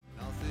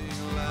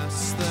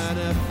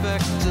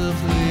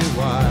effectively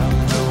wild.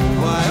 Oh,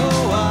 why,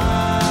 oh, wild.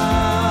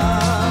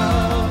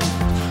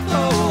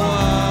 Oh,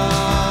 wild.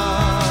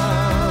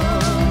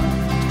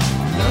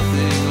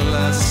 Nothing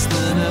less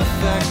than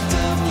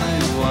effectively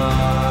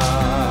wild.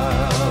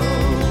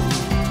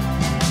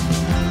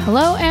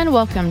 Hello and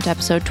welcome to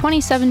episode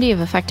 2070 of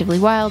Effectively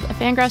Wild, a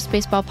Fangraphs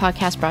baseball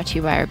podcast brought to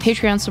you by our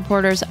Patreon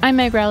supporters. I'm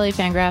Meg Rowley,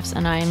 Fangraphs,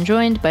 and I am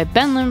joined by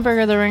Ben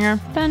Limberger, the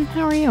Ringer. Ben,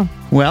 how are you?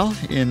 Well,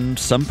 in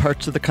some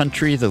parts of the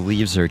country, the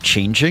leaves are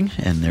changing,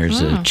 and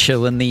there's a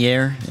chill in the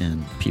air,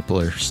 and people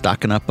are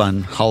stocking up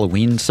on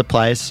Halloween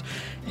supplies.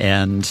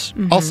 And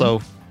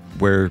also,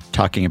 we're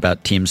talking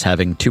about teams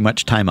having too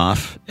much time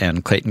off,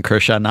 and Clayton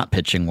Kershaw not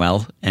pitching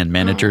well, and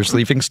managers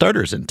leaving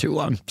starters in too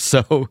long.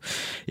 So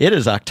it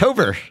is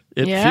October.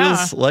 It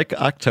feels like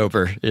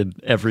October in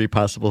every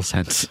possible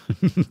sense,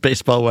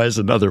 baseball-wise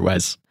and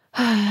otherwise.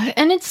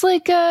 And it's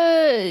like,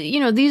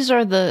 these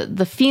are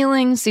the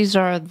feelings, these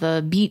are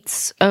the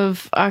beats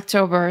of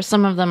October.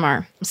 Some of them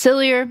are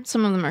sillier,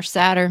 some of them are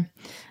sadder,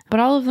 but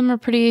all of them are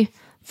pretty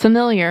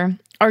familiar.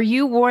 Are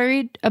you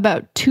worried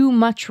about too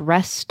much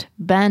rest,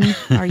 Ben?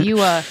 Are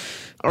you a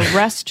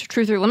rest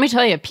truther? Let me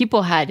tell you,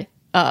 people had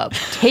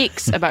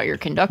takes about your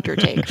conductor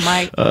take.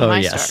 My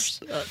stars.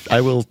 I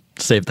will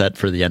save that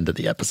for the end of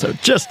the episode,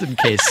 just in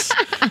case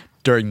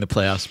during the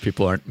playoffs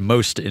people aren't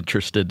most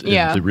interested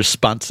in the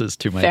responses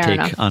to my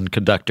take on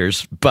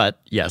conductors. But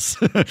yes.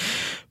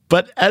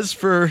 But as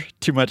for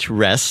too much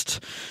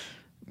rest,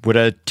 would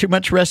a too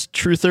much rest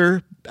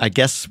truther, I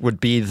guess,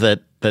 would be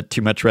that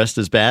too much rest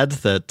is bad,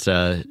 that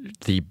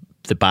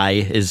the bye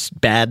is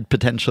bad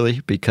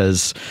potentially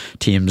because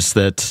teams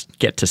that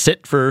get to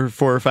sit for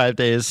 4 or 5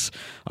 days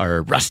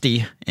are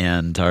rusty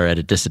and are at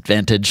a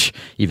disadvantage,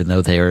 even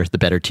though they are the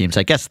better teams.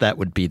 I guess that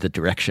would be the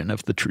direction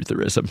of the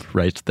trutherism,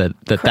 right?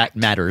 That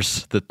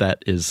matters,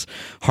 that is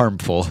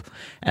harmful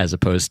as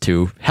opposed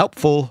to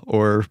helpful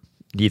or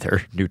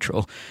neither,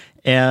 neutral.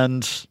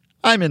 And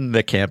I'm in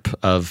the camp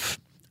of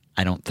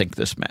I don't think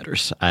this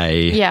matters.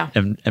 I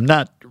am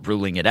not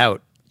ruling it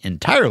out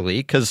entirely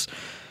because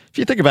if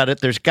you think about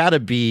it, there's got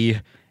to be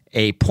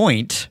a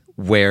point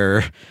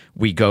where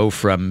we go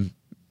from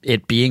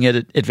it being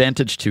an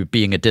advantage to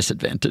being a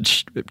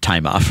disadvantage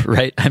time off,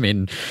 right? I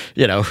mean,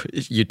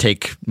 you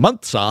take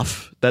months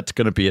off, that's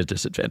going to be a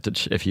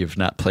disadvantage if you've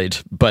not played.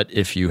 But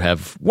if you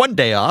have 1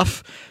 day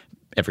off,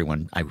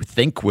 everyone, I would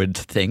think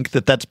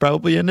that that's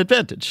probably an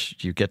advantage.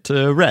 You get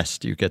to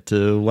rest, you get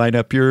to line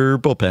up your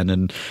bullpen,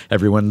 and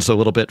everyone's a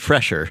little bit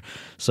fresher.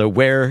 So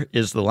where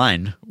is the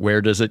line?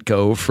 Where does it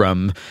go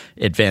from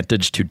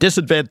advantage to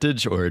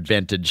disadvantage or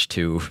advantage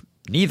to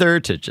neither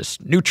to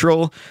just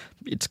neutral?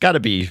 It's got to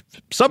be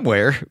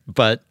somewhere,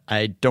 but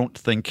I don't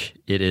think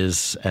it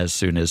is as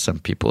soon as some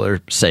people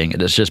are saying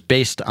it. It's just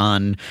based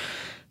on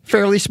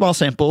fairly small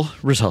sample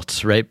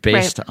results, right?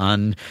 Based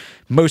on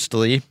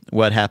mostly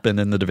what happened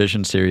in the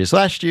division series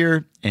last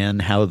year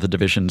and how the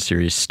division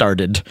series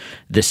started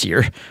this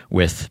year,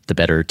 with the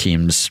better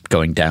teams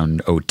going down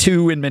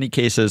 0-2 in many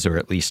cases, or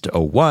at least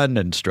 0-1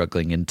 and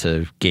struggling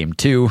into game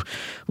 2.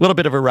 A little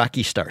bit of a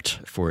rocky start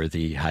for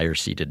the higher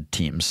seeded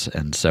teams.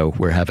 And so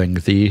we're having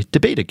the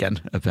debate again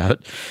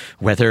about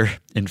whether,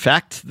 in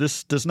fact,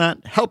 this does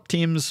not help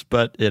teams,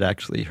 but it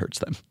actually hurts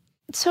them.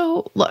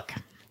 So look,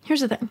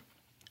 here's the thing.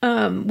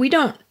 We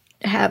don't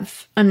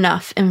have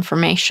enough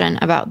information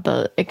about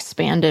the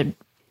expanded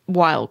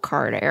wild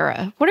card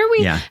era. What are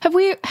we? Yeah.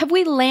 Have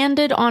we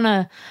landed on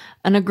an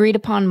agreed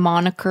upon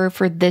moniker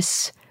for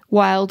this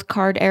wild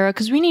card era?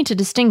 Because we need to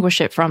distinguish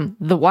it from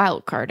the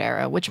wild card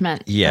era, which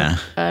meant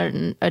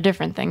a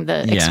different thing.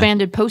 The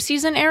expanded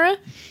postseason era.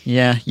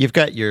 Yeah, you've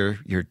got your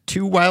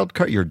two wild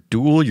card, your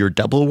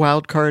double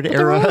wild card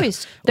era.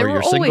 There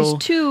were always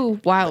two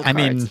wild cards. I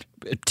mean,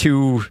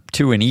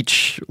 two in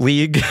each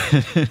league.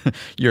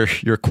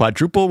 your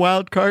quadruple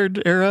wild card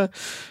era,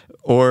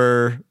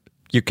 or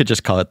you could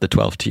just call it the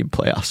 12-team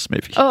playoffs,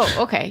 maybe. Oh,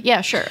 okay.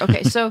 Yeah, sure.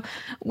 Okay, so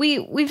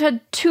we've had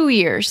 2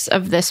 years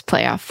of this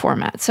playoff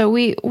format, so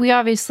we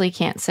obviously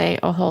can't say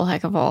a whole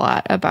heck of a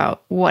lot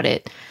about what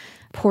it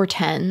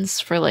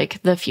portends for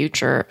like the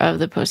future of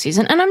the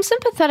postseason. And I'm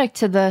sympathetic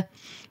to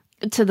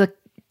the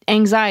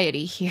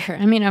anxiety here.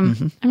 I mean,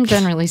 I'm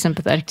generally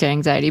sympathetic to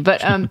anxiety,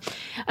 but I'm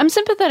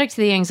sympathetic to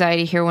the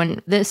anxiety here when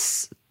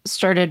this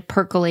started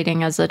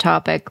percolating as a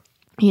topic.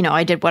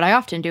 I did what I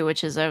often do,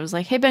 which is I was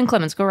like, hey, Ben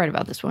Clemens, go write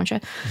about this, won't you?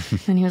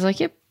 And he was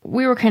like, yep.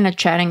 We were kind of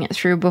chatting it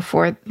through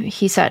before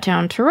he sat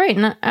down to write.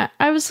 And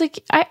I was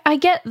like, I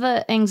get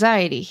the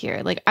anxiety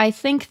here. Like, I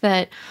think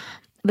that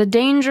the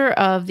danger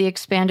of the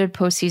expanded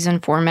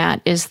postseason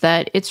format is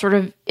that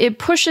it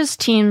pushes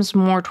teams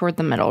more toward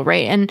the middle,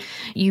 right? And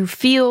you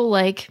feel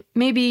like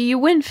maybe you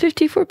win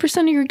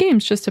 54% of your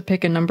games, just to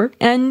pick a number,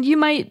 and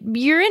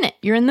you're in it.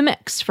 You're in the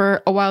mix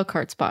for a wild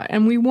card spot.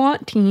 And we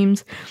want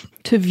teams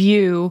to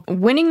view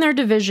winning their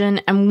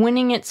division and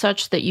winning it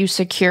such that you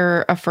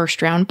secure a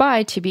first round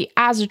bye to be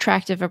as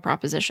attractive a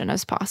proposition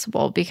as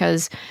possible,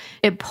 because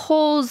it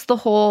pulls the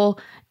whole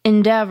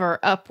endeavor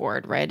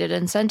upward, right? It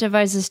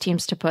incentivizes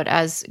teams to put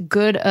as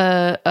good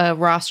a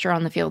roster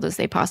on the field as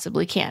they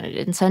possibly can.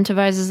 It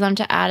incentivizes them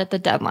to add at the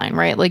deadline,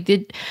 right? Like,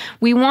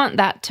 we want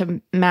that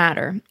to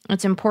matter.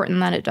 It's important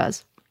that it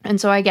does.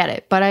 And so I get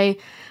it. But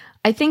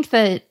I think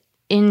that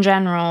in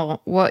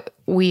general, what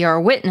we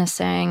are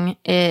witnessing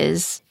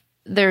is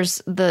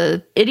there's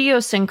the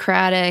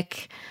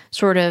idiosyncratic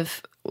sort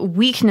of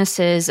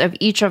weaknesses of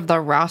each of the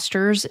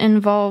rosters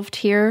involved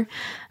here.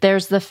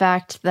 There's the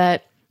fact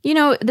that, you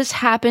know, this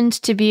happened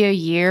to be a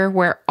year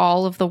where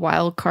all of the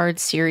wild card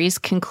series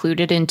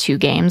concluded in 2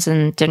 games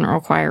and didn't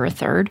require a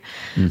third.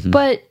 Mm-hmm.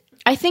 But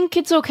I think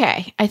it's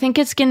okay. I think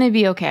it's going to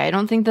be okay. I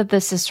don't think that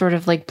this is sort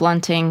of like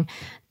blunting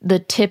the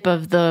tip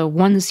of the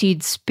 1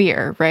 seed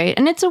spear, right?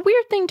 And it's a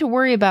weird thing to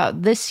worry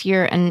about this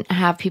year and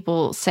have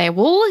people say,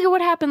 well, look at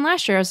what happened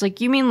last year. I was like,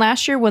 you mean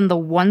last year when the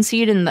 1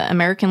 seed in the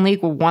American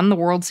League won the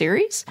World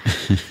Series?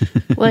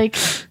 Like,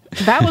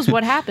 that was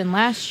what happened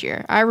last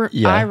year. I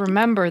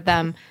remember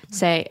them,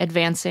 say,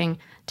 advancing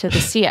to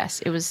the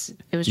CS. It was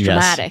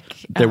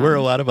dramatic. Yes. There were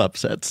a lot of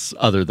upsets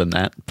other than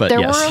that, but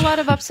there were a lot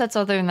of upsets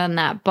other than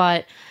that.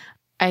 But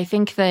I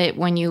think that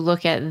when you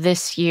look at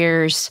this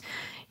year's,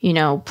 you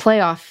know,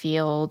 playoff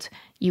field,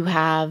 you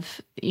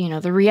have, you know,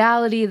 the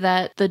reality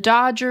that the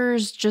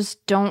Dodgers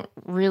just don't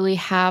really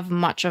have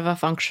much of a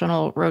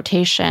functional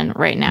rotation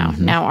right now.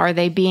 Mm-hmm. Now, are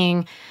they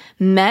being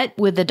met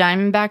with the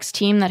Diamondbacks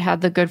team that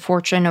had the good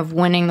fortune of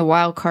winning the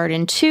wild card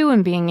in 2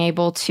 and being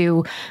able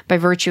to, by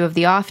virtue of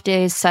the off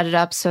days, set it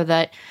up so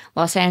that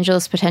Los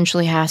Angeles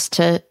potentially has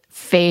to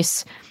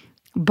face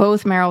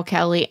both Merrill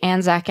Kelly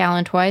and Zach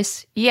Gallen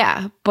twice?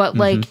 Yeah, but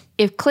like,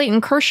 if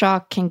Clayton Kershaw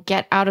can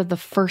get out of the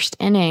first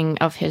inning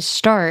of his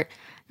start,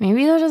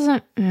 maybe that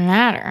doesn't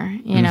matter.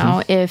 You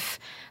know, if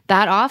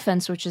that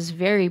offense, which is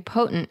very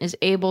potent, is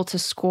able to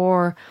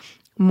score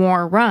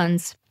more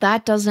runs,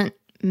 that doesn't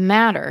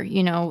matter.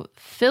 You know,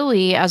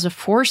 Philly as a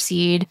 4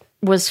 seed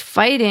was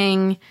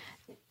fighting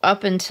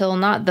up until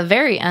not the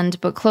very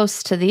end, but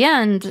close to the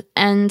end.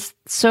 And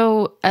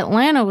so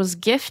Atlanta was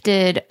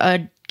gifted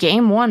a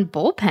game 1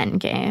 bullpen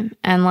game,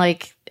 and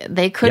like,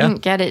 they couldn't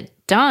get it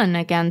done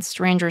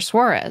against Ranger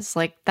Suarez.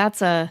 Like,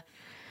 that's a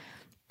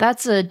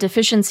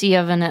deficiency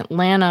of an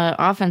Atlanta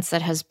offense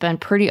that has been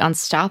pretty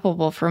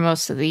unstoppable for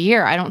most of the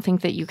year. I don't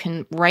think that you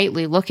can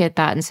rightly look at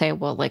that and say,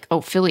 well, like, oh,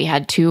 Philly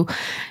had too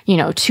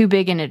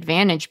big an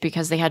advantage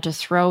because they had to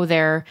throw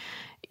their,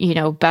 you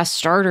know, best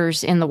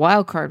starters in the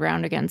wild card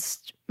round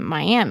against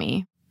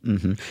Miami.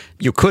 Mm-hmm.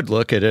 You could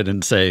look at it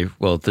and say,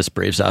 well, this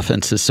Braves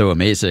offense is so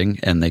amazing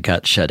and they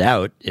got shut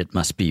out, it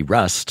must be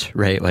rust,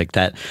 right? Like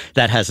that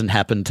hasn't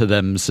happened to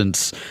them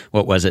since,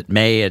 what was it,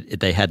 May?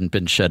 They hadn't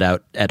been shut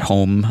out at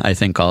home, I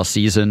think, all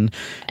season.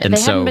 And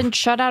they hadn't been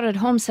shut out at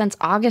home since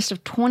August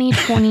of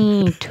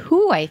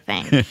 2022, I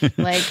think.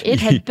 Like, it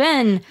had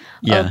been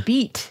a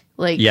beat.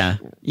 Like,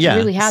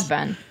 really had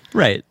been.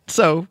 Right.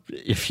 So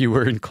if you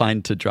were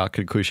inclined to draw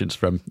conclusions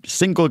from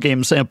single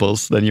game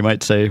samples, then you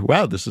might say,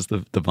 wow, this is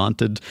the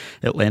vaunted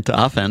Atlanta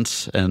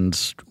offense.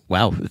 And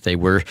wow, they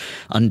were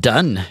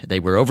undone.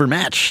 They were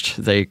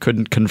overmatched. They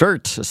couldn't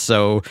convert.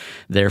 So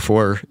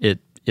therefore, it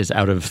is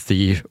out of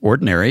the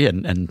ordinary.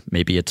 And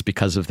maybe it's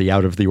because of the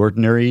out of the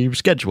ordinary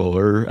schedule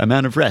or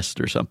amount of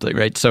rest or something,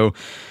 right? So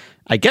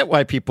I get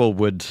why people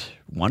would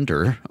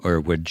wonder or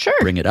would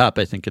bring it up.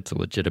 I think it's a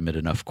legitimate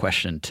enough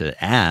question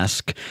to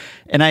ask.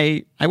 And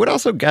I would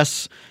also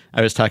guess,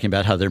 I was talking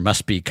about how there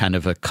must be kind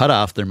of a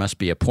cutoff. There must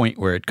be a point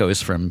where it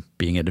goes from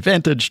being an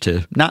advantage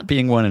to not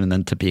being one and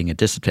then to being a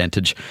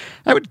disadvantage.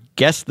 I would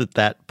guess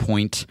that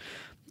point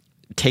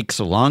takes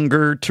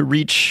longer to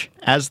reach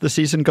as the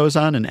season goes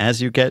on and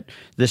as you get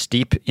this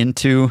deep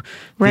into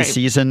the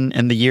season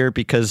and the year,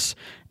 because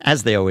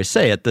as they always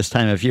say at this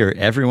time of year,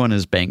 everyone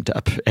is banged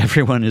up,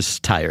 everyone is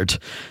tired.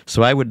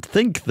 So I would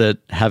think that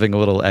having a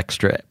little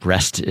extra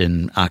rest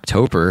in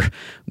October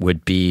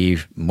would be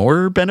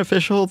more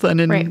beneficial than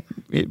in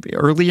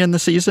early in the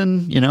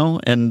season, you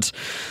know? And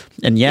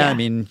I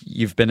mean,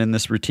 you've been in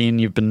this routine,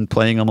 you've been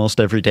playing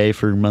almost every day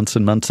for months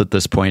and months at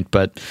this point,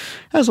 but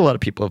as a lot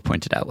of people have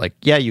pointed out, like,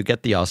 yeah, you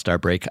get the All-Star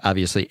break.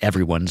 Obviously,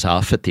 everyone's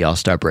off at the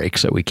All-Star break,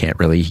 so we can't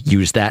really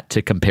use that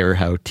to compare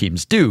how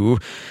teams do,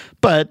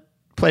 but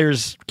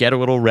players get a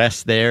little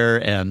rest there,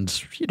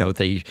 and you know,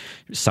 they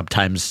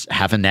sometimes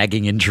have a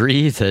nagging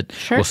injury that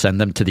will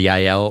send them to the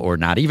IL, or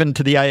not even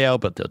to the IL,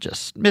 but they'll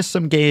just miss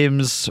some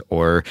games,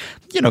 or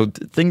you know,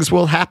 things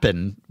will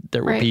happen.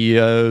 There will be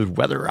a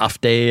weather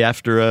off day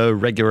after a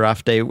regular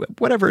off day,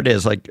 whatever it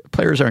is. Like,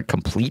 players aren't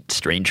complete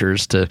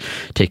strangers to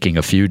taking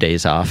a few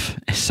days off.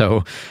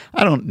 So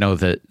I don't know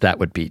that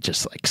would be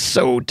just like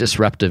so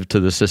disruptive to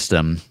the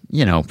system.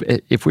 You know,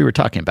 if we were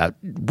talking about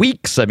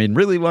weeks, I mean,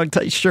 really long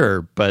time,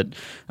 sure, but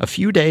a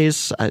few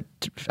days,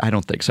 I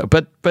don't think so.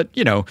 But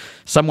you know,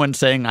 someone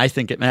saying I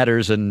think it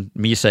matters and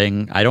me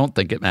saying I don't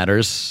think it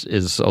matters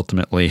is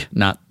ultimately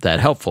not that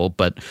helpful.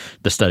 But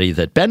the study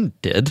that Ben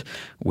did,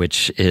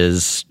 which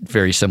is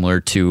very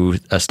similar to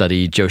a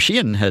study Joe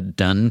Sheehan had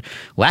done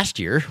last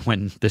year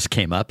when this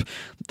came up,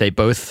 they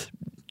both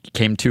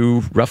came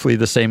to roughly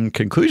the same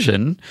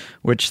conclusion,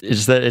 which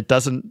is that it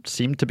doesn't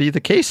seem to be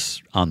the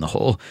case on the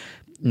whole.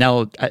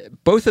 Now,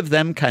 both of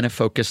them kind of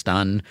focused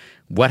on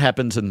what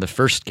happens in the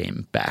first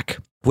game back,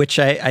 which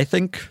I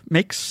think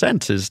makes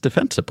sense, is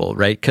defensible,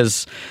 right?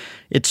 Because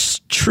it's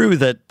true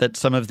that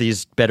some of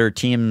these better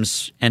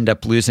teams end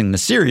up losing the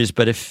series,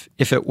 but if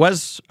it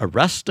was a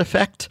rust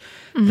effect,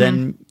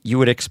 then you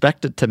would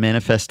expect it to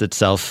manifest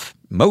itself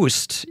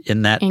most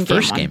in that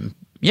first game.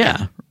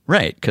 Yeah,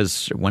 right.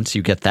 Because once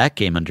you get that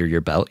game under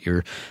your belt,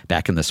 you're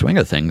back in the swing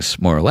of things,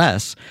 more or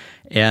less.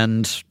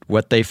 And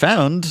what they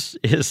found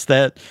is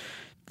that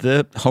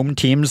the home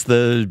teams,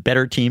 the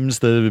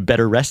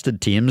better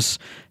rested teams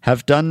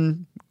have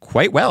done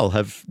quite well,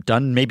 have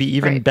done maybe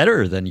even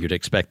better than you'd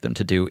expect them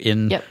to do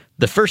in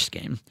the first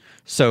game.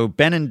 So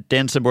Ben and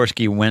Dan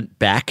Szymborski went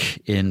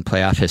back in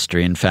playoff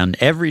history and found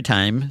every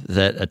time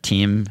that a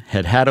team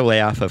had had a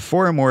layoff of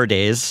 4 or more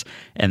days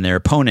and their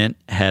opponent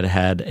had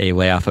had a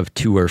layoff of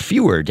 2 or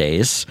fewer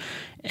days.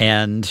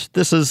 And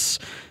this is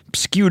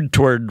skewed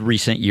toward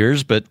recent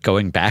years, but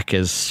going back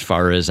as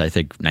far as I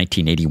think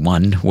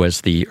 1981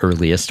 was the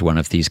earliest one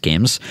of these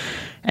games,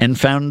 and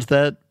found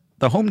that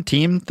the home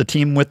team, the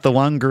team with the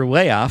longer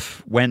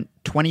layoff, went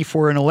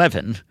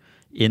 24-11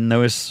 in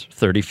those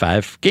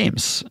 35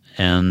 games.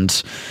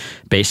 And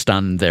based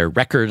on their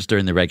records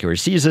during the regular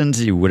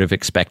seasons, you would have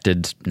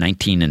expected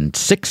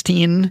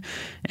 19-16.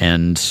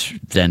 And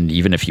then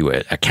even if you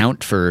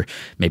account for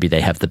maybe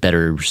they have the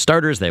better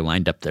starters, they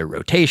lined up their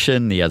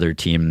rotation, the other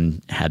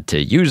team had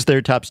to use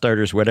their top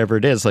starters, whatever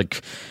it is,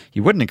 like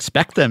you wouldn't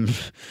expect them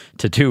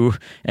to do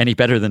any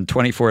better than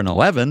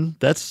 24-11.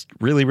 That's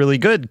really, really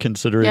good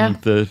considering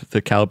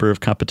the caliber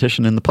of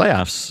competition in the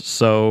playoffs.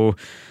 So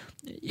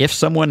if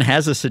someone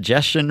has a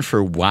suggestion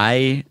for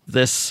why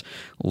this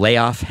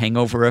layoff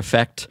hangover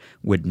effect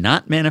would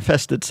not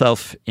manifest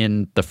itself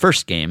in the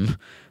first game,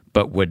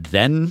 but would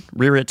then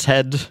rear its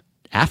head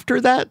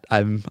after that,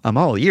 I'm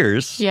all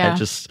ears. Yeah.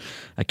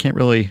 I can't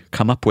really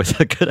come up with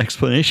a good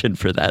explanation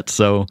for that.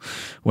 So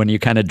when you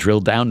kind of drill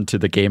down to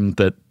the game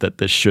that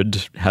this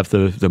should have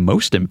the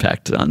most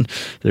impact on,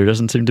 there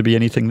doesn't seem to be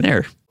anything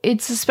there.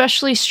 It's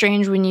especially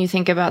strange when you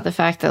think about the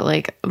fact that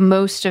like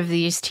most of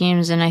these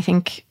teams, and I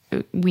think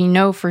we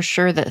know for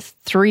sure that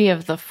 3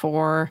 of the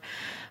 4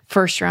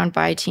 first round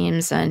bye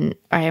teams, and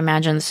I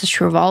imagine this is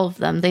true of all of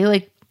them,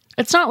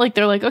 it's not like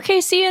they're like,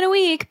 okay, see you in a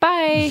week,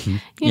 bye.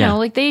 You know,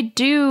 like they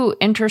do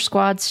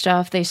inter-squad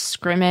stuff, they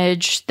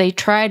scrimmage, they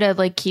try to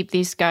like keep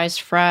these guys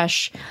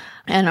fresh,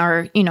 and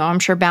are, you know, I'm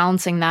sure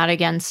balancing that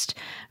against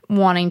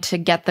wanting to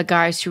get the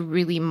guys who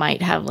really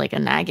might have like a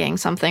nagging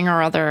something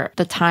or other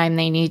the time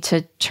they need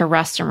to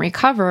rest and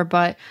recover.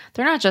 But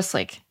they're not just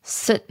like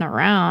sitting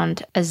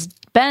around. As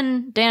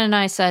Dan, and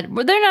I said,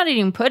 well, they're not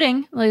eating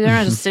pudding. Like they're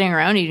not just sitting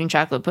around eating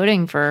chocolate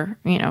pudding for,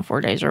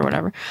 4 days or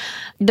whatever.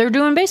 They're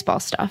doing baseball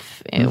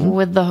stuff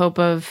with the hope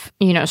of,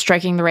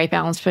 striking the right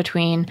balance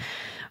between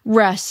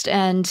rest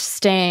and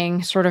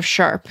staying sort of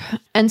sharp.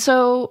 And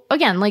so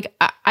again, like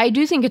I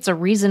do think it's a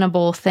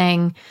reasonable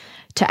thing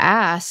to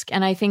ask.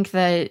 And I think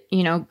that,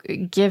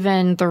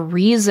 given the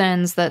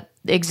reasons that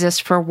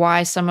exist for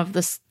why some of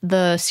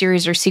the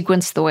series are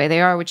sequenced the way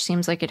they are, which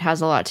seems like it has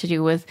a lot to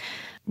do with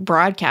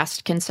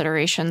broadcast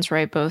considerations,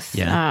 right? Both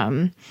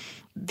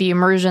the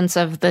emergence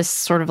of this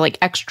sort of like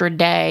extra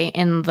day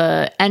in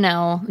the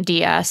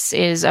NLDS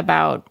is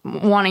about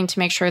wanting to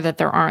make sure that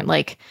there aren't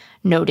like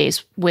no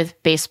days with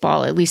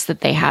baseball, at least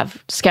that they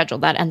have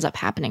scheduled. That ends up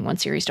happening when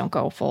series don't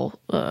go full,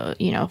 5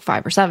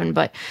 or 7.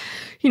 But,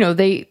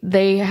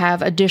 they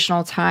have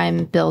additional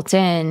time built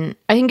in.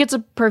 I think it's a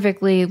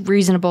perfectly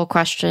reasonable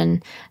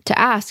question to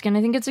ask. And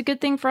I think it's a good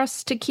thing for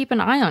us to keep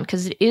an eye on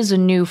because it is a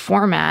new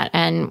format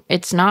and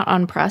it's not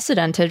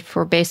unprecedented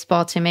for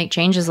baseball to make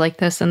changes like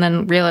this and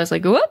then realize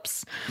like,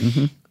 whoops,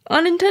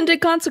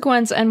 unintended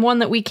consequence and one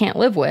that we can't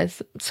live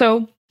with.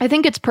 So I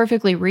think it's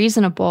perfectly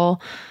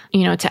reasonable,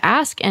 to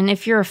ask. And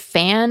if you're a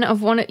fan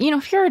of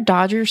if you're a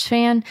Dodgers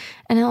fan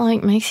and it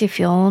like makes you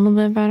feel a little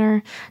bit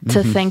better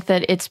to think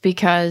that it's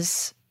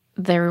because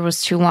there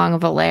was too long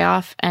of a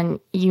layoff and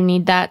you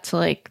need that to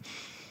like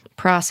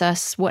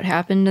process what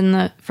happened in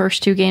the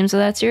first 2 games of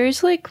that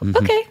series, like,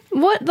 okay,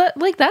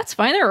 that's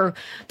fine.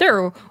 There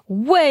are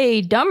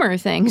way dumber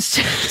things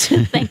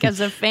to think as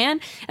a fan.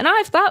 And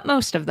I've thought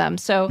most of them.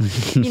 So,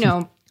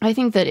 I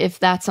think that if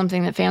that's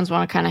something that fans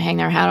want to kind of hang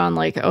their hat on,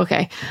 like,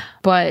 okay,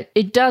 but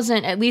it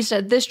doesn't, at least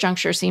at this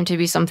juncture, seem to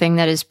be something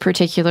that is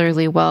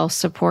particularly well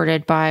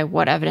supported by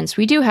what evidence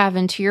we do have.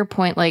 And to your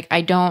point, like,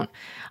 I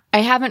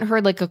haven't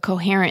heard like a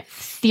coherent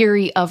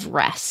theory of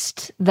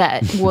rest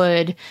that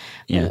would,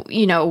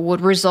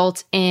 would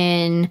result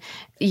in,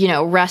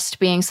 rest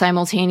being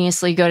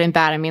simultaneously good and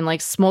bad. I mean,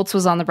 like Smoltz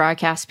was on the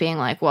broadcast being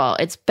like, well,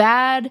 it's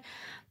bad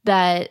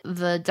that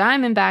the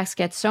Diamondbacks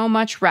get so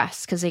much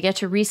rest because they get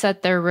to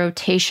reset their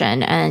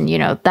rotation, and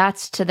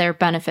that's to their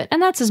benefit.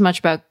 And that's as much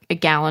about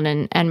Gallen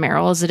and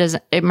Merrill as it is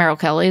Merrill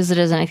Kelly as it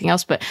is anything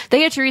else. But they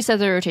get to reset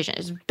their rotation.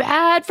 It's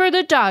bad for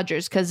the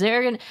Dodgers because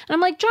they're gonna. And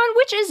I'm like, John,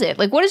 which is it?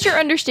 Like, what is your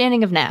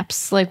understanding of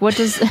naps? Like, what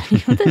does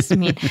this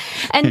mean?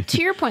 And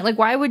to your point, like,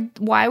 why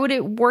would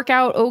it work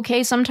out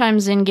okay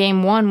sometimes in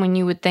game one when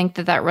you would think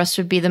that rest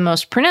would be the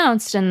most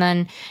pronounced, and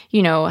then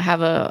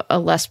have a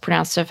less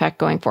pronounced effect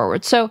going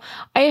forward? So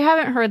I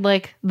haven't heard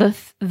like the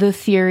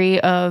theory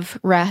of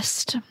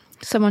rest.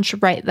 Someone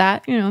should write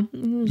that.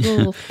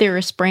 Little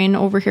theorist brain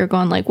over here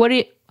going like, what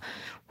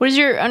is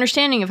your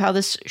understanding of how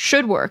this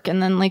should work?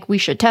 And then like we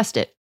should test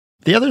it.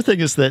 The other thing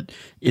is that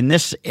in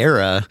this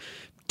era,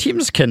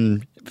 teams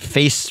can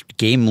face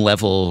game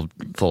level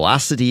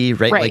velocity,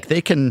 right? Like they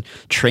can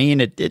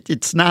train it.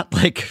 It's not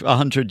like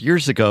 100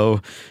 years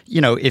ago.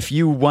 If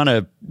you want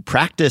to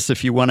practice,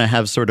 if you want to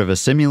have sort of a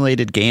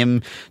simulated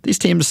game, these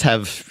teams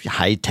have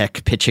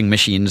high-tech pitching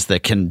machines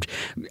that can,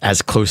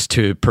 as close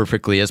to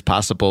perfectly as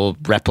possible,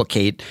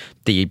 replicate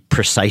the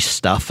precise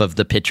stuff of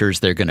the pitchers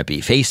they're going to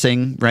be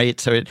facing, right?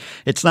 So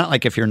it's not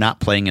like if you're not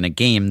playing in a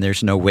game,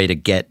 there's no way to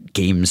get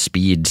game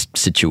speed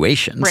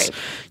situations. Right.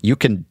 You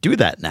can do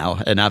that now.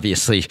 And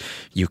obviously,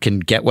 you can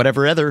get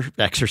whatever other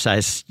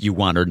exercise you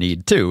want or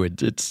need too.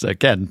 It's,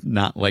 again,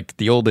 not like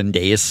the olden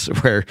days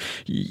where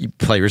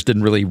players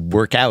didn't really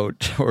work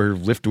out or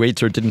lift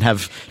weights or didn't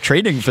have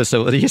training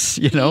facilities,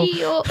 Ye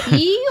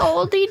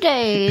oldie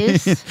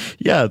days.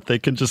 Yeah, they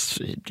can just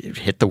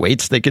hit the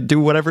weights. They could do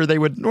whatever they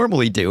would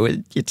normally do.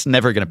 It's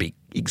never going to be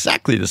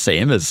exactly the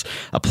same as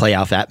a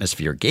playoff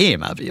atmosphere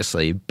game,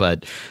 obviously,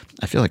 but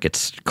I feel like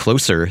it's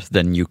closer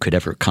than you could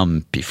ever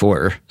come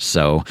before.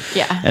 So,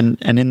 yeah. And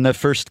in the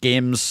first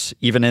games,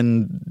 even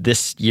in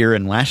this year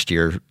and last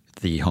year,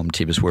 the home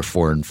teams were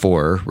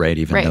 4-4, right?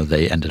 Even though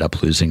they ended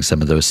up losing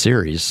some of those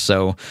series.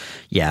 So,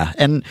 yeah.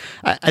 And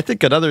I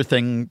think another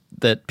thing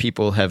that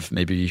people have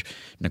maybe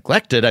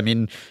neglected, I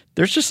mean,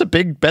 there's just a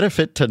big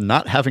benefit to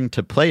not having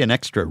to play an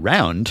extra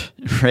round,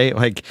 right?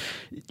 Like,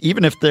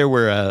 even if there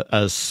were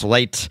a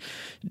slight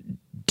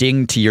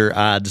ding to your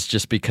odds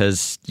just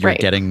because you're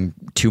getting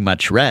too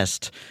much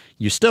rest,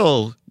 you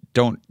still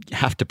don't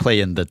have to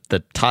play in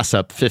the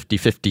toss-up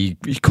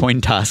 50-50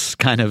 coin toss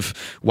kind of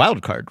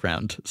wild card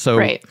round.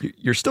 So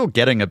you're still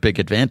getting a big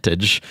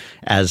advantage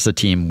as a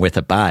team with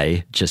a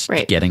bye, just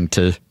getting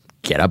to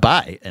get a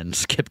bye and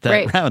skip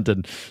that round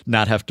and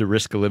not have to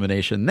risk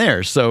elimination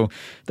there. So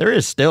there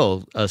is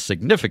still a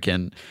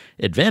significant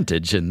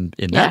advantage in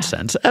that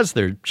sense, as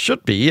there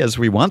should be, as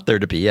we want there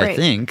to be, I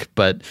think.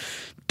 But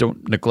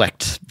don't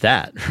neglect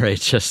that, right?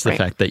 Just the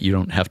fact that you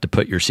don't have to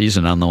put your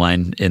season on the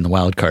line in the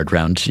wild card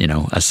round,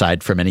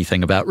 aside from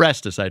anything about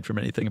rest, aside from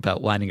anything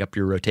about lining up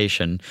your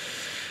rotation.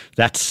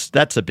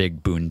 That's a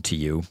big boon to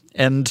you.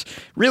 And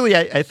really,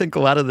 I think a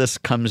lot of this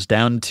comes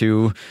down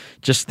to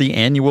just the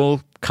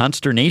annual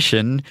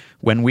consternation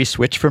when we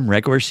switch from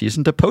regular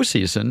season to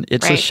postseason.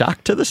 It's a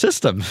shock to the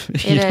system.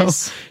 It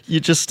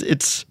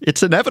is.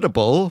 It's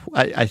inevitable.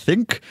 I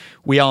think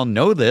we all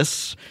know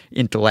this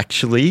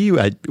intellectually.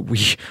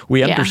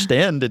 We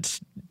understand it's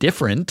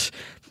different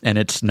and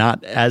it's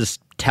not as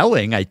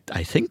telling. I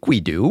think we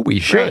do.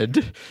 We should.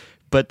 Right.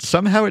 But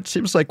somehow it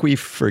seems like we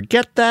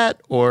forget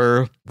that,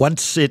 or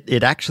once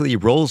it actually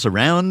rolls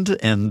around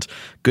and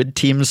good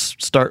teams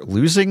start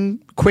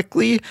losing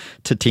quickly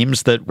to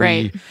teams that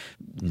we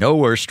know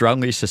or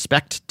strongly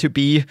suspect to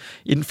be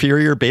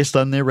inferior based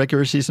on their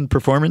regular season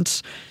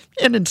performance.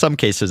 And in some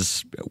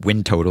cases,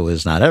 win total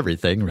is not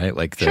everything, right?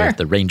 Like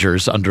the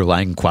Rangers'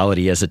 underlying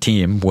quality as a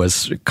team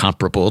was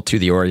comparable to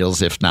the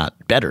Orioles, if not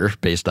better,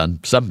 based on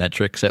some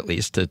metrics, at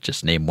least, to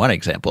just name one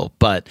example.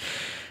 But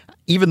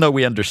even though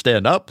we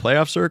understand,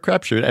 playoffs are a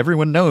crapshoot,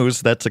 everyone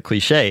knows that's a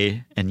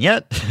cliche. And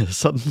yet,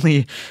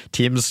 suddenly,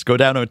 teams go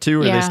down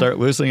 0-2 and they start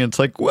losing. And it's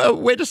like, well,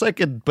 wait a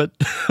second, but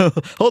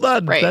hold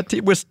on. That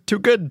team was too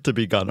good to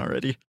be gone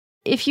already.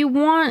 If you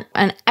want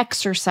an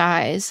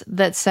exercise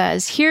that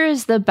says, here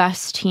is the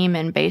best team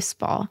in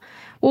baseball,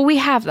 well, we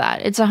have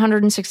that. It's a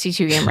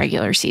 162-game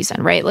regular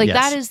season, right? Like,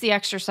 that is the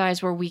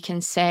exercise where we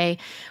can say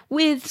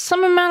with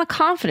some amount of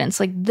confidence,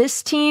 like,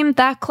 this team,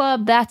 that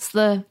club, that's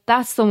the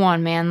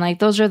one, man. Like,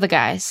 those are the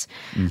guys.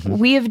 Mm-hmm.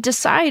 We have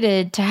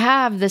decided to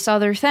have this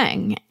other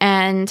thing.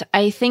 And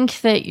I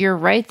think that you're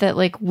right that,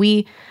 like,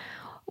 we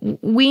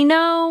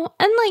know,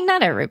 and like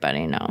not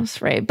everybody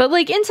knows, right? But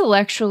like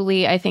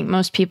intellectually, I think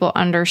most people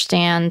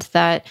understand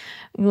that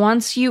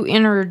once you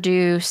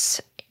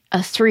introduce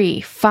a 3,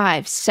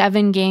 5,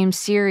 7 game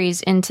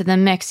series into the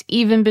mix,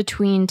 even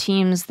between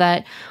teams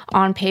that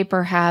on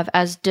paper have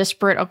as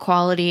disparate a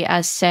quality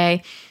as,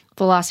 say,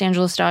 the Los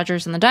Angeles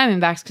Dodgers and the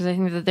Diamondbacks, because I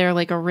think that they're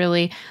like a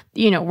really,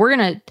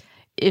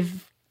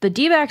 if the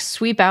D-backs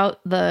sweep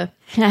out the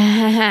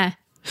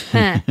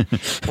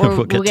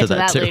we'll get to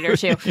that later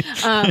too.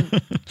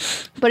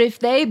 But if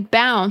they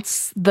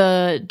bounce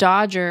the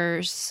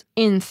Dodgers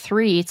in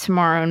 3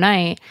 tomorrow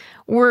night,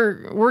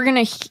 we're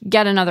gonna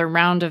get another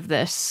round of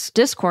this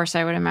discourse,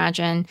 I would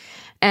imagine.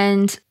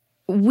 And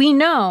we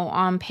know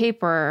on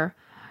paper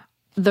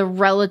the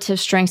relative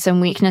strengths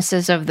and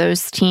weaknesses of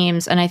those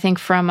teams. And I think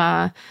from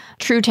a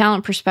true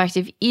talent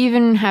perspective,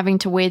 even having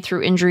to wade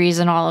through injuries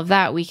and all of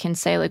that, we can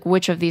say like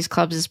which of these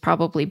clubs is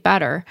probably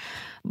better.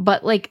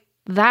 But like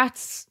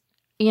that's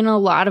in a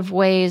lot of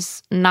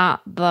ways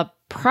not the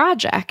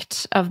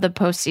project of the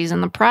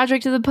postseason. The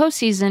project of the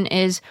postseason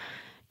is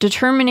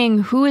determining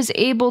who is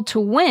able to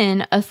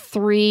win a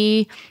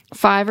 3,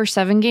 5, or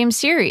 7 game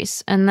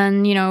series and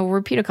then,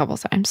 repeat a couple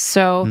times.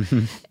 So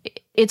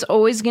it's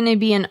always going to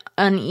be an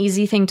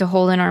uneasy thing to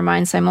hold in our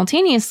minds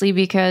simultaneously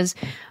because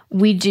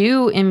we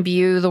do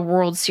imbue the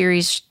World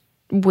Series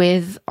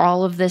with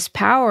all of this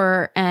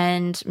power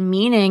and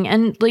meaning,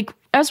 and like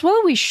as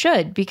well we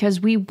should, because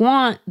we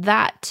want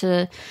that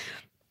to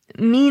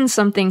mean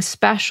something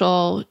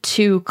special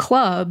to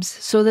clubs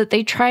so that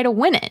they try to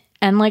win it.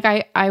 And like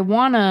I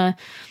want to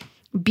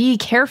be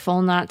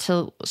careful not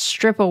to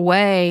strip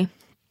away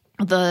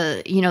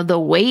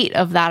the weight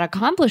of that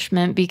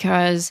accomplishment,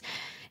 because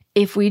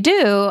if we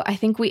do, I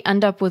think we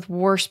end up with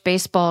worse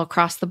baseball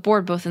across the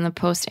board, both in the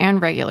post and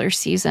regular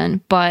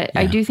season. But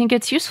I do think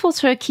it's useful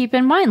to keep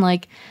in mind,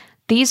 like,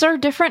 these are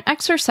different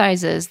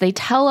exercises. They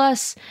tell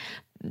us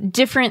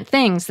different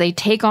things. They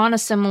take on a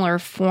similar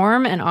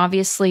form, and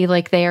obviously,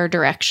 like, they are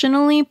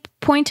directionally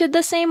pointed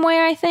the same way,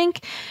 I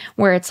think,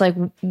 where it's like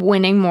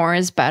winning more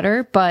is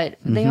better, but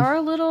they are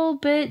a little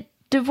bit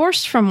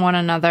divorced from one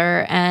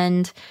another.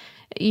 And,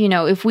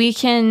 if we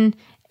can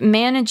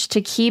manage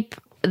to keep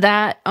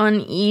that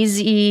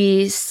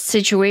uneasy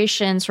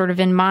situation sort of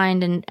in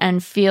mind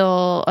and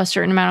feel a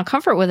certain amount of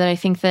comfort with it, I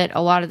think that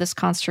a lot of this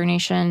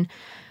consternation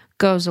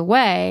goes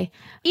away.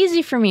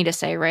 Easy for me to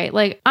say, right?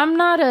 Like, I'm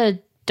not a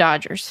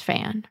Dodgers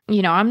fan.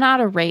 I'm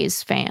not a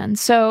Rays fan.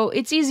 So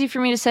it's easy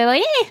for me to say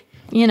like,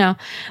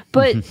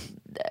 but,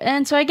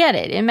 and so I get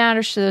it. It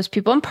matters to those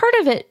people. And part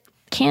of it,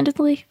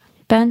 candidly,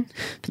 Ben,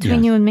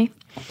 between you and me,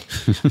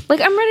 like,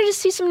 I'm ready to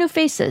see some new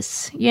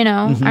faces,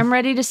 I'm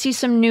ready to see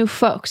some new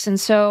folks. And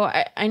so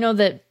I know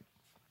that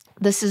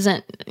this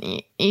isn't,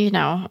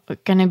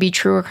 going to be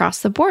true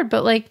across the board,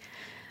 but like,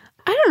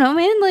 I don't know,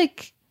 man,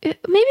 like, maybe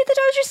the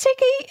Dodgers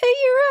take a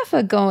year off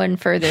of going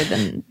further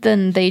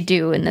than they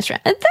do in this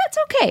round. And that's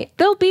okay.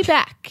 They'll be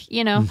back,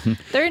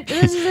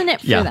 This isn't it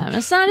for them.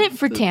 It's not it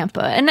for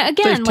Tampa. And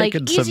again, like,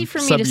 easy for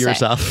me to say. Some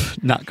years off,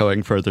 not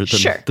going further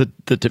than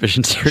the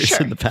division series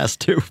in the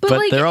past too. But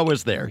like, they're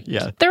always there,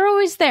 They're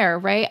always there,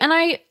 right? And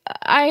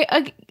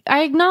I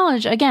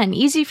acknowledge, again,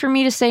 easy for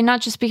me to say, not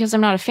just because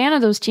I'm not a fan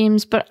of those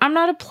teams, but I'm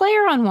not a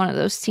player on one of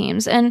those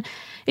teams. And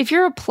if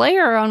you're a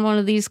player on one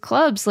of these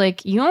clubs,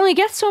 like, you only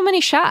get so many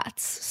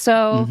shots.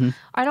 So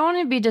I don't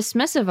want to be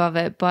dismissive of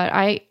it, but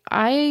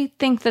I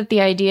think that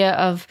the idea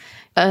of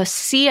a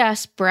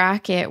CS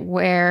bracket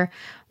where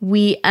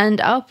we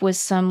end up with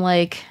some,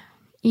 like,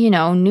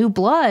 new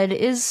blood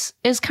is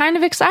kind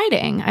of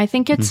exciting. I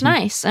think it's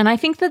nice. And I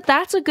think that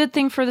that's a good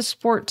thing for the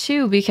sport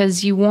too,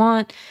 because you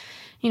want,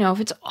 if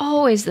it's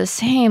always the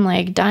same,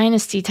 like,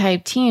 dynasty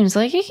type teams,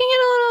 like, you can get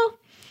a little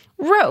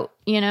rote,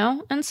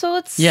 and so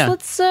let's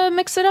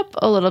mix it up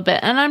a little bit.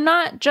 And I'm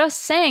not just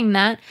saying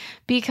that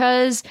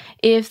because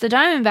if the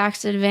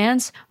Diamondbacks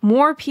advance,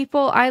 more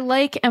people I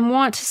like and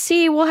want to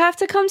see will have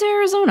to come to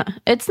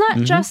Arizona. It's not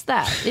just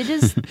that. It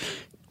is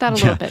that a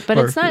little bit, but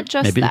it's not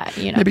just that.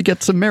 Maybe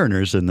get some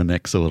Mariners in the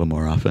mix a little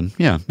more often.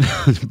 Yeah,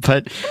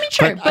 but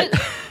sure,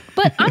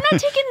 but I'm not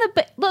taking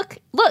the look.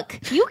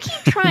 You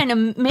keep trying to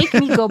make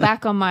me go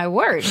back on my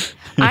word.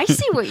 I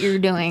see what you're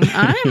doing.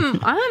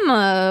 I'm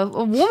a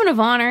woman of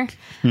honor.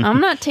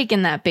 I'm not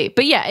taking that bait.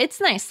 But yeah, it's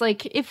nice.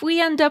 Like, if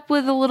we end up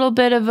with a little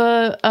bit of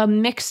a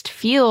mixed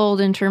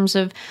field in terms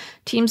of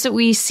teams that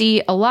we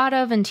see a lot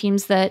of and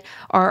teams that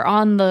are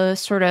on the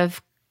sort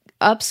of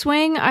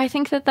upswing, I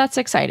think that that's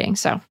exciting.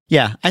 So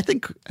yeah, I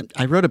think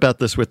I wrote about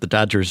this with the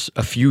Dodgers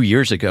a few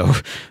years ago.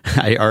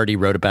 I already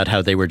wrote about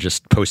how they were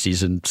just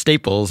postseason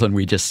staples and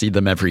we just see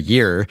them every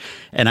year.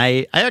 And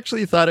I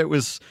actually thought it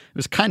was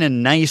kind of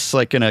nice,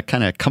 like in a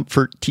kind of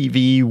comfort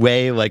TV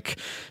way. Like,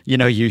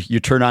 you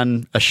turn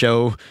on a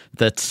show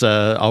that's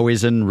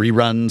always in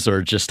reruns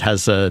or just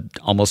has a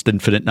almost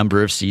infinite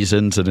number of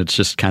seasons, and it's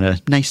just kind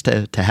of nice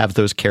to have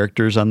those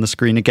characters on the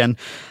screen again.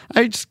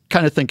 I just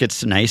kind of think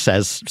it's nice,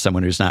 as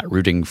someone who's not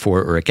rooting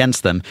for or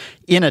against them,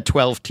 in a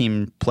 12-team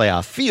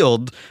playoff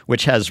field,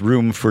 which has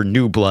room for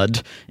new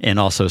blood and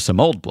also some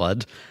old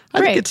blood. I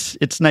think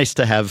it's nice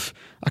to have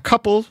a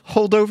couple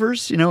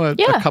holdovers,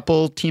 a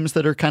couple teams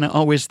that are kind of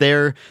always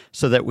there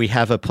so that we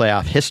have a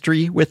playoff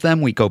history with them.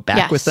 We go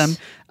back with them.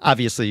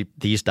 Obviously,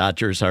 these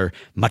Dodgers are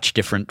much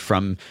different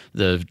from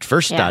the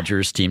first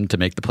Dodgers team to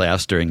make the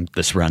playoffs during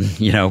this run,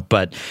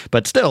 but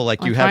still,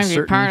 like, you have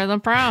certain part of the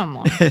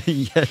problem.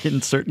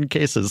 In certain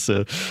cases,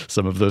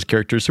 some of those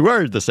characters who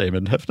are the same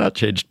and have not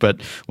changed,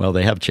 but, well,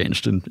 they have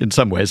changed in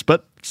some ways,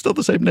 but still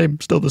the same name,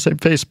 still the same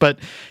face. But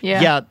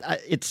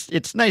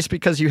it's nice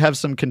because you have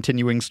some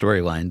continuing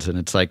storylines, and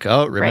it's like,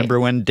 oh, remember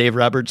when Dave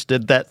Roberts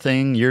did that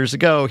thing years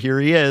ago? Here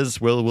he is.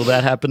 Will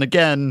that happen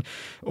again?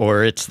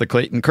 Or it's the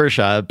Clayton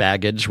Kershaw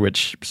baggage stage,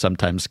 which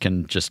sometimes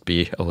can just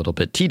be a little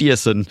bit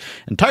tedious and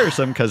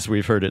tiresome because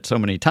we've heard it so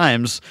many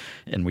times,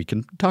 and we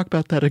can talk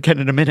about that again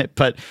in a minute.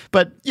 But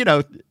you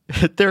know,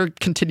 they're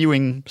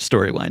continuing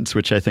storylines,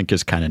 which I think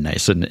is kind of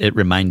nice, and it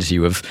reminds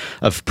you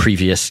of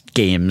previous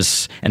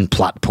games and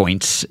plot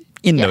points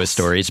in those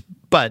stories.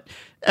 But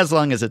as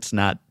long as it's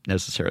not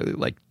necessarily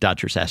like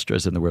Dodgers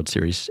Astros in the World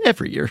Series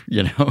every year,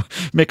 you know,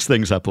 mix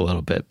things up a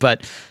little bit.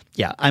 But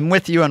yeah, I'm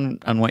with you on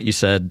what you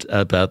said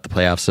about the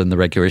playoffs and the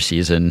regular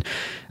season.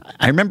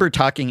 I remember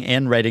talking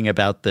and writing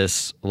about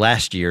this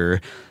last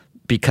year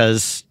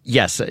because,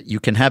 yes, you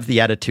can have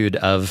the attitude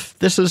of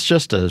this is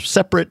just a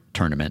separate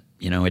tournament.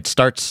 You know, it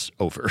starts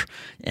over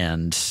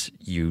and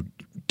you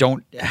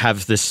don't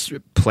have this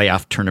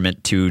playoff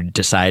tournament to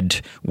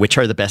decide which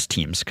are the best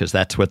teams, because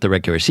that's what the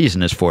regular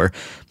season is for.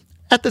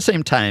 At the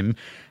same time,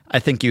 I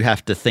think you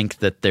have to think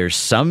that there's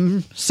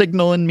some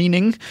signal and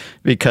meaning,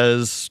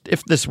 because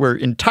if this were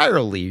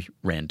entirely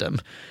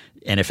random,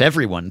 and if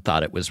everyone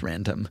thought it was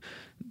random,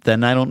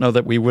 then I don't know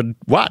that we would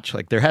watch.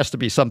 Like, there has to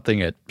be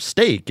something at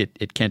stake.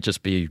 It can't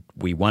just be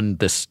we won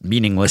this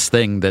meaningless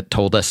thing that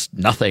told us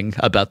nothing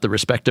about the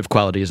respective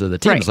qualities of the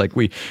teams. Right.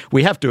 Like,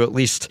 we have to at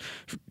least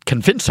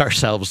convince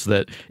ourselves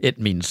that it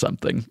means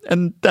something.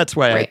 And that's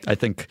why I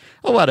think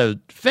a lot of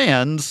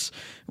fans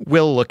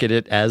will look at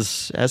it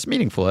as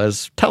meaningful,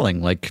 as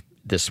telling, like,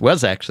 this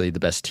was actually the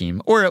best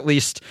team, or at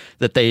least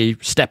that they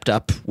stepped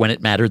up when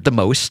it mattered the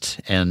most.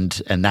 And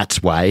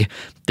that's why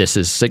this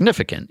is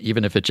significant,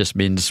 even if it just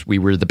means we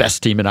were the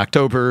best team in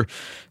October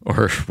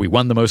or we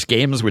won the most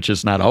games, which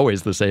is not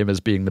always the same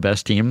as being the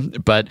best team.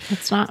 But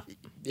it's not.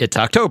 It's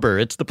October.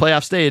 It's the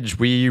playoff stage.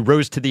 We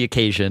rose to the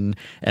occasion,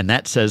 and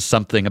that says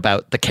something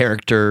about the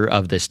character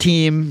of this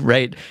team,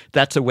 right?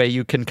 That's a way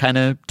you can kind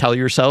of tell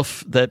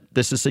yourself that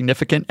this is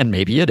significant, and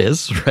maybe it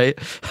is, right?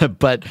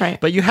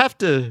 But you have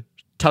to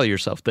tell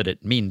yourself that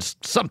it means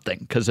something,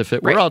 because if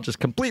it were all just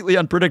completely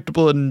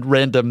unpredictable and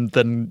random,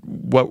 then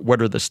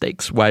what are the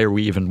stakes? Why are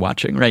we even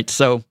watching, right?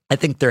 So I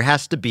think there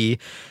has to be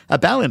a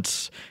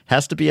balance,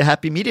 has to be a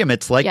happy medium.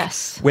 It's like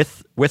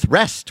with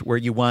rest, where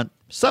you want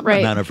some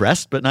amount of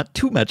rest, but not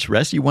too much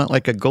rest. You want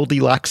like a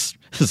Goldilocks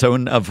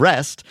zone of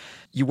rest.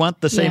 You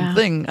want the same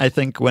thing, I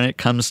think, when it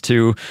comes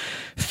to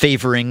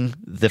favoring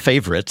the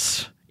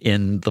favorites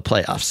in the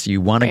playoffs.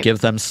 You want to give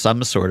them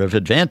some sort of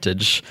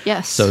advantage,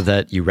 so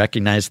that you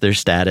recognize their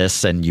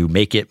status and you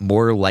make it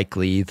more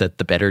likely that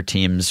the better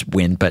teams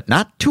win, but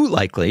not too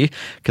likely,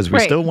 because we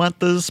still want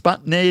the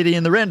spontaneity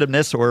and the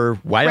randomness, or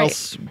why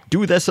else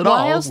do this at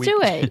all? Why else do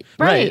it?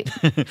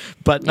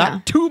 But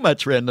not too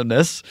much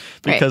randomness,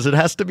 because it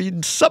has to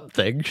mean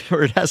something,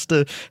 or it has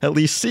to at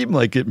least seem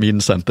like it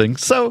means something.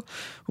 So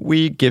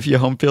we give you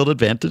home field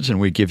advantage, and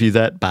we give you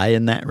that bye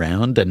in that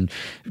round. And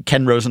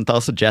Ken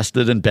Rosenthal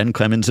suggested, and Ben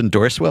Clemens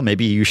endorsed, well,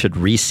 maybe you should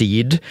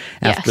reseed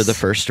after the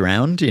first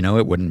round. You know,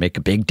 it wouldn't make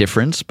a big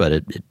difference, but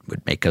it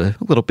would make a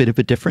little bit of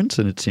a difference,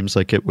 and it seems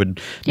like it would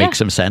make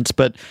some sense.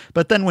 But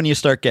then when you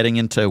start getting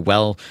into,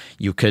 well,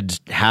 you could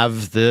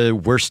have the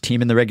worst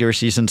team in the regular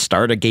season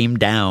start a game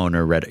down,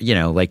 or, you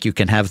know, like you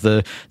can have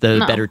the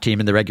better team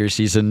in the regular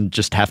season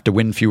just have to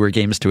win fewer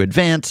games to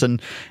advance,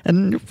 and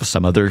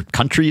some other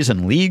countries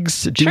and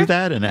leagues do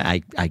that, and I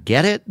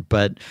get it,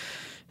 but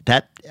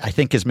that I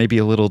think is maybe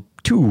a little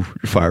too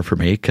far for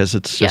me, because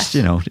it's just,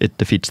 you know, it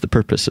defeats the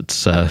purpose.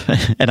 It's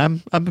and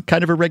I'm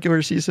kind of a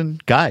regular season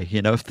guy.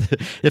 You know,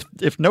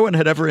 if no one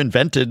had ever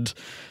invented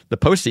the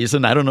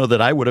postseason, I don't know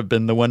that I would have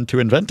been the one to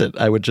invent it.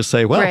 I would just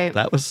say, well,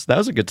 that was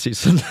a good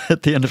season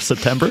at the end of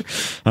September.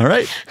 All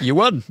right, you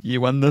won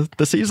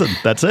the season.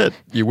 That's it.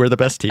 You were the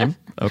best team.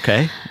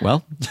 Okay,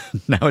 well,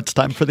 now it's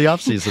time for the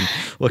off season.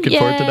 Looking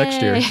forward to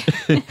next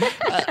year.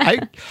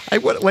 I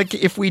would, like,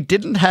 if we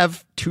didn't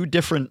have two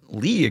different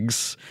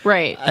leagues,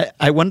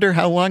 I wonder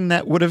how long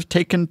that would have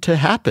taken to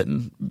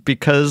happen,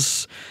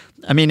 because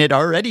I mean, it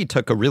already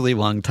took a really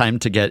long time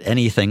to get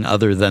anything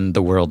other than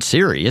the World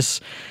Series.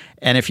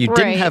 And if you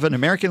didn't have an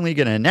American League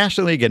and a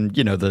National League, and,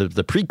 you know,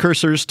 the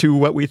precursors to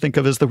what we think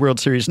of as the World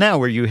Series now,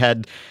 where you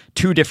had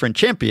two different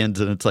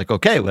champions, and it's like,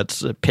 okay,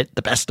 let's pit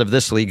the best of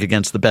this league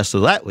against the best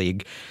of that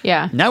league.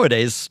 Yeah.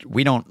 Nowadays,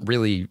 we don't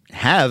really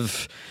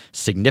have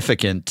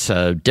significant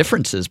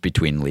differences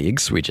between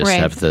leagues. We just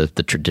have the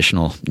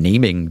traditional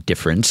naming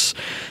difference.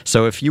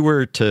 So if you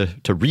were to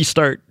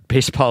restart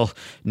baseball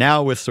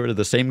now with sort of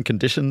the same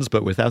conditions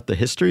but without the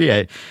history,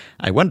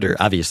 I wonder,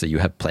 obviously you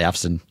have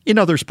playoffs in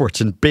other sports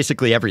and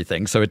basically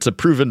everything, so it's a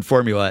proven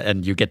formula,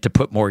 and you get to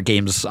put more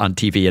games on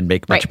TV and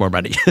make much more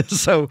money.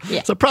 So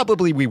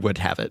probably we would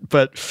have it,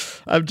 but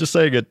I'm just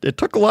saying it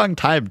took a long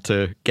time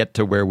to get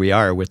to where we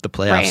are with the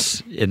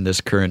playoffs in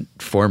this current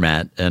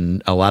format,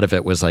 and a lot of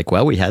it was like,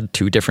 well, we had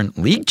two different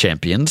league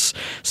champions,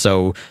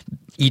 so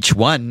each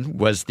one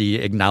was the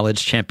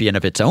acknowledged champion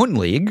of its own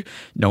league.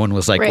 No one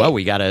was like, well,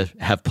 we got to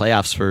have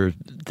playoffs for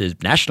the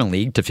National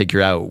League to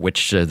figure out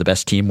which the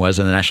best team was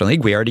in the National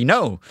League. We already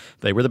know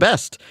they were the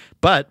best.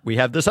 But we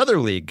have this other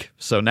league.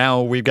 So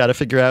now we've got to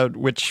figure out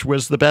which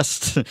was the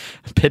best,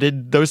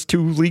 pitted those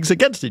two leagues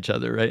against each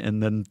other, right?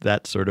 And then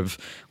that sort of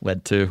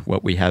led to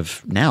what we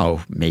have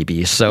now,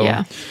 maybe.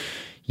 So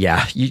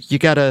yeah, you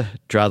got to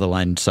draw the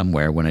line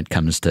somewhere when it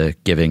comes to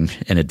giving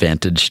an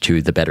advantage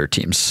to the better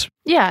teams.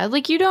 Yeah,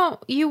 like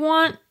you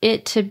want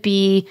it to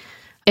be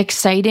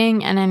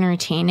exciting and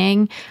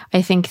entertaining.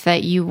 I think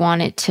that you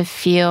want it to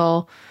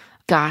feel,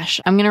 gosh,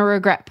 I'm going to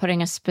regret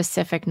putting a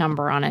specific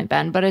number on it,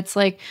 Ben, but it's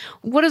like,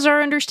 what is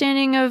our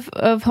understanding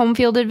of home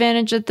field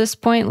advantage at this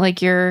point? Like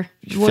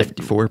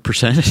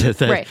 54% of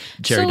that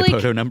Jerry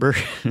Dipoto number.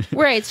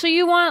 Right. So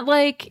you want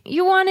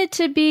it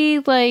to be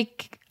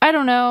like, I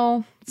don't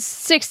know,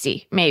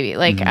 60 maybe.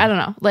 Like, I don't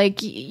know.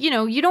 Like,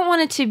 you don't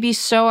want it to be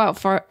so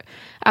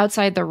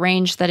outside the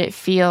range that it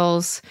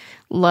feels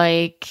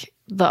like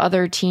the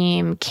other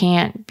team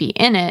can't be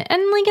in it.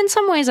 And like in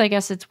some ways, I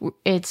guess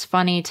it's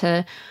funny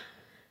to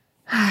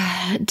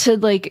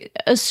like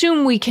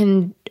assume we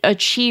can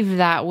achieve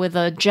that with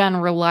a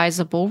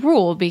generalizable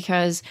rule,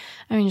 because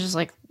I mean, just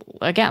like,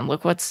 again,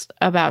 look what's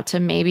about to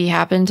maybe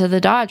happen to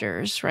the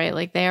Dodgers, right?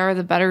 Like they are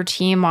the better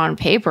team on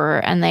paper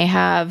and they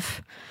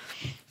have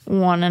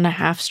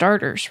 1.5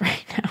 starters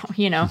right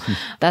now.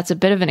 That's a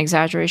bit of an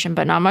exaggeration,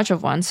 but not much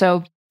of one.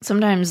 So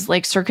sometimes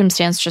like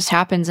circumstance just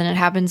happens, and it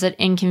happens at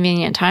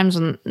inconvenient times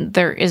when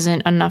there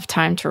isn't enough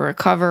time to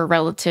recover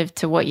relative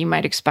to what you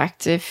might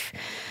expect if,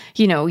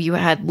 you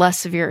had less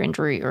severe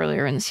injury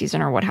earlier in the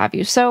season or what have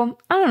you. So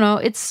I don't know.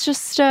 It's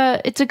just,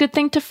 it's a good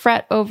thing to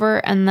fret over.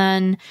 And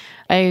then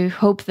I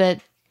hope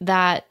that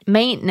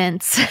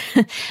maintenance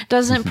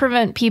doesn't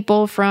prevent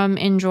people from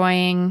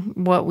enjoying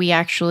what we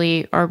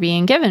actually are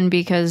being given,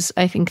 because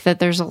I think that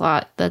there's a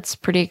lot that's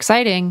pretty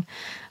exciting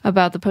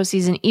about the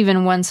postseason,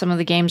 even when some of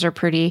the games are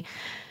pretty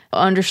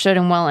understood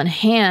and well in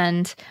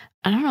hand.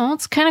 I don't know.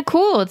 It's kind of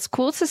cool. It's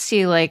cool to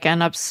see like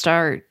an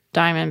upstart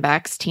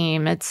Diamondbacks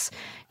team.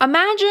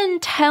 Imagine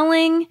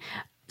telling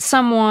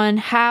someone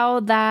how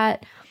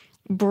that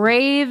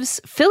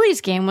Braves-Phillies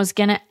game was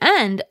going to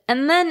end,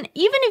 and then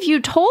even if you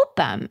told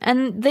them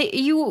and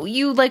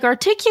you like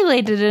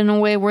articulated it in a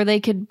way where they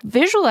could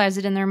visualize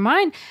it in their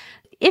mind,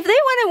 if they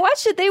went and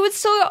watched it, they would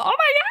still go, oh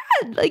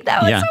my God, like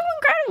that was so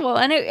incredible.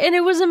 And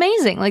it was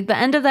amazing. Like the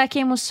end of that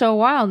game was so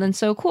wild and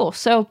so cool.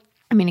 So,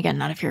 I mean, again,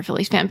 not if you're a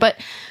Phillies fan, but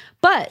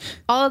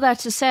all of that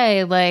to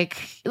say, like,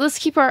 let's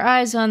keep our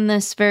eyes on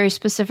this very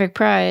specific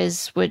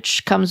prize,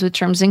 which comes with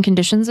terms and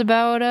conditions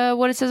about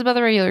what it says about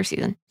the regular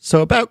season.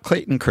 So about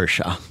Clayton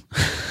Kershaw,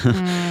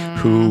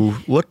 who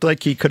looked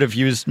like he could have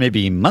used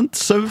maybe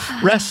months of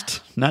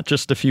rest, not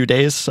just a few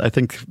days. I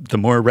think the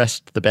more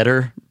rest, the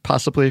better,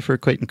 possibly for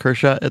Clayton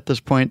Kershaw at this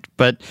point.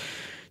 But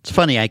it's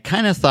funny, I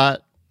kind of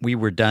thought we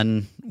were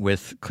done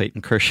with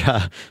Clayton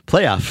Kershaw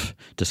playoff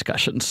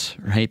discussions,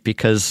 right?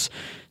 Because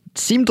it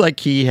seemed like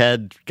he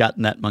had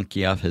gotten that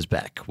monkey off his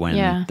back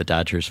when the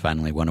Dodgers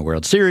finally won a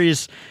World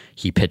Series.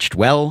 He pitched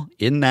well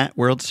in that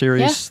World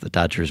Series. The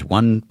Dodgers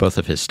won both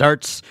of his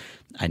starts.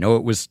 I know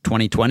it was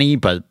 2020,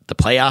 but the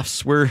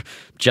playoffs were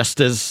just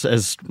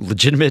as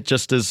legitimate,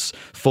 just as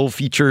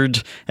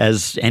full-featured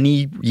as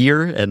any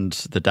year, and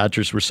the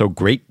Dodgers were so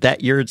great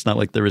that year. It's not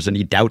like there was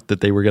any doubt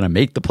that they were going to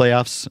make the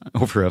playoffs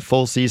over a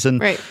full season.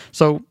 Right.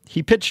 So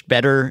he pitched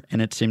better,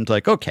 and it seemed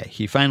like, okay,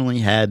 he finally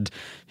had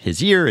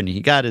his year, and he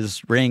got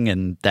his ring,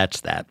 and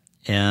that's that.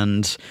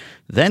 And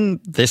then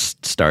this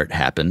start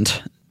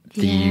happened.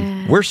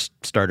 The worst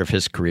start of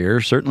his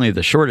career, certainly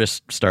the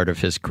shortest start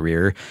of his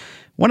career.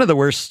 One of the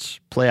worst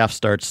playoff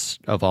starts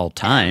of all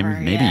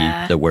time,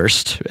 maybe the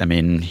worst. I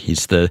mean,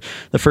 he's the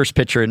first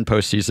pitcher in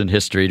postseason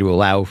history to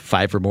allow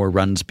 5 or more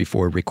runs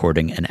before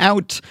recording an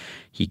out.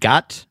 He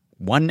got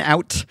 1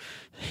 out,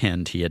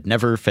 and he had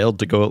never failed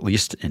to go at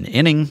least an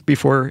inning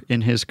before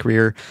in his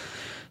career.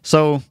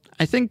 So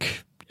I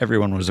think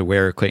everyone was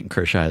aware Clayton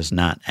Kershaw is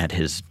not at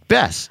his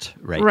best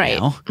right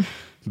now.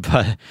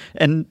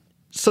 And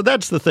so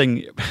that's the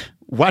thing.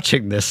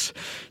 Watching this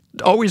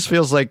always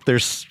feels like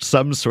there's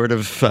some sort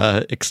of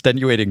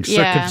extenuating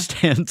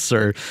circumstance,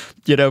 or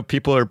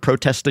people are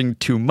protesting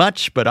too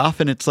much, but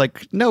often it's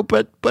like, no,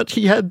 but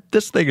he had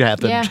this thing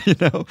happen.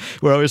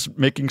 We're always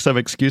making some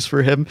excuse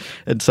for him,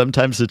 and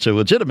sometimes it's a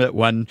legitimate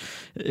one,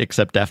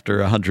 except after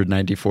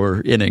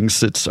 194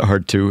 innings it's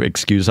hard to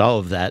excuse all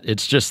of that.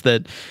 It's just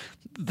that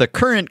the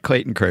current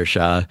Clayton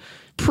Kershaw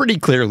pretty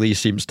clearly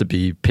seems to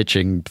be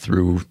pitching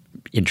through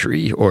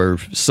injury or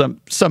some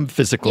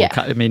physical.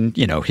 I mean,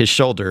 his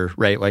shoulder,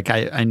 right? Like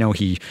I know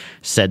he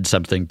said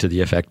something to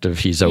the effect of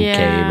he's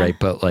okay, right?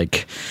 But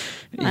like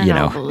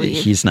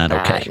he's not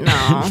okay.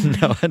 No.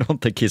 No, I don't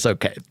think he's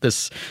okay.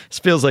 This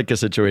feels like a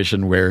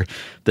situation where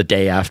the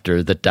day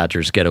after the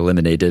Dodgers get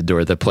eliminated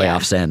or the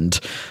playoffs end,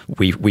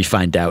 we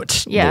find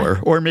out more.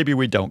 Or maybe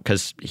we don't,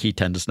 because he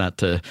tends not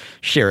to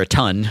share a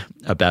ton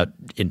about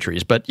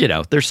injuries. But,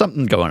 there's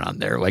something going on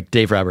there. Like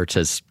Dave Roberts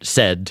has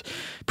said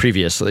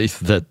previously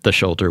that the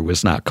shoulder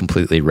was not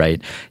completely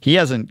right. He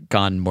hasn't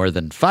gone more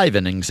than 5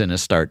 innings in a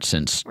start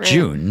since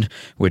June,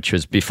 which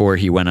was before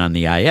he went on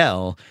the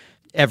IL.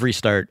 Every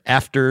start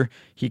after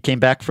he came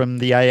back from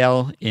the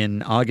IL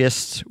in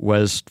August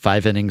was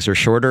 5 innings or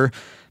shorter.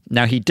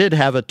 Now, he did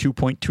have a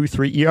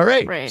 2.23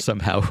 ERA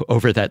somehow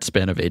over that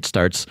span of 8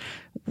 starts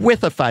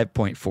with a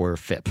 5.4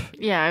 FIP.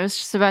 Yeah, I was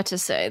just about to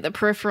say the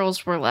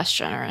peripherals were less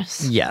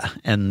generous. Yeah,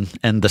 and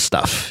the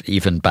stuff,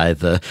 even by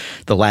the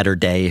latter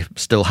day,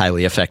 still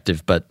highly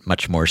effective, but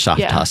much more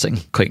soft-tossing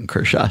Clayton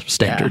Kershaw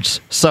standards.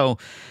 Yeah. So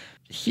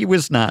he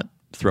was not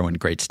throwing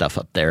great stuff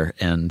up there,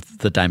 and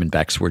the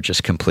Diamondbacks were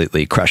just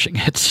completely crushing.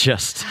 It's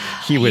just,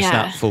 he was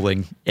not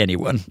fooling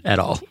anyone at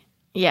all.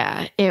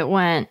 Yeah, it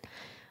went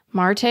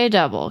Marte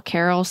double,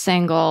 Carroll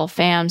single,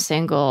 Pham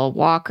single,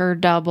 Walker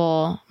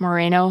double,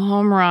 Moreno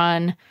home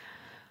run,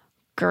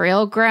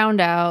 Gurriel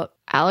ground out,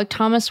 Alec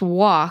Thomas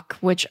walk,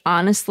 which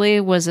honestly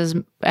was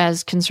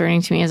as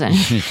concerning to me as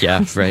anything. Yeah,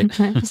 right.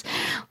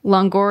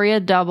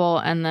 Longoria double,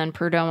 and then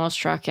Perdomo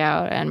struck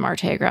out, and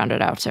Marte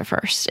grounded out to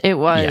first. It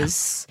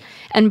was... Yeah.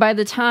 And by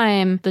the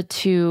time the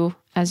 2,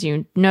 as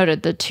you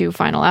noted, the 2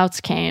 final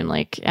outs came,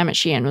 like Emmett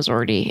Sheehan was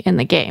already in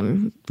the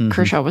game. Mm-hmm.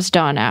 Kershaw was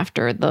done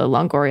after the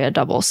Longoria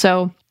double.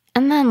 So,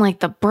 and then like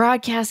the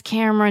broadcast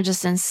camera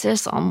just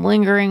insists on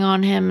lingering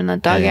on him in the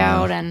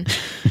dugout. And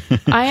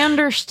I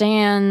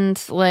understand,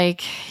 the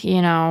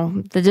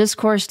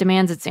discourse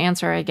demands its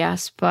answer, I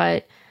guess,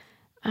 but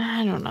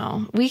I don't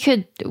know.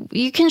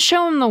 You can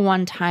show him the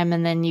one time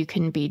and then you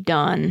can be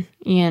done,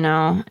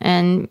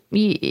 and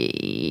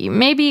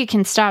maybe you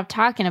can stop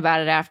talking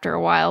about it after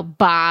a while,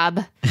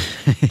 Bob.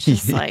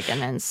 Just like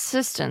an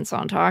insistence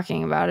on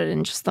talking about it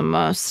in just the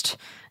most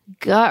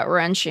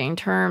gut-wrenching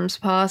terms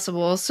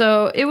possible.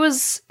 So it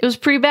was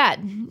pretty bad,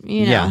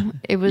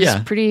 It was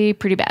pretty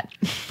bad.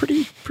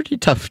 Pretty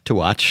tough to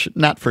watch.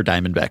 Not for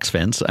Diamondbacks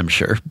fans, I'm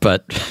sure,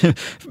 but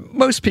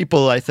most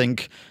people, I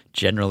think,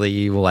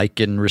 generally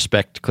like and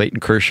respect Clayton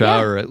Kershaw,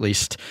 or at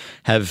least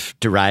have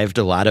derived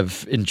a lot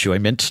of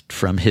enjoyment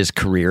from his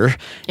career,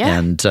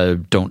 and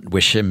don't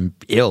wish him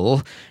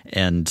ill.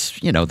 And,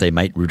 they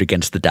might root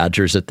against the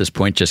Dodgers at this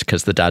point just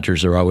because the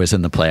Dodgers are always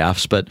in the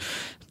playoffs. But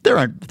there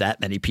aren't that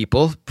many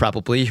people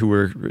probably who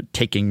are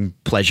taking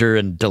pleasure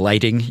and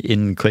delighting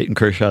in Clayton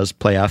Kershaw's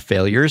playoff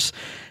failures.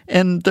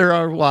 And there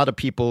are a lot of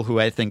people who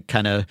I think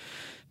kind of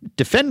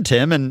defend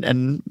him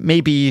and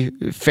maybe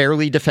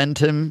fairly defend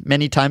him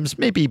many times,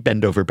 maybe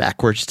bend over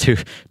backwards to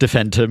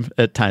defend him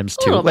at times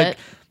too.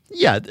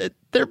 Yeah,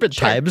 there have been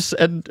times,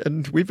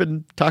 and we've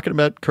been talking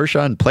about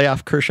Kershaw and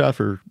playoff Kershaw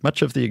for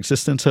much of the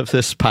existence of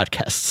this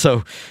podcast.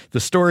 So the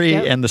story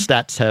and the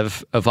stats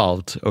have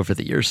evolved over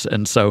the years.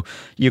 And so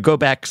you go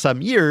back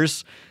some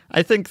years,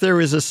 I think there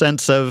was a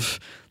sense of,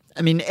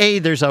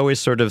 there's always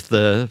sort of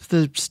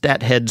the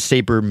stat head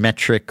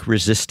sabermetric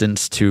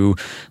resistance to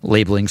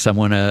labeling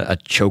someone a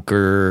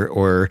choker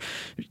or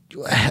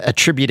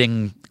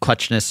attributing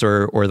clutchness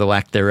or the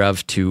lack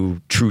thereof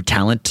to true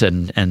talent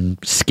and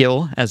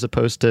skill as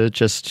opposed to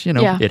just,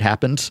 it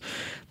happens.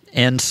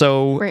 And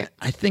so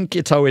I think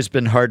it's always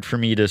been hard for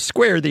me to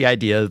square the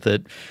idea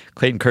that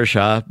Clayton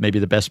Kershaw, maybe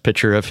the best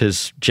pitcher of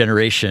his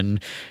generation,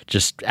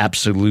 just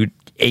absolute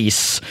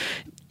ace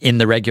in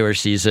the regular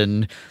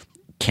season,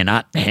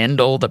 cannot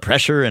handle the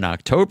pressure in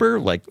October.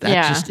 Like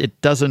that it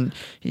doesn't,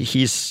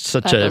 he's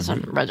such a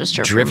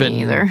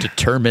driven,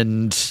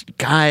 determined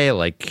guy.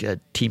 Like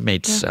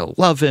teammates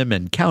love him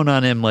and count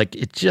on him. Like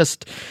it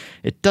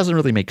doesn't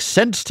really make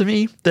sense to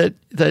me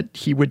that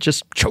he would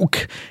just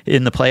choke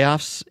in the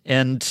playoffs.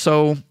 And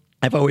so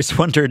I've always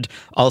wondered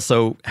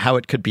also how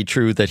it could be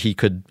true that he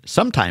could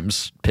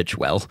sometimes pitch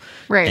well,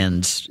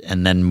 and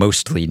then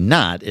mostly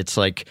not. It's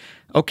like,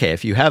 okay,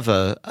 if you have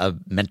a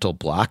mental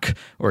block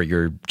or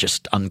you're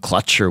just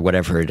unclutch or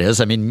whatever it is,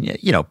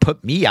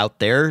 put me out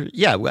there.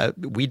 Yeah,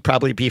 we'd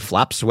probably be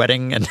flop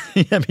sweating, and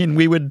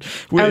we would.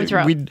 I would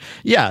throw.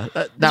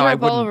 Now I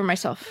all over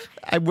myself.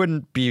 I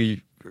wouldn't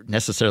be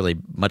necessarily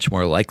much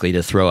more likely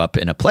to throw up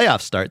in a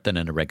playoff start than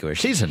in a regular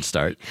season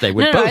start. They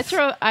would both.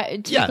 To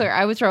be clear,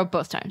 I would throw up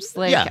both times.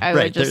 I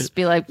would just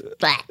be like,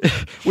 blah.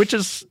 Which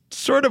is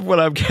sort of what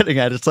I'm getting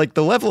at. It's like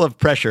the level of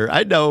pressure.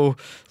 I know,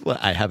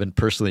 I haven't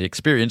personally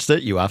experienced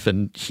it. You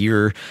often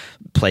hear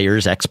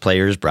players,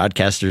 ex-players,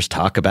 broadcasters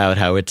talk about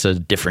how it's a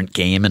different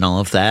game and all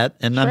of that.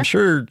 And I'm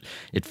sure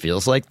it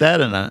feels like that.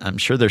 And I'm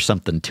sure there's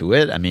something to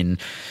it.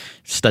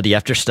 Study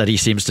after study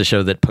seems to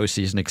show that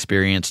postseason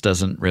experience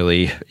doesn't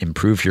really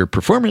improve your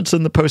performance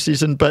in the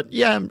postseason. But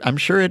I'm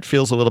sure it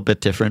feels a little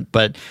bit different.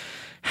 But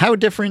how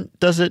different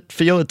does it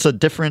feel? It's a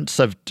difference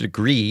of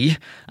degree,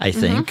 I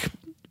think.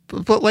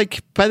 but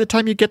like by the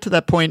time you get to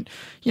that point,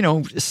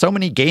 so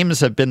many games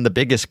have been the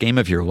biggest game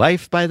of your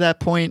life by that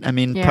point. I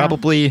mean,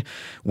 probably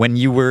when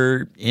you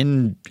were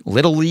in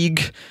Little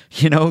League,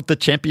 the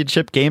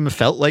championship game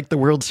felt like the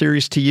World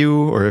Series to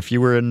you, or if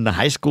you were in the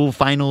high school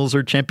finals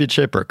or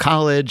championship or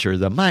college or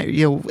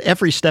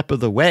every step of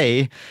the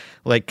way,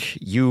 like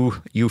you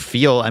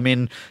feel, I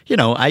mean,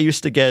 I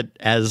used to get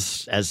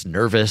as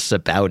nervous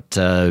about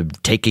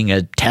taking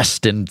a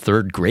test in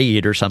third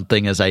grade or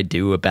something as I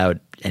do about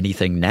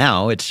anything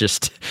now. It's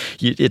just,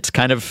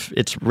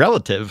 it's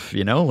relative,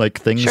 like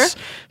things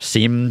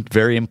seem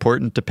very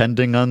important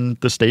depending on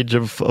the stage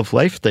of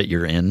life that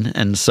you're in.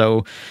 And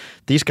so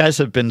these guys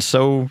have been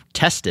so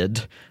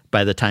tested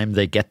by the time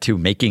they get to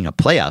making a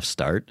playoff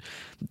start.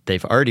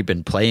 They've already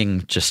been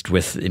playing just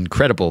with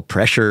incredible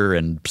pressure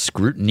and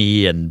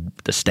scrutiny and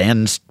the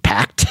stands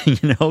packed.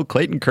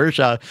 Clayton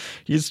Kershaw,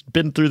 he's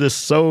been through this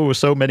so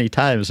many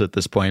times at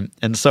this point.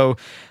 And so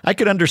I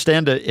could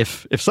understand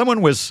if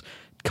someone was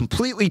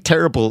completely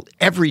terrible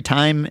every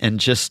time and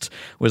just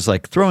was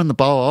like throwing the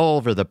ball all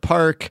over the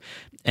park,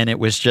 and it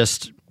was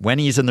just when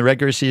he's in the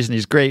regular season,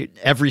 he's great.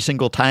 Every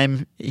single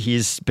time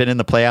he's been in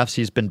the playoffs,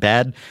 he's been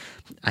bad.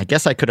 I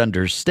guess I could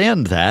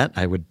understand that.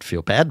 I would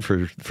feel bad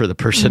for the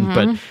person,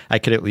 but I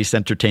could at least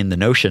entertain the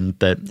notion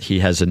that he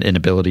has an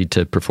inability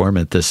to perform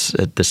at this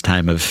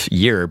time of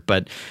year.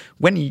 But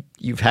when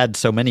you've had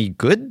so many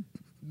good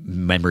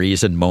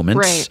memories and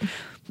moments,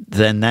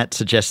 then that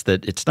suggests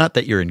that it's not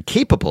that you're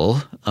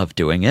incapable of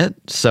doing it.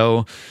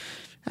 So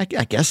I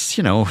guess,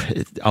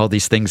 all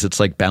these things, it's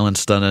like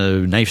balanced on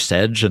a knife's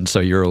edge. And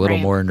so you're a little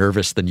more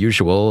nervous than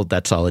usual.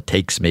 That's all it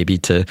takes maybe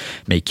to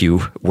make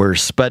you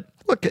worse. But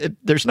look,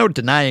 there's no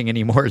denying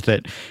anymore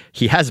that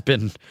he has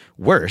been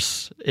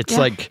worse. It's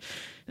like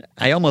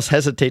I almost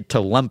hesitate to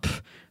lump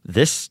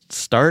this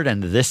start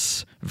and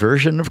this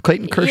version of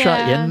Clayton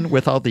Kershaw in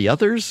with all the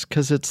others,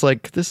 because it's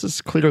like this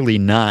is clearly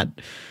not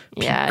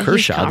peak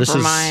Kershaw. This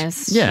is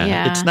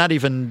it's not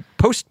even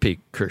post-peak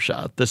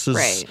Kershaw. This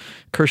is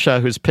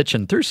Kershaw who's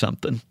pitching through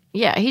something.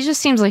 Yeah, he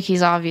just seems like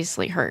he's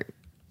obviously hurt.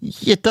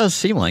 It does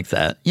seem like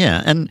that,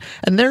 yeah. And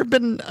there have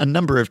been a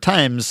number of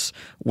times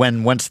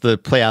when once the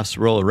playoffs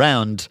roll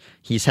around,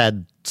 he's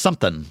had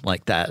something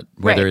like that,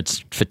 whether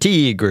it's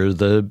fatigue or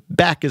the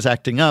back is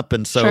acting up.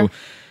 And so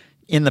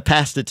in the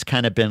past, it's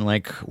kind of been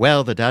like,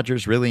 well, the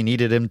Dodgers really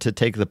needed him to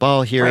take the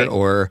ball here,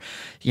 or,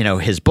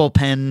 his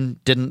bullpen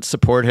didn't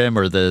support him,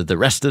 or the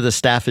rest of the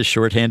staff is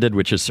shorthanded,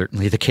 which is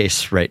certainly the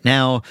case right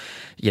now.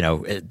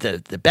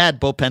 The bad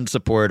bullpen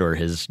support, or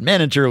his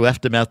manager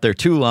left him out there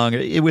too long.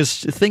 It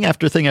was thing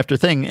after thing after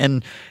thing.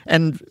 And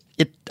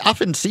it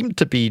often seemed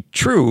to be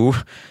true.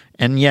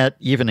 And yet,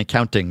 even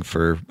accounting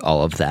for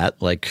all of that,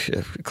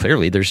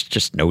 clearly there's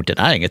just no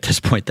denying at this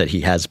point that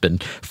he has been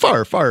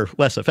far, far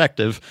less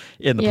effective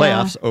in the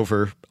playoffs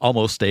over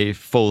almost a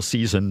full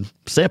season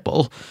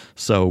sample.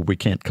 So we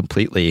can't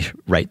completely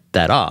write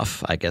that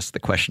off. I guess the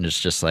question is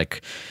just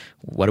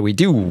what do we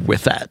do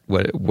with that?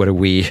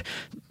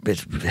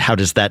 How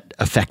does that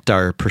affect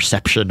our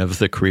perception of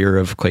the career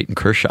of Clayton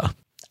Kershaw?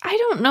 I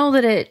don't know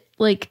that it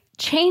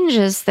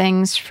changes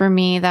things for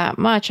me that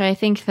much. I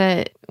think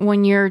that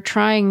when you're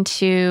trying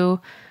to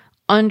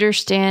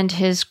understand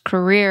his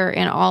career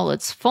in all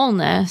its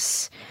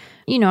fullness,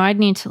 I'd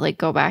need to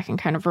go back and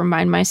kind of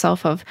remind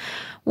myself of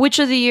which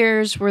of the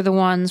years were the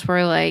ones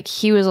where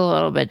he was a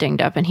little bit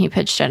dinged up and he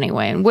pitched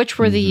anyway, and which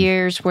were the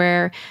years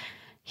where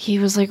he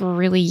was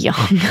really young.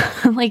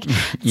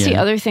 It's the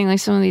other thing,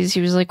 some of these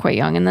he was quite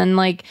young. And then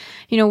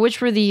which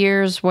were the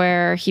years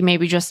where he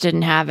maybe just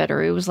didn't have it,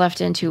 or he was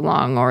left in too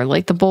long, or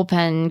the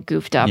bullpen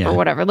goofed up or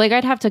whatever.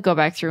 I'd have to go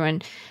back through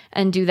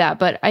and do that.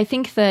 But I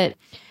think that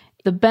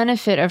the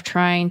benefit of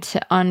trying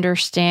to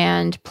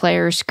understand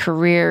players'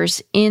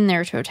 careers in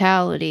their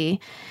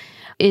totality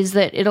is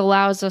that it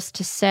allows us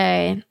to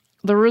say,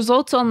 the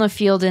results on the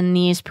field in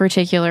these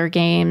particular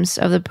games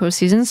of the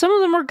postseason, some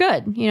of them are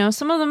good.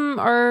 Some of them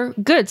are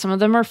good. Some of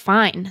them are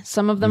fine.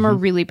 Some of them are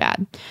really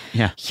bad.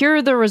 Yeah. Here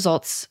are the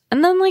results.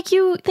 And then,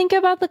 you think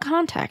about the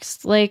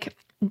context.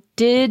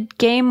 Did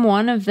game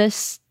one of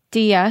this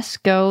DS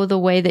go the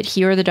way that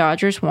he or the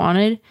Dodgers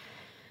wanted?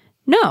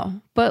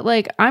 No. But,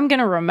 I'm going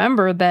to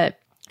remember that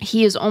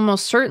he is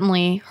almost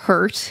certainly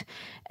hurt,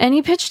 and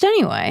he pitched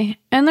anyway.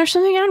 And there's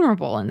something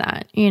admirable in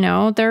that.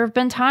 There have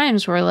been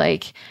times where,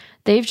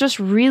 they've just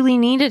really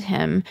needed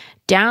him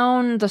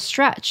down the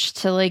stretch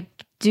to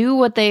do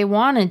what they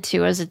wanted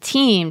to as a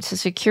team, to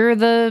secure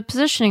the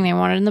positioning they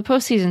wanted in the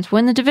postseason, to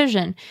win the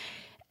division.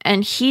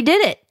 And he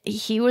did it.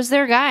 He was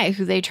their guy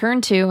who they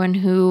turned to and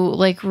who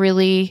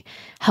really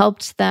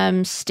helped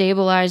them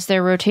stabilize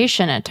their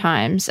rotation at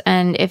times.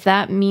 And if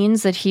that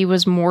means that he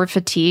was more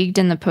fatigued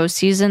in the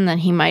postseason than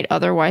he might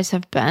otherwise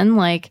have been,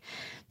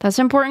 that's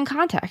important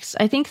context.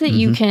 I think that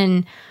you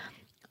can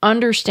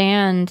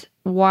understand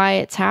why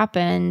it's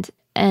happened,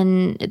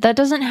 and that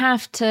doesn't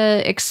have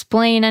to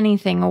explain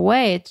anything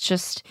away. It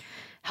just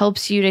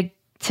helps you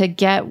to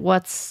get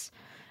what's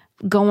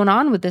going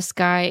on with this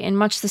guy in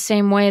much the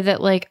same way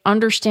that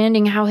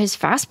understanding how his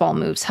fastball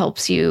moves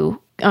helps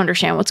you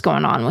understand what's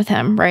going on with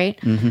him, right?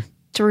 Mm-hmm.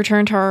 To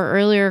return to our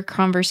earlier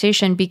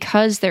conversation,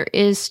 because there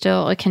is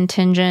still a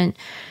contingent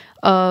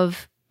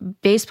of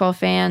baseball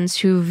fans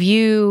who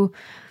view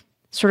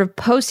sort of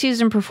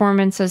postseason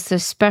performance as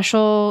this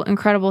special,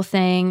 incredible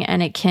thing,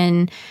 and it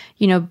can,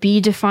 be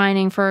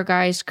defining for a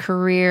guy's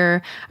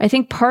career. I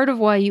think part of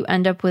why you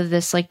end up with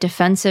this like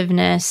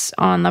defensiveness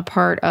on the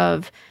part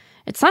of,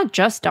 it's not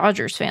just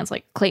Dodgers fans,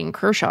 like Clayton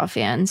Kershaw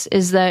fans,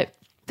 is that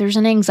there's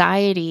an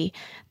anxiety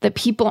that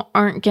people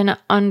aren't going to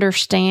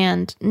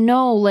understand.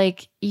 No,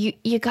 like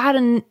you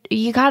gotta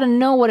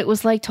know what it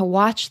was like to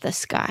watch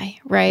this guy,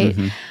 right?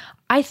 Mm-hmm.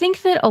 I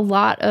think that a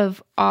lot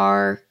of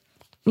our,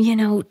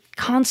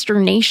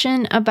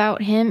 consternation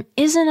about him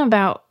isn't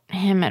about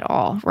him at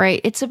all,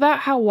 right? It's about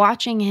how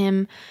watching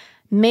him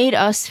made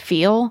us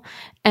feel,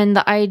 and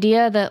the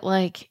idea that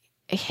like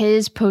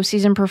his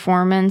postseason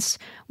performance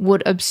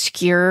would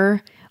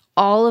obscure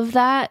all of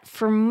that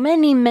for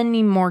many,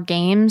 many more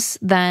games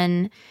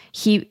than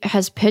he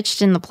has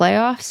pitched in the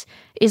playoffs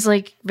is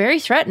like very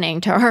threatening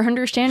to our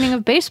understanding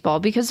of baseball,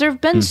 because there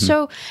have been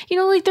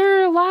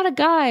there are a lot of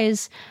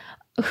guys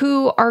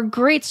who are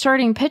great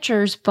starting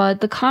pitchers,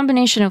 but the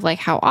combination of like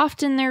how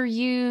often they're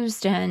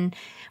used and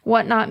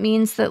whatnot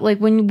means that like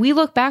when we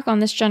look back on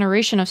this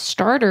generation of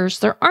starters,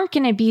 there aren't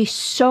going to be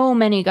so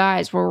many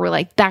guys where we're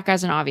like, that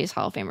guy's an obvious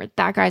Hall of Famer,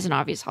 that guy's an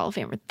obvious Hall of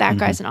Famer, that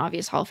guy's an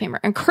obvious Hall of Famer.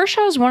 And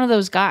Kershaw is one of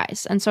those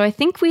guys. And so I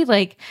think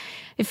it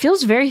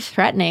feels very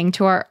threatening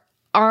to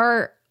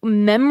our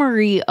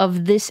memory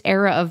of this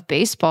era of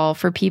baseball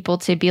for people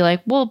to be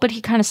like, well, but he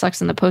kind of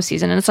sucks in the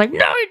postseason. And it's like,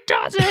 no, he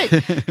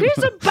doesn't. He's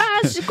the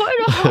best. He's going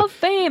to Hall of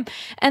Fame.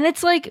 And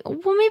it's like,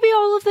 well, maybe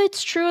all of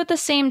it's true at the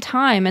same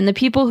time. And the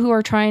people who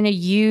are trying to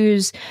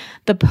use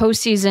the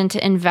postseason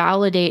to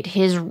invalidate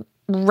his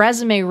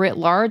resume writ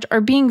large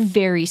are being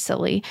very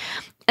silly.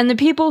 And the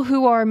people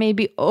who are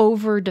maybe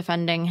over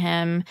defending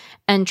him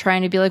and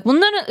trying to be like, well,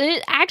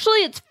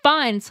 actually it's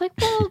fine. It's like,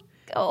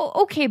 well,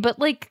 okay, but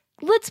like,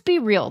 let's be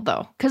real,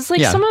 though, because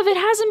some of it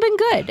hasn't been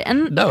good,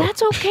 and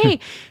that's okay.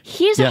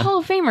 He's a Hall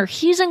of Famer.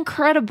 He's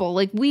incredible.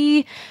 Like,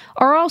 we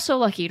are all so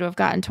lucky to have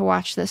gotten to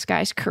watch this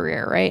guy's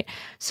career, right?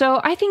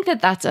 So I think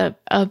that's a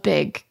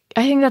big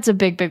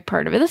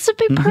part of it. That's a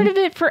big part of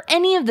it for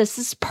any of this.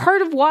 This is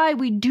part of why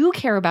we do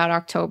care about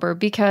October,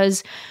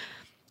 because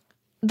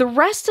the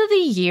rest of the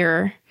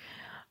year,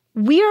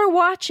 we are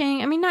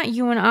watching, I mean, not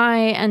you and I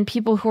and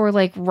people who are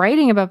like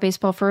writing about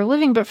baseball for a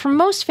living, but for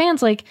most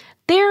fans, like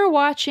they're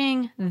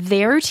watching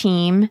their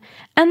team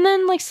and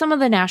then like some of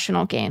the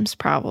national games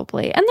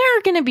probably. And there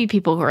are going to be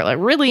people who are like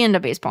really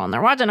into baseball and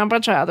they're watching a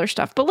bunch of other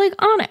stuff. But like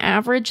on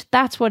average,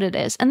 that's what it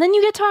is. And then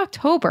you get to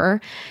October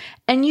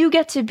and you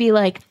get to be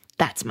like,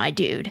 that's my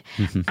dude.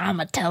 I'm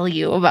going to tell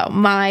you about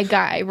my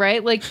guy,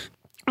 right? Like,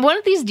 one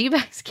of these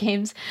D-backs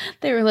games,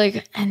 they were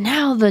like, and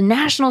now the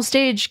national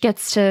stage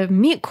gets to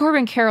meet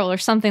Corbin Carroll or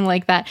something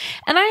like that.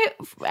 And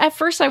at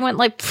first I went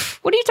like,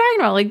 what are you talking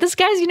about? Like, this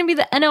guy's going to be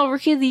the NL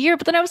Rookie of the Year.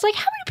 But then I was like,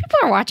 how many people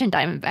are watching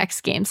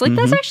Diamondbacks games? Like,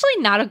 that's actually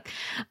not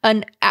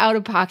an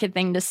out-of-pocket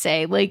thing to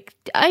say. Like,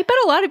 I bet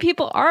a lot of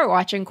people are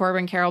watching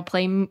Corbin Carroll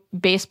play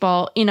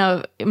baseball in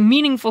a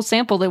meaningful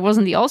sample that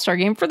wasn't the All-Star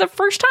game for the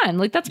first time.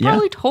 Like, that's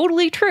probably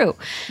totally true.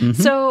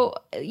 So,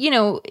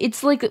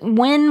 it's like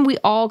when we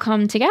all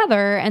come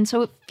together, and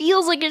so it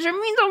feels like it should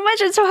mean so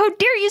much. And so how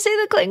dare you say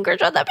that Clayton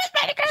Kershaw the best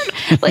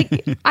player?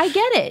 Like, I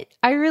get it.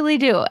 I really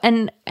do.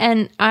 And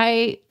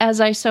I,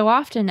 as I so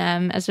often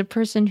am, as a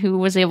person who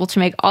was able to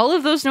make all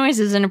of those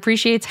noises and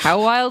appreciates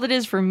how wild it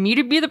is for me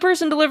to be the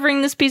person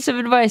delivering this piece of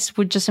advice,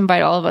 would just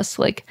invite all of us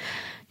to like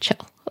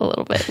chill a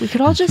little bit. We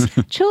could all just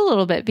chill a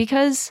little bit,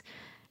 because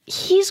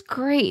he's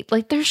great.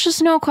 Like, there's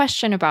just no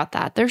question about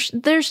that.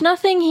 There's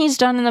nothing he's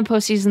done in the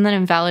postseason that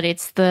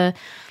invalidates the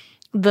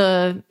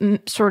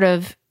sort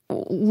of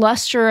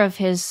luster of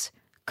his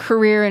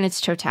career in its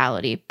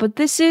totality. But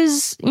this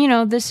is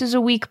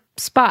a weak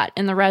spot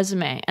in the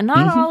resume, and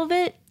not all of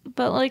it,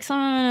 but like some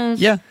of it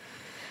is. Yeah.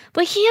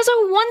 Like, he has a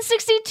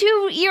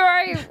 1.62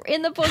 ERA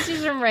in the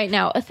postseason right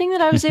now, a thing that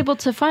I was able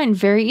to find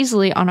very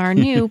easily on our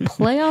new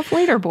playoff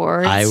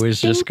leaderboards. I was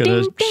just going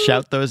to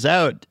shout those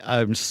out.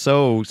 I'm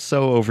so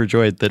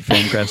overjoyed that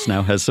Fangraphs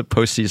now has a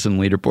postseason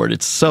leaderboard.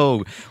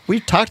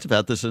 We've talked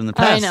about this in the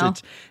past. I know.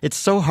 It's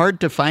so hard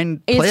to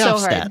find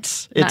playoff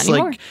stats. It's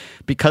like,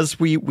 because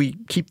we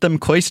keep them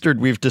cloistered,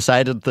 we've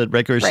decided that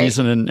regular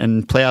season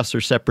and playoffs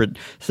are separate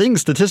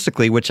things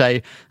statistically, which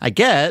I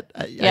get.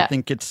 I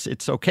think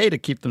it's okay to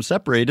keep them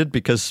separated,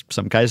 because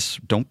some guys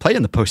don't play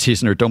in the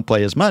postseason or don't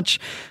play as much.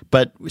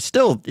 But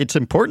still, it's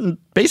important.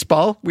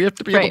 Baseball, we have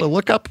to be able to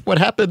look up what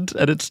happened,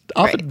 and it's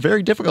often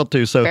very difficult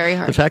to. So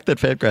the fact that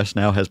Fangraphs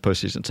now has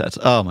postseason stats,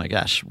 oh my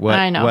gosh,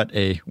 what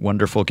a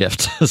wonderful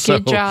gift.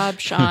 Good job,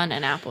 Sean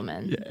and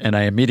Appleman. And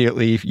I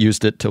immediately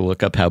used it to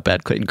look up how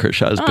bad Clayton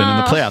Kershaw has been in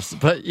the playoffs.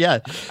 But yeah,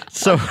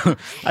 so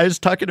I was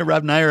talking to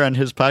Rob Nair on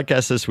his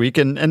podcast this week,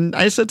 and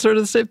I said sort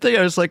of the same thing.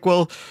 I was like,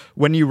 well,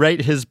 when you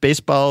write his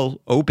baseball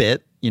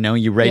obit,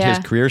 you write his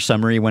career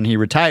summary when he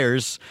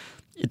retires,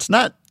 it's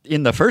not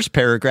in the first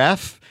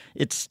paragraph.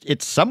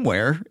 it's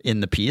somewhere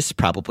in the piece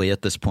probably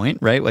at this point,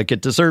 right? Like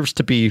it deserves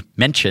to be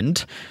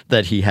mentioned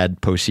that he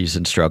had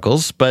postseason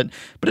struggles, but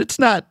it's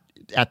not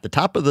at the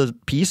top of the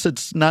piece.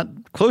 It's not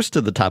close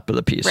to the top of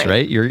the piece,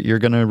 right? You're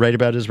going to write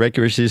about his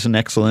regular season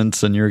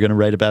excellence, and you're going to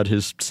write about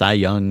his Cy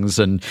Youngs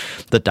and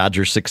the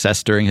Dodgers'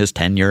 success during his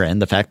tenure,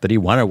 and the fact that he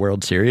won a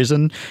World Series,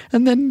 and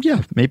then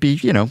maybe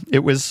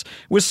it was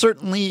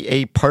certainly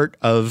a part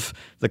of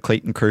the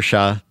Clayton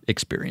Kershaw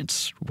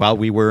experience. While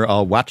we were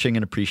all watching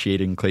and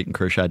appreciating Clayton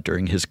Kershaw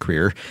during his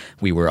career,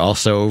 we were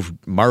also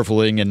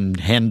marveling and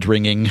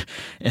hand-wringing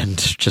and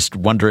just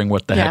wondering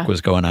what the heck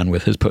was going on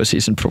with his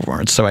postseason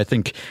performance. So I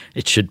think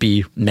it should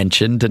be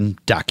mentioned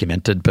and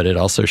documented, but it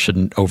also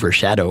shouldn't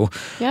overshadow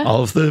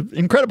all of the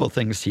incredible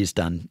things he's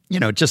done.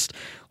 Just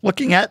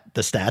looking at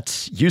the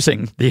stats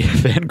using the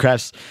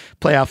Fangraphs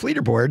playoff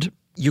leaderboard,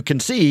 you can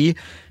see,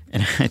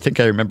 and I think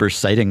I remember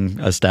citing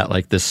a stat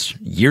like this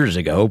years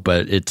ago,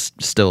 but it's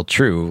still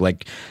true.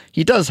 Like,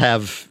 he does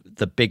have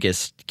the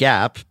biggest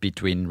gap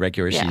between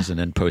regular season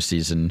and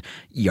postseason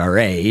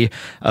ERA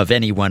of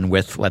anyone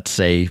with, let's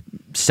say,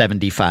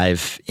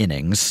 75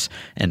 innings.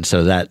 And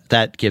so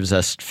that gives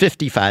us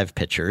 55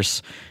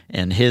 pitchers.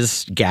 And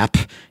his gap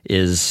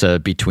is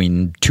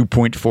between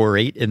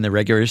 2.48 in the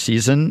regular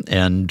season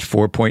and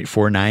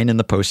 4.49 in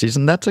the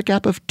postseason. That's a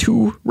gap of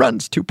 2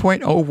 runs,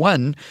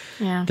 2.01.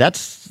 Yeah.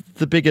 That's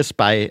the biggest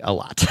by a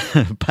lot,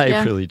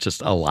 really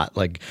just a lot.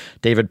 Like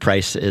David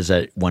Price is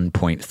at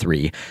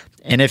 1.3.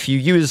 And if you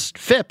use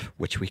FIP,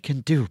 which we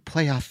can do,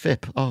 playoff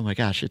FIP. Oh my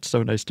gosh, it's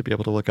so nice to be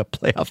able to look up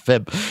playoff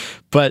FIP.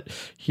 But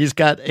he's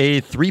got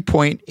a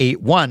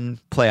 3.81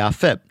 playoff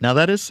FIP. Now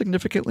that is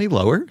significantly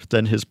lower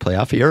than his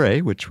playoff ERA,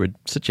 which would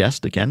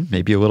suggest, again,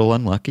 maybe a little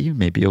unlucky,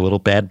 maybe a little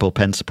bad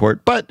bullpen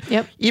support. But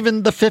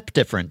even the FIP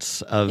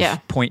difference of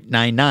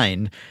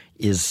 0.99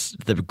 is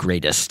the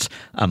greatest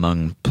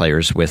among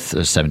players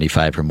with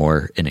 75 or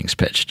more innings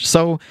pitched.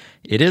 So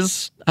it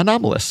is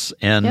anomalous.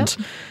 And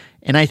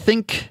I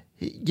think,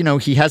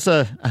 he has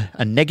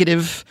a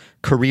negative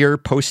career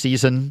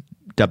postseason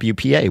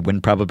WPA, win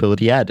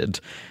probability added.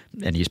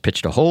 And he's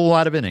pitched a whole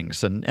lot of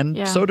innings.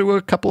 And so do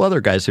a couple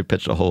other guys who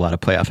pitched a whole lot of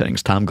playoff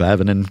innings, Tom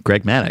Glavine and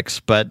Greg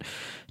Maddux. But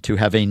to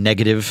have a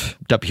negative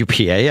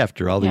WPA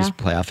after all these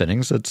playoff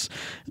innings, it's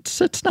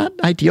not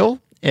ideal.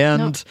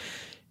 And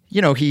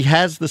he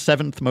has the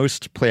 7th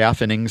most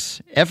playoff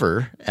innings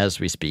ever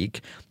as we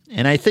speak.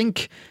 And I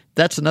think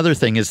that's another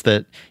thing, is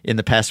that in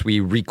the past we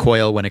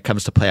recoil when it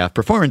comes to playoff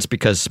performance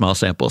because small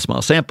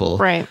sample.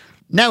 Right.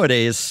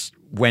 Nowadays,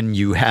 when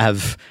you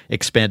have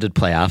expanded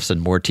playoffs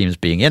and more teams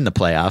being in the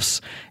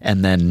playoffs,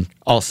 and then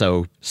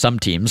also some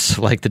teams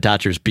like the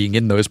Dodgers being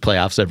in those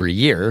playoffs every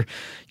year,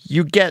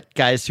 you get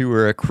guys who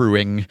are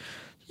accruing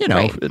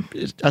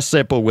a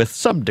sample with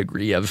some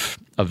degree of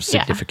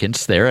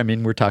significance there. I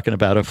mean, we're talking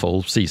about a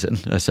full season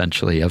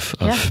essentially of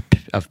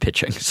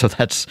pitching. So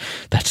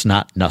that's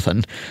not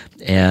nothing.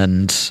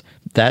 And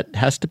that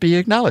has to be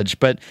acknowledged.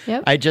 But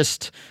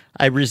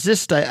I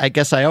resist. I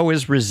guess I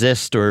always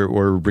resist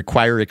or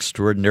require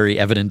extraordinary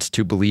evidence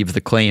to believe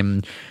the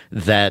claim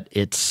that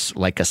it's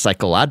like a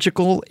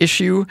psychological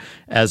issue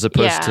as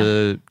opposed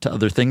to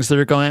other things that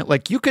are going on.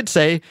 Like, you could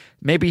say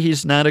maybe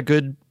he's not a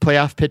good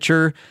playoff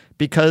pitcher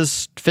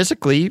because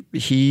physically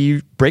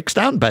he breaks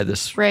down by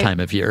this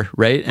time of year,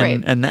 right?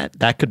 And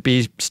that could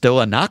be still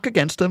a knock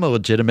against him, a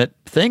legitimate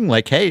thing.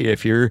 Like, hey,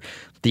 if you're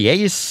the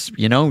ace,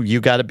 you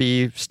got to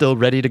be still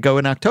ready to go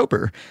in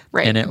October.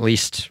 Right. And at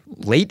least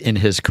late in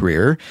his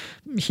career,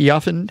 he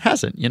often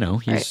hasn't.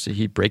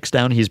 He breaks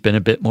down. He's been a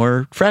bit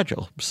more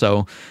fragile.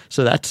 So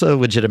that's a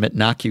legitimate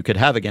knock you could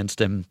have against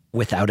him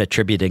without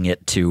attributing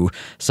it to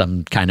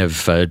some kind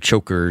of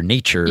choker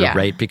nature,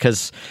 right?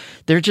 Because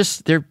there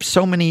are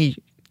so many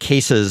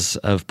cases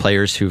of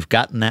players who've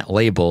gotten that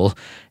label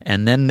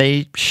and then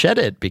they shed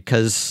it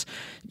because,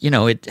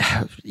 it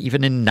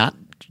even in not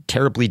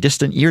terribly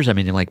distant years. I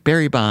mean, like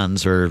Barry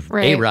Bonds or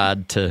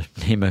A-Rod, to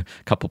name a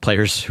couple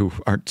players who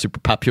aren't super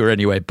popular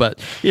anyway. But,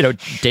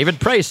 David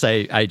Price,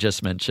 I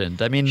just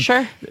mentioned. I mean,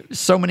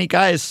 so many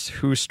guys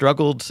who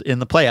struggled in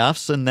the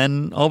playoffs and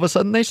then all of a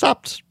sudden they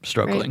stopped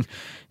struggling.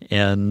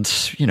 And,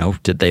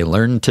 did they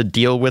learn to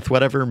deal with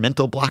whatever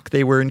mental block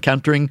they were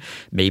encountering?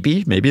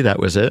 Maybe that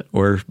was it.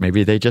 Or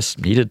maybe they just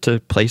needed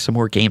to play some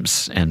more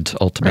games and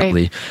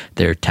ultimately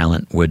their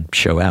talent would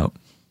show out.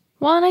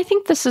 Well, and I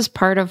think this is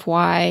part of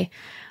why,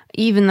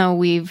 even though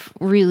we've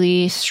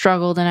really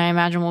struggled, and I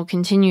imagine we'll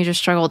continue to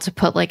struggle to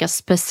put like a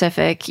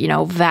specific,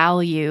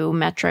 value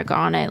metric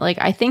on it. Like,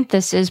 I think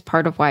this is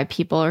part of why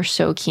people are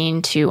so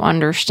keen to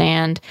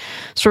understand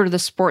sort of the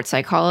sports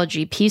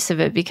psychology piece of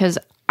it, because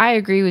I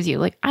agree with you.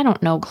 Like, I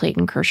don't know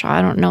Clayton Kershaw.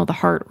 I don't know the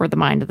heart or the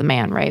mind of the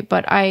man, right?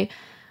 But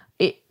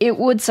it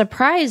would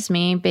surprise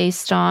me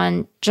based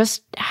on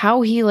just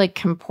how he like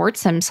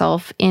comports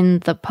himself in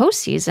the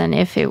postseason.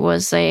 If it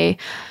was a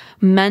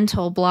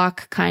mental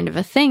block kind of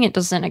a thing, it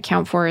doesn't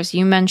account for, as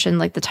you mentioned,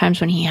 like the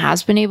times when he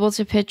has been able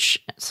to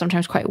pitch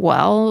sometimes quite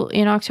well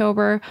in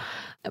October.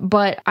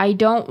 But I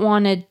don't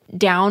want to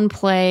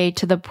downplay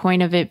to the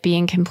point of it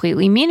being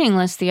completely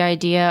meaningless the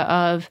idea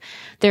of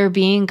there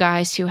being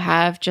guys who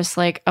have just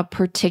like a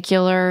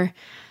particular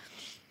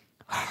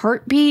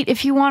heartbeat,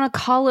 if you want to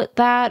call it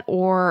that,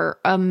 or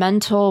a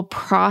mental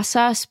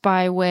process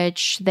by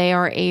which they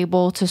are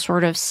able to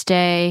sort of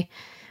stay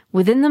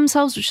within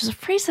themselves, which is a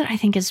phrase that I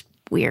think is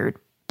weird,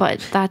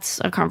 but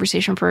that's a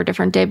conversation for a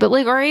different day. But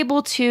like are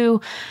able to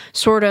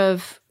sort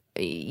of,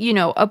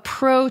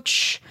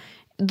 approach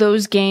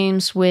those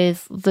games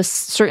with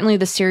certainly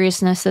the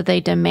seriousness that they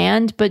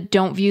demand, but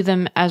don't view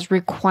them as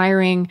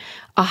requiring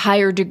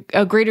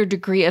a greater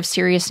degree of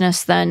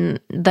seriousness than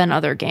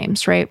other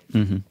games, right?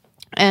 Mm-hmm.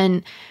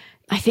 And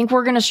I think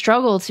we're going to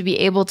struggle to be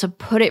able to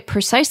put it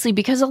precisely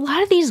because a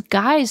lot of these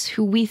guys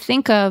who we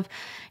think of,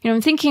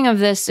 I'm thinking of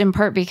this in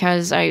part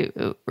because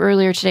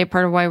earlier today,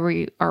 part of why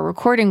we are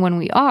recording when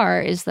we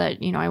are is that,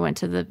 I went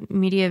to the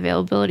media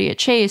availability at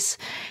Chase.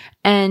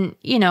 And,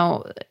 you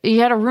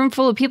had a room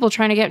full of people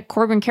trying to get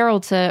Corbin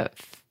Carroll to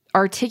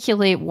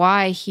articulate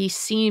why he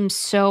seems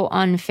so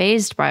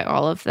unfazed by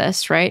all of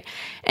this, right?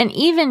 And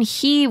even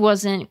he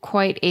wasn't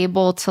quite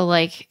able to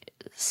like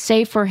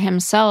say for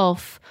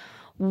himself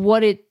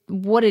what it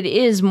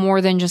is more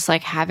than just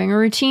like having a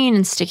routine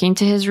and sticking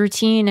to his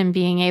routine and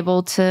being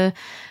able to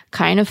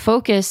kind of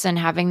focus and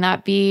having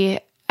that be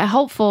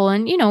helpful.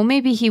 And,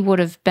 maybe he would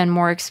have been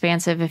more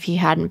expansive if he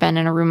hadn't been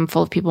in a room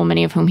full of people,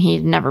 many of whom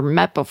he'd never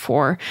met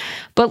before.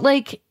 But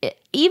like,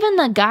 even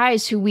the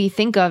guys who we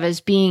think of as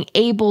being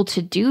able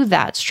to do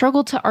that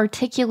struggle to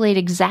articulate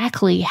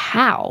exactly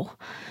how.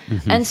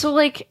 Mm-hmm. And so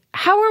like,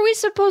 how are we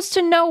supposed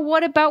to know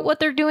what about what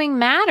they're doing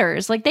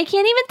matters? Like they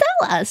can't even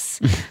tell us.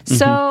 Mm-hmm.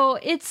 So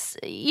it's,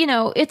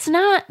 it's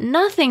not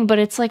nothing, but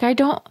it's like, I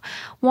don't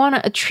want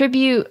to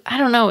attribute, I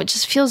don't know. It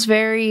just feels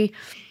very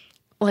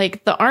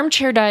like the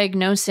armchair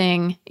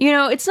diagnosing,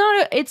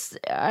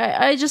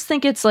 I just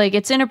think it's like,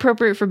 it's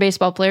inappropriate for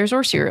baseball players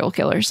or serial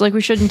killers. Like we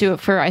shouldn't do it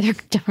for either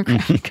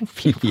demographic of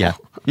people. Yeah.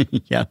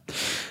 Yeah.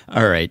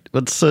 All right.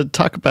 Let's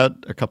talk about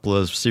a couple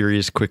of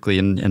series quickly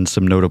and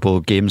some notable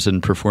games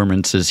and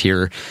performances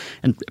here.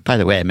 And by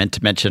the way, I meant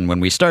to mention when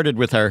we started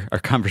with our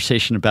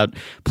conversation about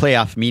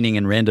playoff meaning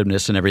and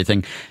randomness and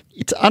everything,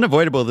 it's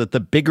unavoidable that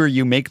the bigger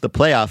you make the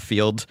playoff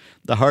field,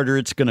 the harder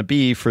it's going to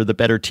be for the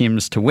better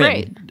teams to win.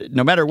 Right.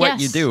 No matter what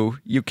you do,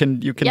 you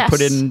can put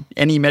in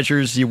any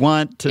measures you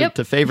want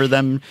to favor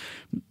them.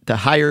 The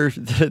higher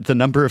the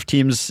number of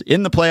teams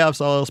in the playoffs,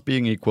 all else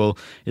being equal,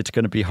 it's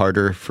going to be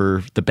harder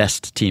for the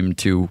best team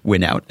to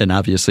win out. And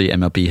obviously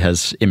MLB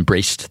has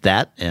embraced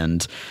that,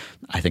 and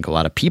I think a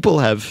lot of people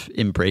have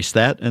embraced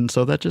that, and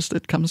so that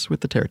it comes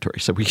with the territory.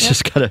 So we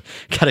just gotta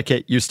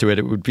get used to it.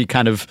 It would be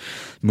kind of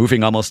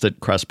moving almost at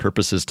cross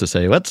purposes to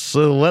say let's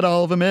let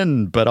all of them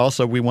in, but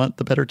also we want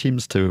the better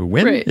teams to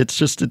win. Right. It's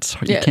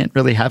you can't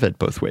really have it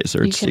both ways,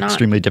 or it's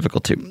extremely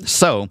difficult to.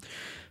 So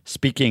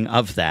speaking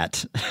of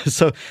that,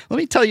 so let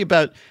me tell you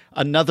about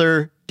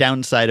another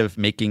downside of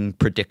making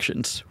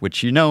predictions,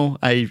 which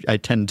I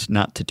tend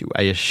not to do.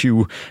 I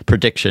eschew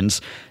predictions.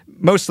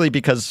 Mostly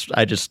because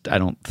I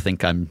don't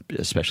think I'm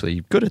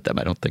especially good at them.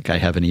 I don't think I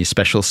have any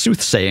special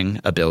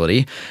soothsaying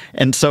ability.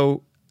 And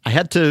so I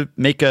had to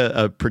make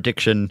a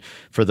prediction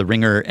for the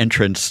Ringer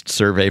entrance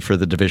survey for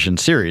the division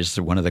series.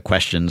 One of the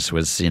questions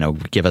was,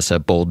 give us a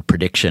bold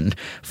prediction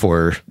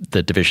for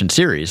the division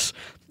series.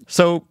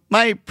 So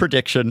my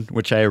prediction,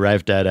 which I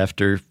arrived at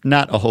after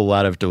not a whole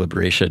lot of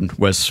deliberation,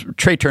 was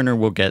Trey Turner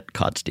will get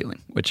caught stealing,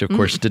 which of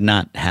course did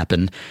not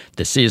happen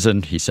this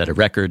season. He set a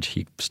record.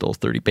 He stole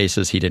 30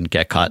 bases. He didn't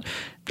get caught.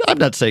 I'm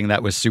not saying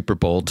that was super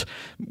bold.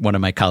 One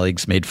of my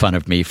colleagues made fun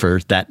of me for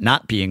that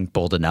not being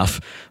bold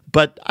enough.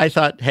 But I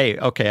thought, hey,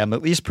 okay, I'm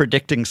at least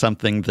predicting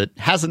something that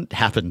hasn't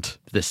happened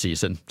this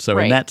season. So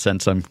in that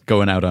sense, I'm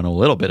going out on a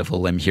little bit of a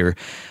limb here.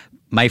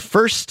 My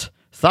first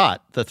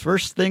the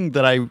first thing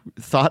that I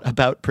thought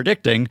about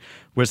predicting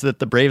was that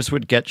the Braves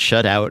would get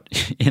shut out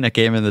in a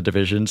game in the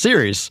division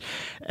series.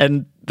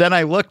 And then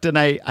I looked and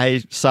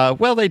I saw,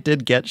 well, they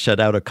did get shut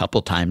out a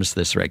couple times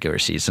this regular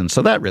season.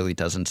 So that really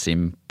doesn't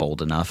seem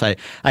bold enough. I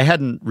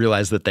hadn't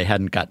realized that they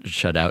hadn't gotten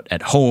shut out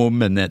at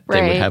home and that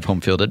they would have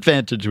home field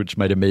advantage, which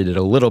might have made it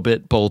a little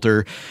bit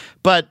bolder.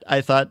 But I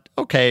thought,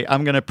 okay,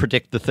 I'm going to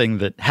predict the thing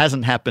that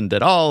hasn't happened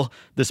at all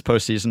this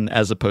postseason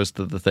as opposed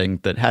to the thing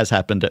that has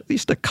happened at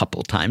least a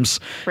couple times.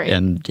 Right.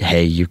 And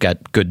hey, you've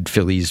got good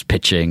Phillies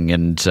pitching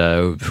and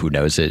who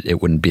knows, it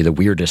wouldn't be the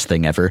weirdest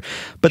thing ever.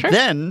 But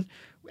then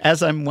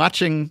as I'm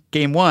watching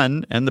game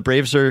one and the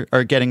Braves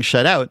are getting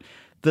shut out,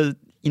 the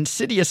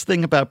insidious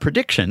thing about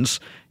predictions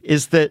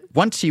is that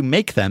once you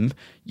make them,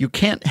 you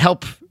can't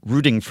help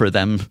rooting for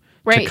them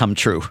to come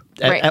true.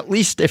 At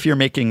least if you're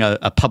making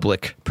a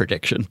public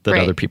prediction that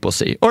other people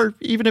see, or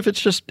even if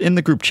it's just in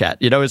the group chat,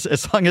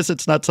 as long as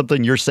it's not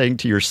something you're saying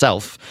to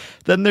yourself,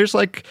 then there's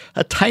like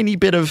a tiny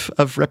bit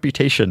of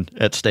reputation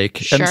at stake.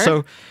 Sure. And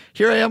so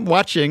here I am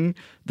watching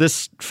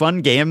this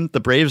fun game. The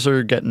Braves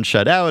are getting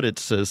shut out.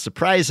 It's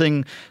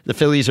surprising. The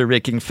Phillies are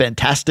making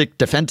fantastic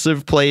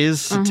defensive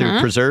plays to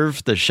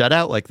preserve the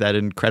shutout, like that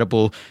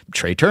incredible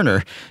Trey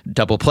Turner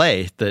double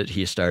play that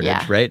he started,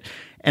 right?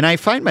 And I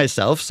find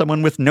myself,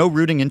 someone with no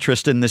rooting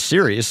interest in this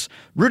series,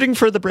 rooting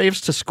for the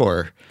Braves to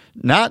score.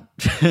 Not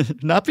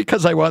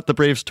because I want the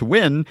Braves to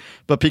win,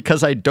 but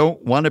because I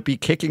don't want to be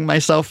kicking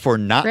myself for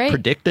not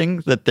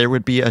predicting that there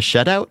would be a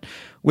shutout,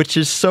 which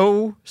is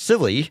so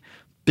silly.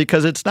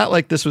 Because it's not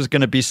like this was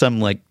going to be some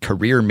like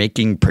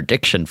career-making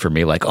prediction for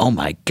me. Like, oh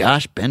my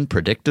gosh, Ben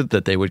predicted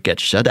that they would get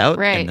shut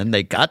out, and then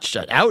they got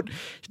shut out.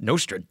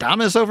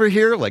 Nostradamus over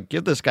here, like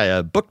give this guy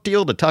a book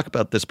deal to talk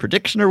about this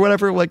prediction or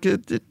whatever. Like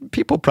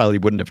people probably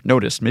wouldn't have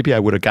noticed. Maybe I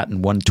would have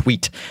gotten one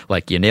tweet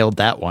like you nailed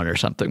that one or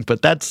something.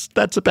 But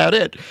that's about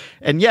it.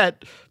 And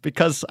yet,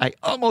 because I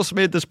almost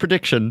made this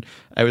prediction,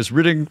 I was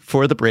rooting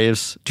for the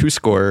Braves to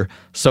score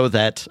so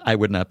that I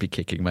would not be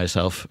kicking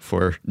myself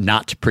for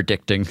not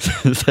predicting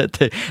that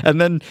they.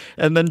 And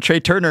then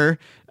Trey Turner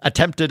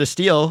attempted a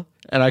steal,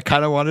 and I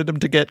kind of wanted him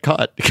to get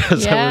caught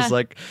because I was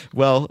like,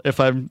 well, if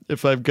I'm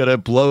gonna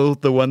blow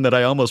the one that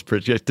I almost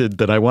predicted,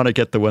 then I want to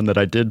get the one that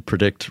I did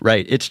predict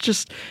right.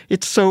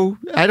 It's so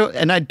I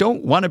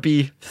don't want to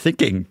be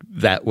thinking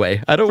that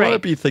way. I don't want to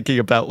be thinking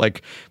about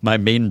like my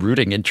main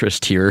rooting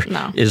interest here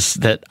is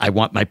that I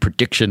want my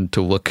prediction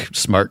to look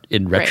smart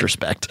in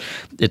retrospect.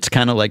 It's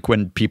kind of like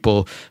when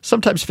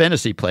sometimes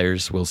fantasy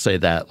players will say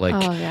that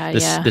like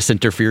this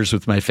interferes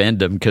with my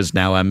fandom because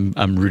now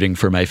I'm rooting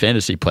for my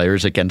fantasy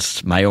players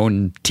against my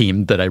own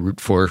team that I root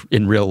for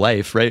in real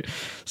life, right?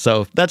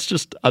 So that's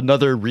just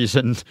another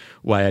reason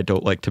why I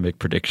don't like to make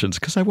predictions,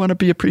 because I want to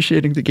be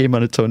appreciating the game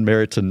on its own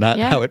merits and not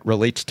how it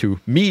relates to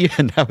me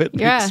and how it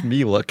makes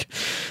me look.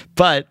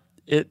 But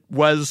it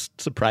was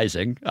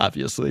surprising,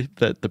 obviously,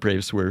 that the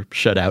Braves were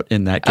shut out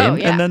in that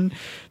game. And then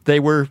they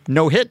were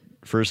no hit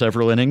for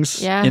several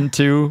innings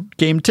into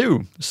game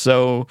 2.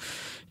 So,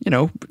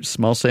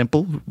 small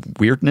sample,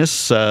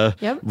 weirdness,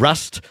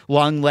 rust,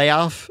 long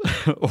layoff,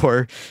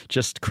 or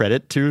just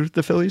credit to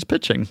the Phillies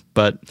pitching.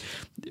 But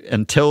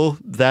until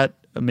that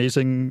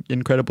amazing,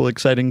 incredible,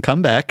 exciting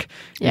comeback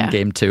in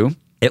game 2,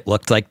 it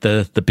looked like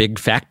the big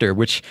factor,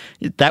 which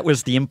that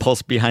was the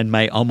impulse behind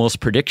my almost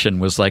prediction,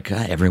 was like,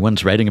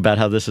 everyone's writing about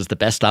how this is the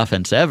best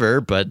offense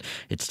ever, but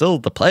it's still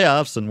the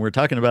playoffs, and we're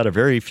talking about a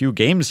very few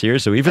games here,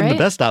 so even the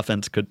best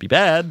offense could be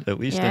bad, at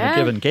least in a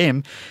given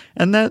game.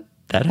 And that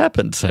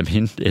happens. I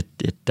mean,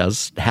 it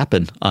does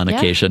happen on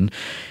occasion.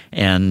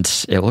 And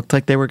it looked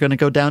like they were going to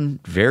go down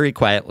very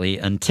quietly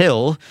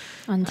until,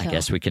 I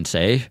guess we can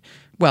say,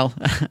 well,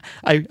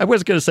 I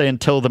was going to say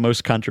until the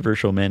most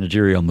controversial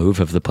managerial move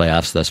of the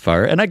playoffs thus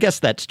far. And I guess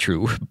that's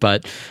true.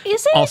 But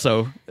is it?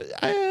 Also,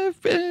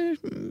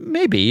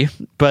 maybe.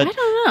 But I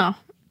don't know.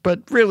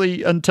 But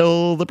really,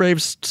 until the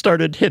Braves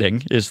started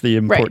hitting is the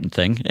important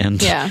thing.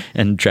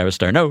 And Travis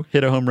d'Arnaud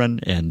hit a home run,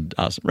 and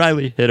Austin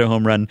Riley hit a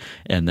home run,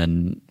 and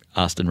then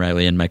Austin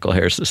Riley and Michael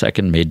Harris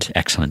II made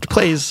excellent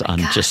plays on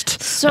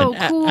just so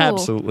cool.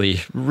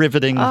 Absolutely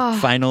riveting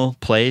final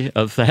play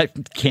of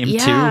that game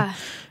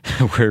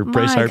 2, where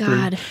Bryce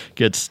Harper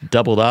gets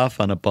doubled off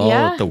on a ball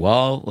at the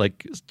wall.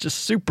 Like, just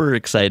super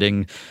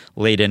exciting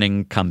late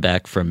inning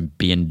comeback from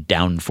being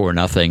down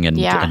 4-0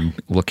 and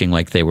looking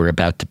like they were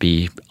about to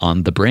be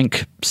on the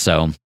brink.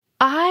 So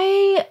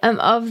I am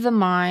of the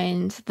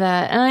mind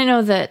that, and I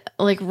know that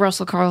like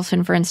Russell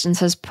Carlson, for instance,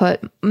 has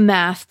put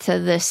math to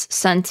this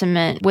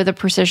sentiment with a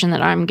precision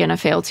that I'm going to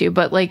fail to.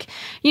 But like,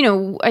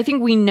 I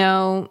think we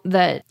know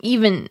that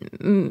even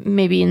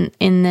maybe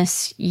in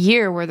this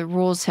year where the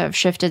rules have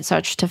shifted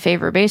such to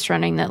favor base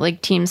running, that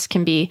like teams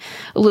can be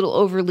a little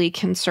overly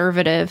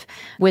conservative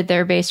with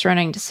their base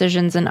running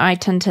decisions. And I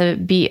tend to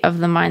be of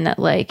the mind that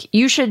like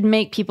you should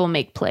make people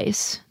make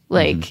plays.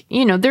 Like,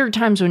 there are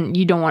times when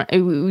you don't want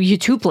you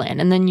to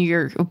plan, and then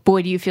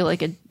boy, do you feel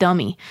like a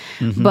dummy.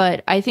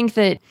 But I think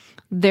that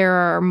there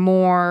are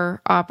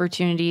more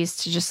opportunities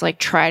to just like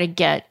try to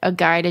get a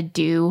guy to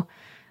do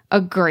a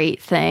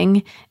great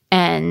thing,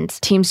 and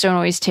teams don't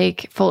always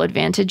take full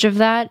advantage of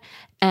that.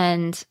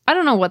 And I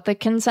don't know what the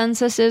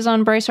consensus is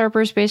on Bryce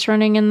Harper's base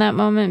running in that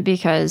moment,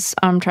 because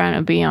I'm trying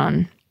to be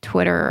on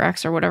Twitter or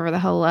X or whatever the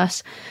hell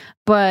less.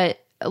 But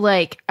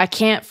like, I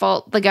can't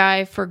fault the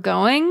guy for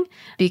going,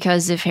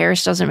 because if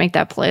Harris doesn't make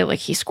that play, like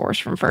he scores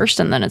from first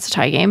and then it's a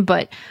tie game.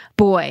 But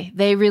boy,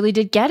 they really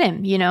did get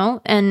him,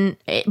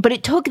 but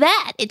it took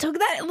that. It took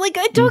that,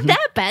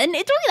 Ben.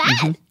 It took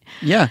that.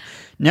 Yeah.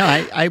 No,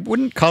 I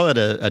wouldn't call it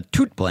a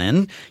toot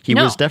plan. He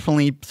was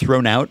definitely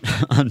thrown out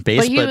on base.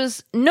 But he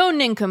was no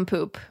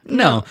nincompoop.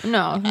 No.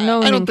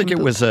 I don't think it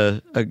was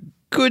a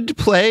good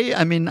play.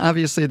 I mean,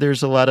 obviously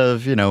there's a lot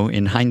of,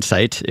 in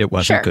hindsight, it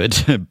wasn't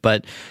good.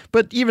 But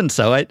even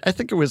so, I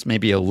think it was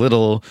maybe a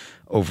little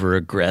over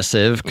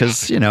aggressive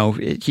because,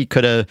 he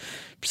could have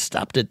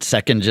stopped at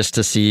second just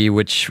to see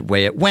which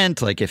way it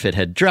went. Like if it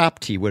had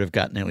dropped, he would have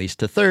gotten at least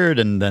to third.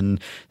 And then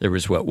there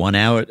was one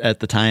out at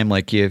the time.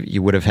 Like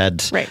you would have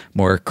had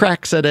more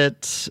cracks at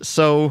it.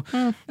 So,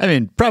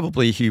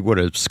 probably he would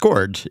have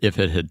scored if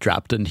it had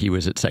dropped and he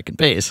was at second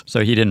base.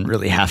 So he didn't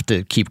really have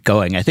to keep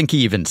going. I think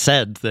he even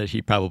said that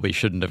he probably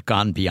shouldn't have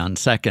gone beyond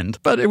second,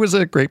 but it was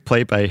a great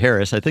play by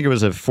Harris. I think it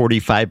was a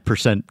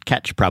 45%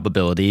 catch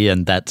probability.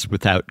 And that's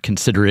without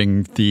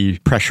considering the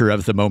pressure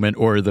of the moment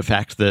or the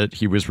fact that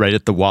he was right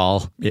at the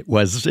wall. It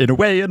was, in a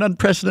way, an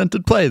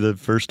unprecedented play. The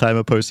first time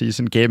a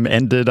postseason game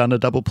ended on a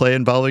double play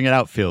involving an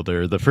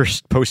outfielder. The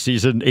first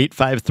postseason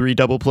 8-5-3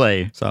 double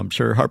play. So I'm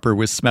sure Harper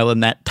was smelling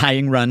that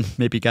tying run.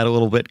 Maybe got a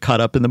little bit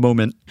caught up in the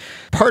moment.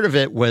 Part of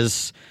it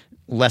was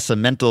less a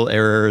mental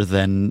error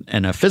than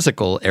a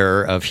physical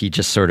error of he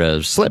just sort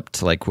of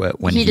slipped. Like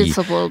when he did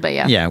slip a little bit,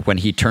 yeah. Yeah, when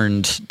he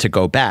turned to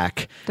go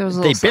back,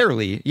 they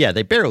barely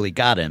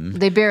got him.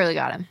 They barely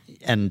got him.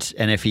 And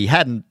if he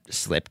hadn't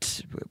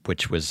slipped,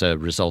 which was a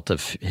result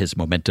of his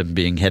momentum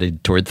being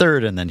headed toward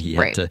third, and then he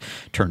had to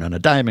turn on a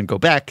dime and go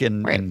back,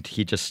 and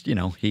he just,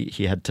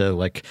 he had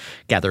to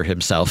gather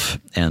himself,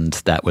 and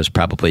that was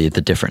probably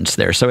the difference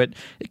there. So it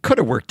could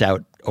have worked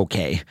out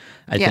okay.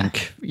 I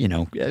think,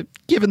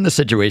 given the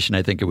situation,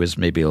 I think it was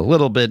maybe a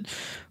little bit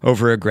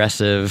over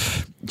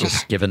aggressive,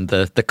 just given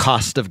the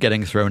cost of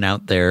getting thrown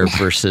out there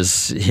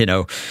versus,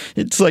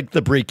 it's like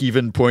the break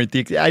even point.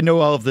 I know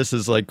all of this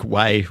is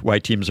why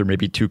teams are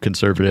maybe too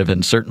conservative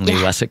and certainly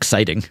less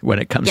exciting when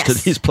it comes to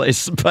these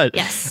plays. But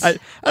I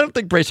don't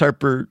think Bryce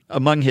Harper,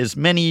 among his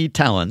many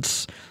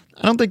talents,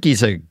 I don't think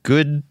he's a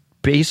good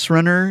base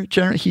runner.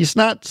 He's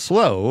not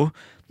slow.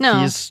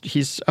 No.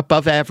 He's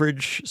above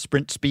average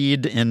sprint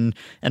speed and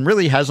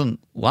really hasn't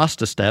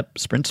lost a step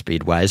sprint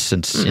speed wise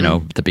since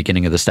the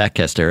beginning of the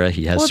StatCast era.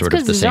 He has sort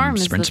of the same sprint speed.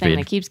 His arm is the thing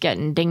that keeps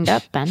getting dinged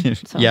up, Ben.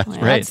 So,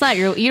 right. It's not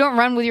you don't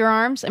run with your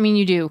arms. I mean,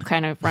 you do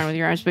kind of run with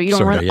your arms, but you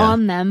don't run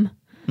on them.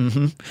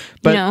 Mm-hmm.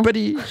 But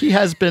he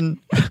has been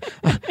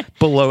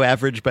below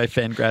average by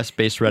Fangraphs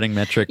base running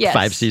metric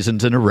 5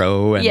 seasons in a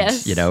row, and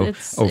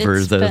over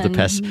the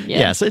past.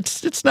 Yes,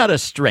 it's not a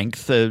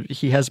strength.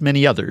 He has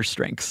many other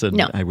strengths,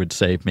 and I would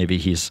say maybe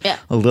he's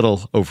a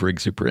little over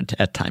exuberant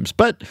at times.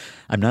 But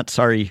I'm not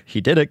sorry he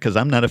did it because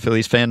I'm not a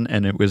Phillies fan,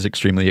 and it was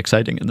extremely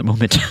exciting in the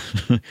moment.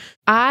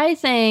 I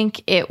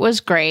think it was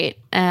great,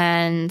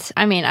 and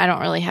I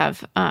don't really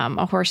have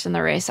a horse in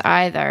the race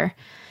either.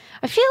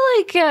 I feel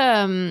like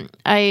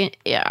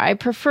I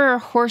prefer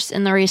horse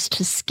in the race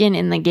to skin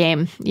in the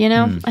game.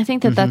 I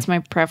think that's my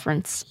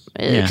preference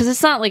because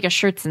it's not like a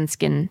shirts and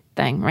skin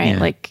thing,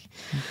 right?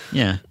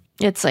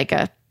 It's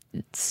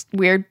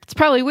weird. It's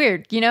probably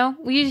weird. You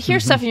hear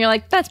stuff and you're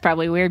like, that's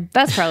probably weird.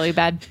 That's probably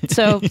bad.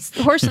 So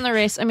horse in the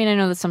race. I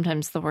know that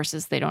sometimes the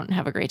horses, they don't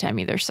have a great time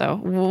either. So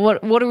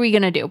what are we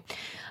gonna do?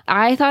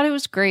 I thought it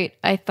was great.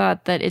 I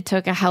thought that it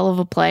took a hell of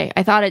a play.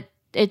 I thought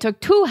it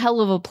took 2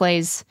 hell of a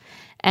plays.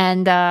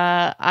 And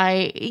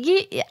I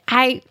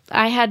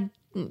had,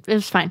 it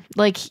was fine.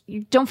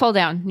 Don't fall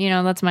down.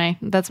 That's my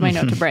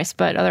note to Bryce.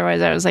 But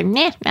otherwise, I was like,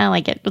 nah, I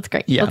like it. That's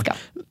great. Yeah. Let's go.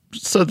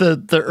 So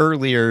the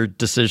earlier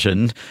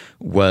decision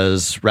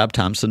was Rob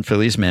Thomson,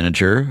 Phillies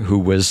manager, who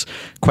was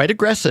quite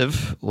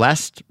aggressive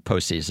last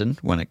postseason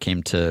when it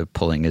came to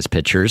pulling his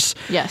pitchers.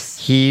 Yes.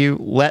 He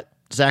let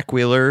Zach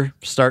Wheeler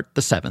start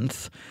the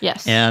 7th.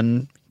 Yes.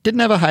 And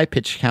didn't have a high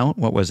pitch count.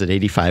 What was it,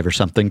 85 or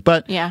something?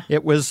 But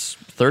it was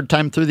third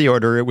time through the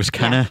order. It was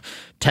kind of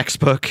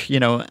textbook.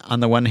 On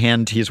the one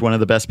hand, he's one of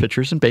the best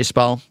pitchers in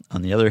baseball.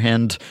 On the other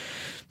hand,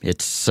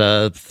 it's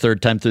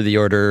third time through the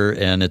order,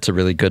 and it's a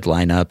really good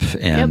lineup,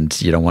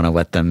 and you don't want to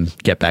let them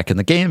get back in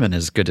the game. And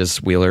as good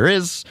as Wheeler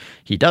is,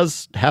 he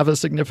does have a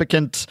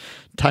significant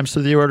times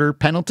through the order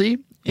penalty.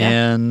 Yeah.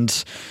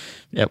 And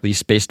at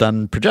least based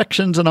on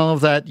projections and all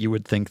of that, you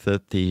would think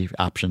that the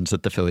options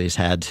that the Phillies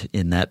had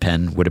in that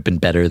pen would have been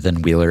better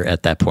than Wheeler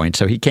at that point.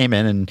 So he came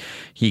in and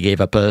he gave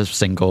up a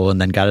single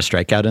and then got a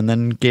strikeout and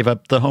then gave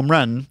up the home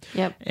run.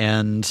 Yep.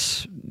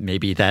 And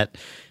maybe that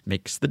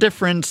makes the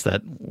difference.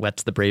 That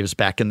lets the Braves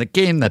back in the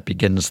game. That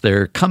begins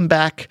their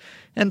comeback.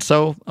 And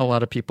so a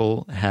lot of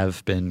people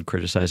have been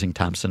criticizing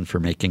Thompson for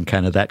making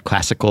kind of that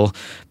classical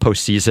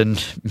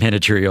postseason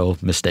managerial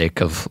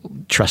mistake of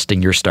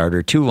trusting your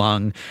starter too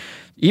long.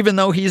 Even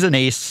though he's an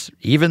ace,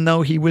 even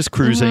though he was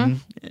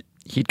cruising,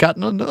 he'd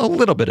gotten a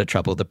little bit of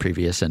trouble the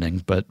previous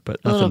inning, but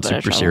nothing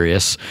super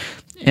serious.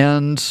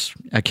 And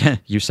again,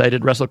 you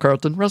cited Russell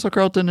Carlton. Russell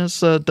Carlton has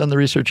done the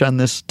research on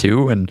this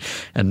too, and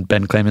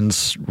Ben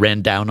Clemens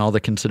ran down all the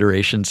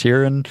considerations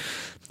here. And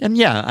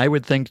yeah, I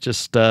would think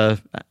just I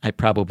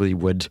probably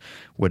would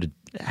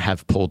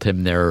have pulled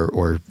him there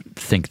or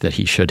think that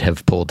he should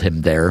have pulled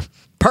him there.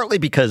 Partly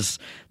because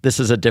this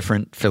is a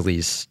different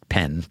Phillies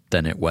pen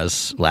than it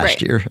was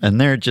last year.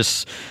 And there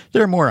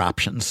are more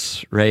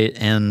options, right?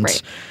 And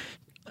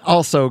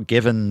also,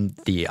 given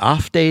the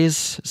off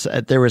days,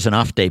 there was an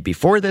off day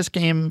before this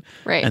game,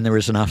 right, and there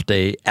was an off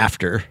day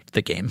after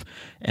the game.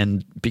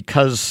 And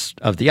because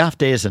of the off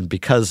days and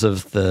because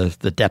of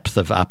the depth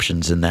of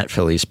options in that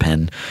Phillies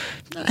pen,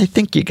 I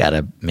think you got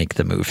to make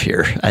the move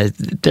here.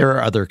 There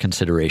are other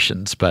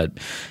considerations, but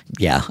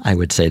yeah, I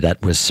would say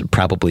that was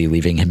probably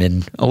leaving him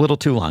in a little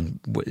too long.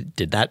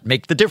 Did that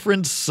make the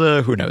difference?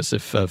 Who knows?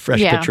 If a fresh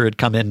pitcher had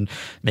come in,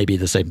 maybe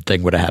the same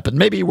thing would have happened.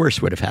 Maybe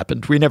worse would have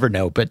happened. We never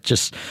know, but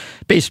just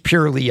based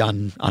purely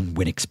on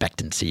win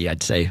expectancy,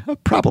 I'd say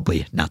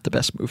probably not the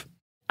best move.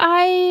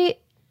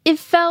 It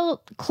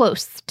felt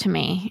close to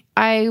me.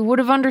 I would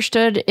have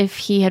understood if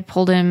he had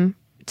pulled him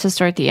to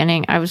start the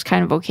inning. I was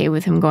kind of okay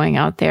with him going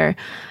out there.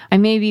 I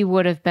maybe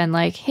would have been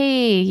like,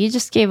 hey, you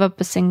just gave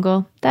up a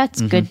single.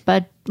 That's good,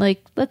 bud.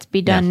 Like, let's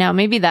be done now.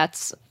 Maybe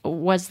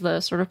was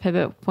the sort of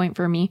pivot point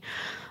for me.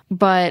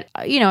 But,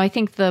 I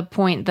think the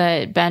point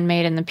that Ben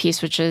made in the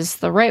piece, which is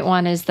the right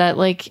one, is that,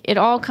 like, it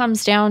all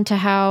comes down to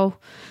how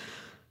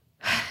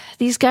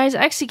these guys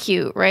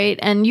execute, right?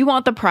 And you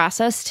want the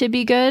process to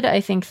be good.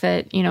 I think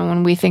that,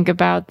 when we think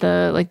about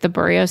the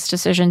Barrios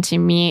decision, to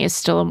me is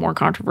still a more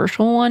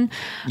controversial one,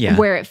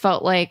 where it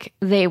felt like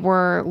they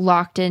were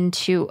locked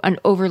into an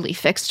overly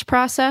fixed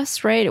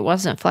process, right? It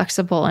wasn't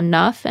flexible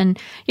enough. And,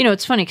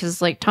 it's funny because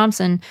like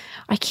Thompson,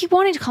 I keep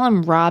wanting to call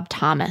him Rob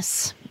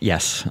Thomas.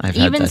 Yes, I've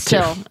had even that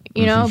still, too.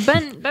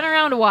 been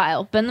around a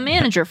while, been the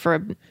manager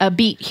for a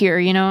beat here.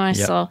 I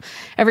still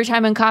every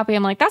time in copy,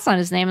 I'm like, that's not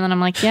his name, and then I'm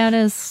like, yeah, it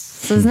is.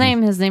 It's his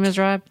name. His name is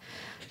Rob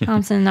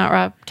Thompson, not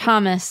Rob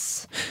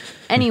Thomas.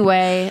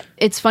 Anyway,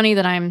 it's funny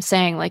that I'm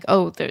saying like,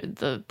 oh,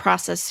 the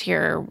process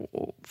here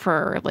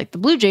for like the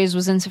Blue Jays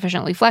was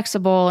insufficiently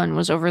flexible and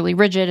was overly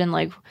rigid, and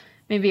like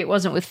maybe it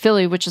wasn't with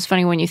Philly, which is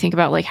funny when you think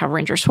about like how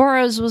Ranger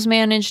Suarez was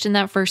managed in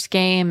that first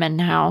game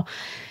and how.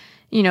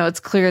 It's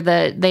clear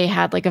that they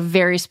had like a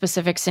very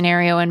specific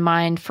scenario in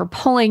mind for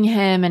pulling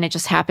him, and it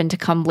just happened to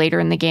come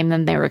later in the game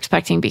than they were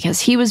expecting because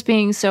he was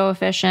being so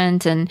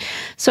efficient. And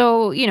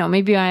so,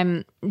 maybe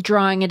I'm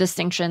drawing a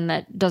distinction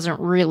that doesn't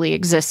really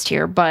exist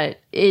here, but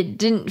it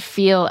didn't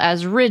feel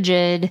as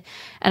rigid.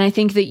 And I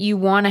think that you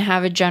want to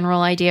have a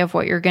general idea of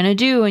what you're going to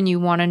do, and you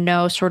want to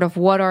know sort of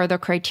what are the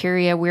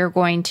criteria we're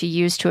going to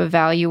use to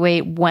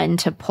evaluate when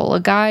to pull a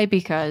guy,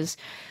 because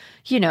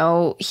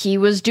he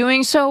was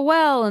doing so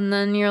well, and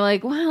then you're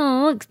like,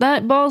 well, look,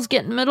 that ball's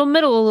getting middle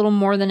a little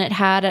more than it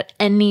had at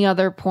any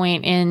other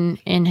point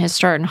in his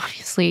start. And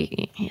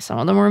obviously, some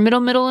of them were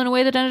middle in a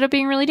way that ended up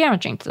being really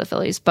damaging to the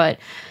Phillies. But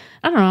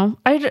I don't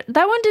know.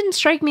 That one didn't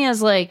strike me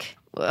as like,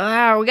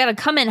 wow, we got to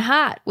come in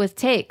hot with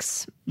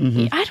takes. I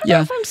don't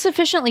know if I'm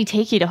sufficiently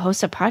takey to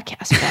host a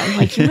podcast, man.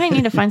 Like, you might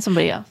need to find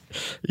somebody else.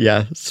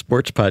 Yeah,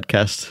 sports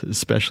podcasts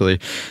especially.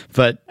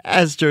 But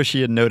as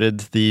Joshi had noted,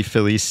 the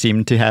Phillies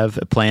seemed to have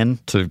a plan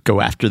to go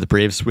after the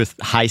Braves with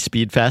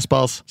high-speed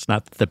fastballs. It's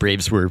not that the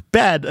Braves were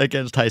bad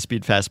against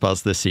high-speed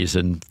fastballs this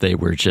season. They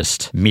were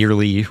just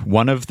merely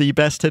one of the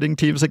best hitting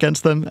teams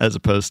against them, as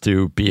opposed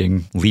to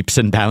being leaps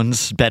and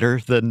bounds better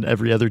than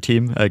every other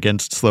team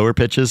against slower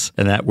pitches.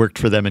 And that worked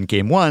for them in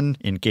Game 1.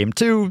 In Game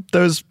 2,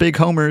 those big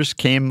homers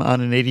came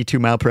on an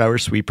 82-mile-per-hour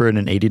sweeper and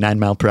an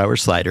 89-mile-per-hour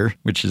slider,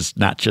 which is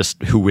not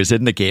just who was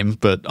in the game,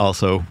 but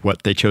also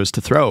what they chose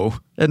to throw.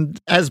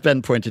 And as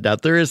Ben pointed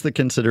out, there is the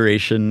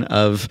consideration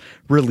of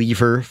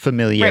reliever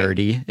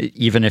familiarity, right.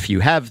 Even if you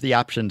have the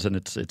options and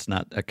it's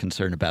not a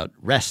concern about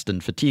rest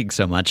and fatigue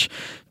so much.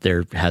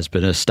 There has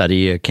been a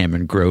study, a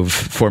Cameron Grove,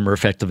 former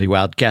Effectively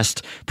Wild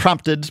guest,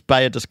 prompted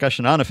by a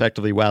discussion on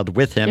Effectively Wild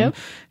with him,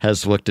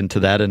 has looked into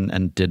that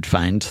and did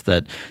find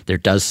that there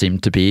does seem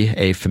to be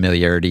a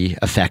familiarity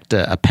effect,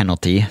 a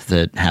penalty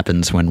that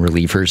happens when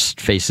relievers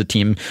face a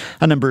team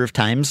a number of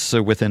times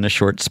within a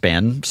short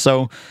span.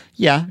 So,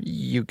 yeah,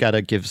 you got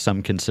to give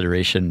some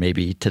consideration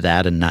maybe to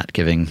that and not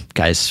giving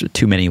guys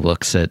too many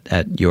looks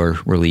at your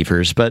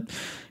relievers. But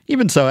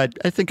even so,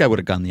 I think I would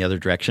have gone the other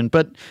direction.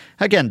 But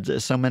again,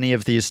 so many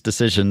of these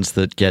decisions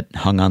that get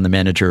hung on the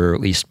manager, or at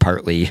least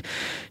partly,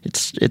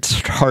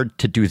 it's hard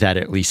to do that,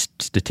 at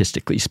least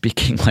statistically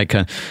speaking. Like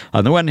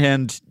on the one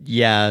hand,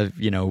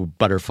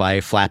 butterfly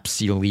flaps,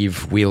 you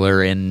leave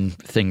Wheeler in,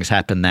 things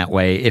happen that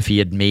way. If he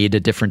had made a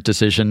different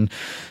decision,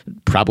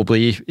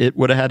 probably it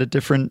would have had a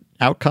different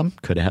outcome.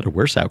 Could have had a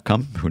worse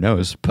outcome. Who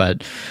knows?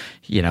 But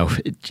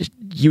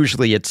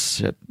usually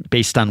it's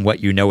based on what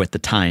you know at the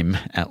time,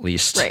 at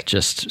least. Right.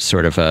 Just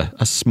sort of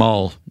a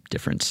small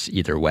difference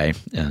either way,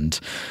 and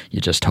you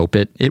just hope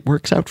it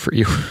works out for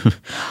you.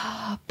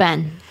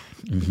 Ben,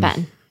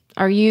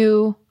 are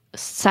you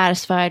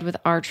satisfied with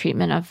our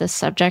treatment of this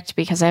subject?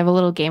 Because I have a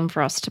little game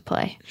for us to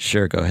play.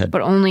 Sure, go ahead.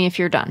 But only if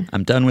you're done.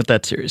 I'm done with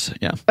that series,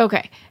 yeah.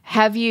 Okay.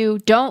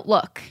 Don't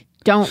look.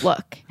 Don't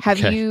look. Have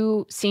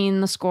you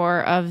seen the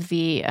score of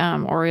the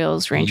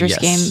Orioles-Rangers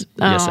game?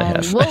 Yes, I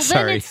have. Well,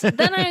 Sorry.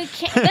 Then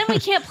we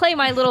can't play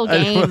my little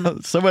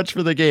game. So much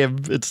for the game.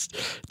 It's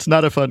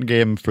not a fun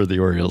game for the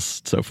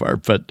Orioles so far.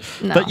 But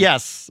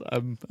yes,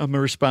 I'm a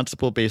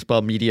responsible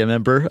baseball media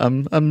member.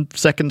 I'm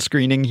second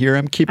screening here.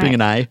 I'm keeping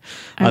an eye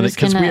on it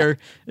because we are.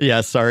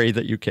 Yeah, sorry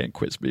that you can't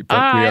quiz me, but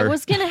we are. I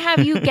was gonna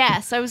have you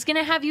guess. I was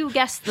gonna have you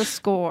guess the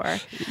score.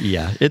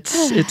 Yeah, it's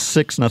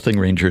 6-0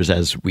 Rangers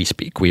as we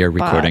speak. We are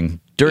recording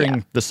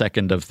during the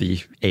second of the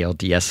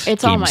ALDS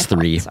it's games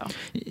 3. Fault, so.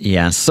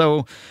 Yeah,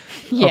 so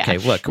okay,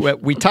 look,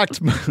 we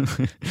talked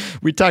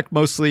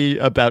mostly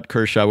about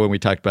Kershaw when we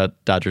talked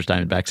about Dodgers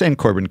Diamondbacks and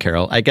Corbin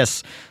Carroll. I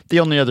guess the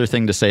only other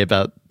thing to say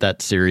about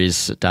that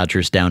series,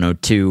 Dodgers down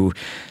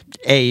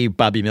 0-2,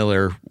 Bobby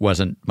Miller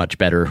wasn't much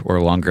better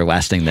or longer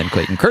lasting than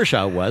Clayton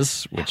Kershaw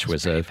was, which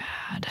was a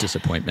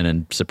disappointment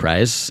and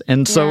surprise.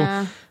 And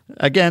so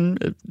again,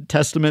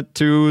 testament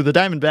to the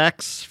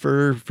Diamondbacks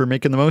for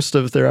making the most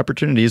of their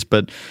opportunities.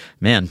 But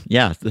man,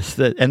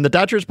 and the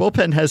Dodgers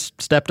bullpen has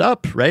stepped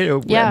up, right?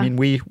 Yeah, I mean,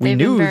 we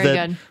knew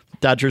that good.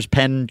 Dodgers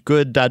pen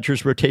good,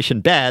 Dodgers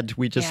rotation bad.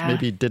 We just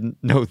maybe didn't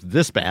know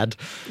this bad.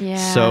 Yeah.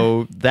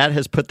 So that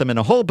has put them in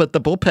a hole, but the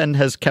bullpen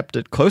has kept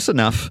it close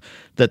enough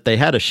that they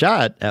had a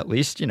shot, at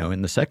least,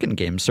 in the second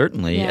game,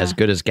 certainly, as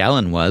good as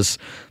Gallen was.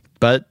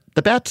 But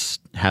the bats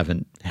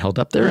haven't held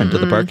up their end of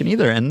the bargain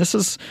either. And this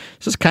is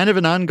kind of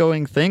an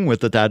ongoing thing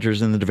with the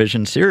Dodgers in the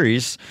division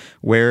series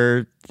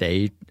where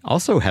they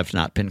also have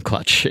not been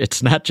clutch.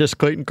 It's not just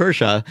Clayton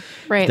Kershaw.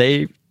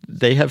 Right.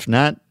 They have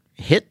not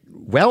hit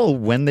well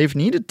when they've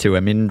needed to.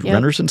 I mean,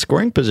 runners in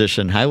scoring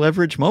position, high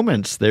leverage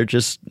moments, they're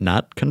just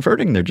not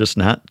converting. They're just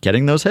not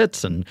getting those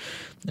hits. And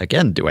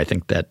again, do I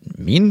think that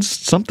means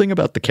something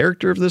about the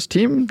character of this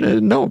team?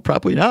 No,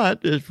 probably not.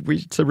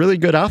 It's a really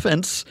good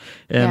offense.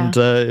 And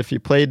if you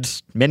played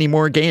many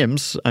more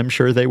games, I'm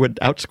sure they would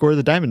outscore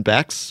the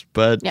Diamondbacks.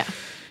 But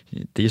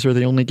these are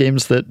the only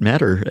games that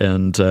matter.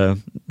 And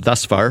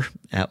thus far,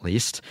 at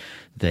least,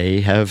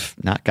 they have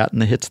not gotten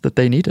the hits that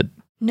they needed.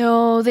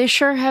 No, they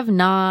sure have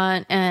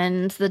not.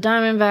 And the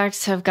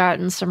Diamondbacks have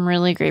gotten some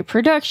really great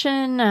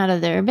production out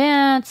of their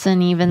bats,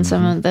 and even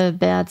some of the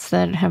bats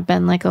that have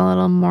been like a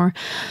little more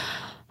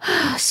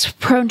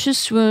prone to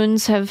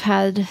swoons have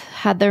had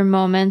their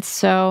moments.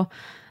 So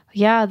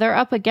yeah, they're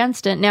up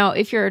against it. Now,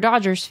 if you're a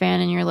Dodgers fan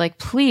and you're like,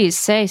 please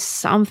say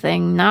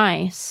something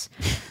nice,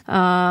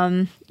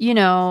 I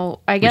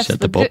guess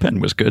the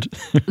bullpen was good.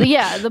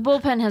 Yeah, the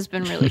bullpen has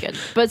been really good.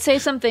 But say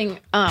something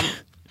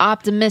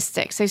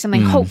optimistic, say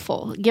something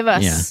hopeful. Give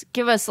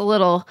us a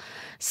little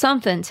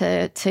something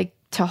to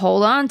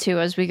hold on to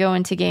as we go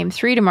into game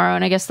 3 tomorrow.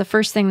 And I guess the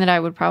first thing that I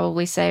would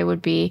probably say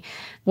would be,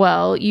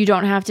 well, you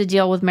don't have to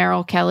deal with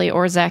Merrill Kelly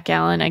or Zach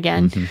Gallen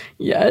again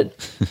yet.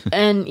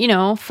 And,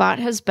 Pfaadt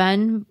has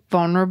been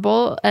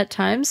vulnerable at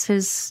times.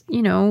 He's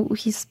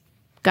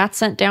got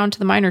sent down to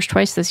the minors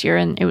twice this year,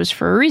 and it was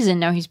for a reason.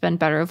 Now he's been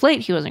better of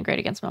late. He wasn't great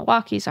against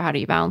Milwaukee, so how do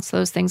you balance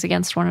those things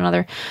against one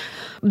another?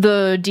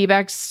 The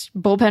D-backs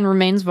bullpen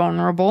remains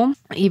vulnerable,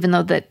 even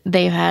though that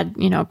they've had,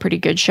 pretty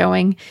good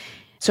showing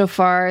so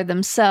far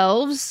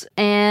themselves.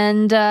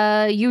 And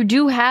you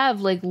do have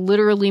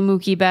literally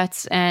Mookie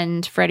Betts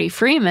and Freddie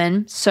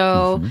Freeman,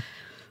 so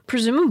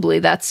presumably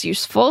that's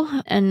useful,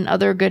 and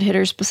other good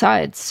hitters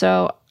besides.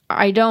 So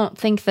I don't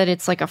think that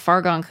it's a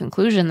foregone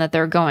conclusion that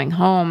they're going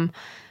home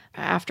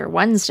after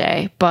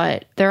Wednesday,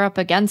 but they're up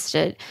against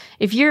it.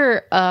 If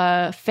you're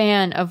a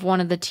fan of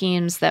one of the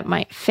teams that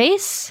might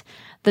face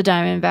the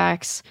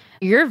Diamondbacks,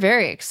 you're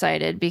very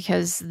excited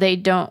because they're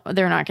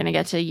not going to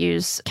get to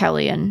use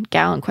Kelly and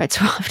Gallen quite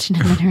so often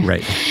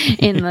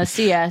in the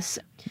CS,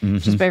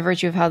 just by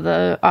virtue of how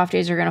the off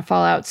days are going to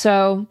fall out.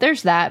 So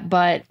there's that,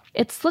 but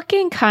it's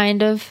looking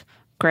kind of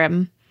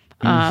grim.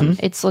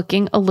 It's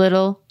looking a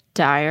little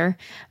dire,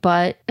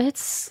 but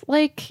it's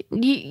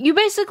you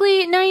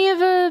basically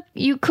now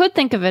you could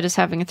think of it as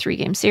having a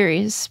 3-game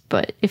series,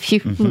 but if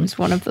you lose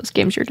one of those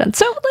games, you're done.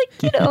 So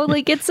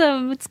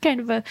it's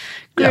kind of a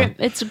grim,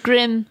 it's a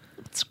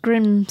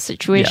grim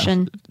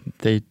situation.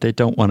 They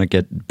don't want to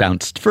get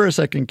bounced for a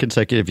second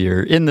consecutive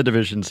year in the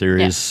division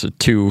series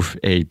to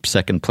a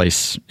second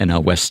place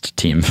NL West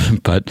team,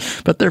 but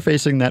they're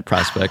facing that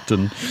prospect,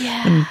 and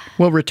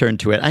we'll return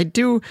to it. I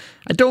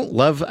don't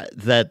love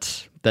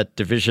that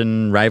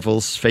division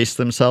rivals face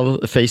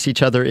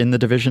each other in the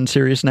division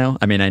series now.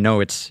 I mean, I know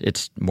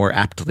it's more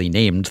aptly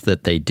named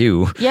that they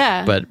do.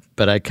 Yeah.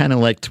 But I kind of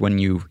liked when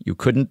you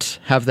couldn't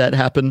have that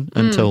happen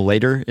until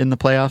later in the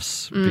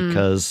playoffs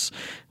because,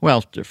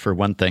 well, for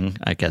one thing,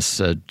 I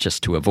guess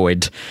just to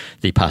avoid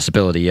the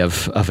possibility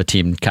of a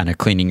team kind of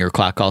cleaning your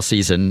clock all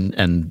season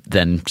and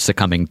then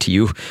succumbing to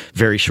you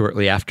very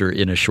shortly after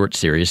in a short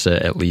series.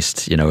 At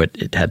least,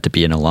 it had to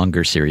be in a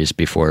longer series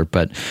before.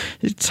 But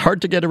it's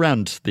hard to get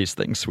around these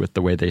things with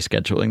the way they're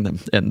scheduling them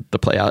and the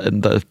playout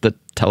and the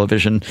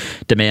television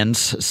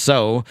demands.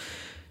 So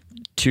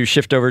to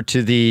shift over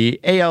to the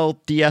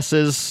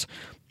ALDSs,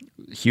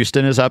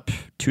 Houston is up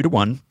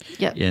 2-1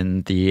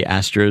 in the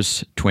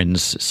Astros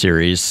Twins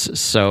series.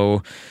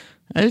 So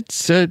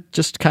It's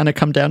just kind of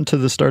come down to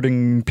the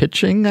starting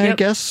pitching, I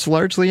guess,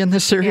 largely in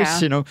this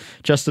series. Yeah.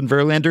 Justin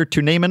Verlander,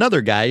 to name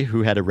another guy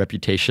who had a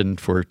reputation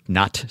for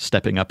not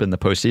stepping up in the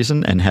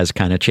postseason and has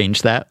kind of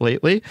changed that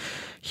lately.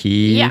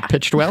 He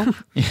pitched well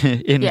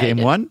in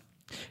game one.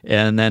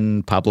 And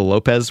then Pablo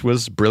Lopez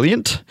was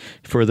brilliant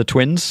for the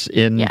Twins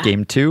in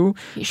game two.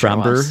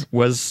 Framber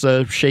was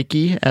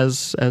shaky,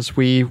 as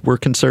we were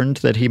concerned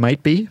that he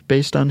might be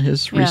based on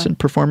his recent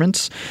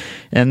performance.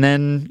 And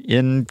then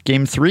in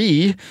game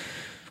three,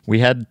 we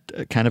had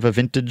kind of a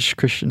vintage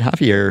Christian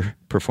Javier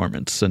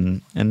performance.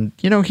 And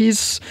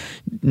he's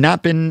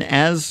not been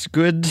as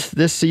good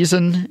this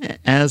season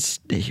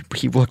as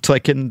he looked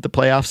like in the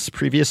playoffs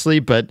previously.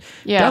 But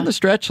down the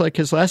stretch, like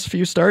his last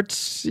few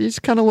starts, he's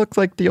kind of looked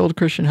like the old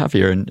Christian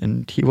Javier,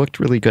 and he looked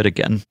really good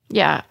again.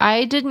 Yeah,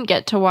 I didn't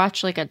get to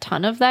watch like a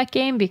ton of that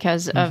game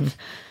because of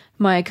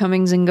my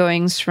comings and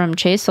goings from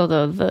Chase,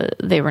 although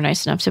they were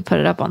nice enough to put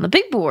it up on the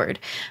big board.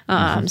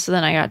 So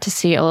then I got to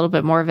see a little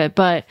bit more of it.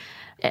 But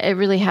it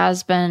really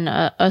has been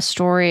a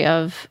story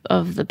of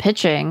the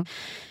pitching.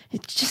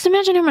 Just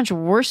imagine how much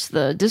worse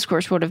the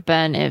discourse would have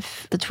been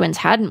if the Twins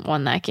hadn't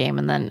won that game,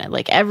 and then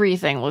like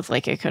everything looked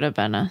like it could have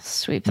been a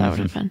sweep. That would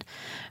have been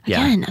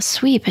again a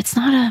sweep. It's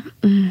not a.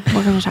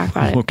 We're going to talk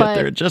about it. We'll get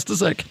there in just a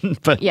second.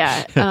 But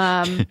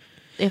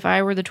if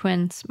I were the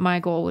Twins, my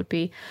goal would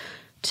be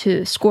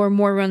to score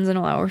more runs and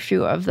allow a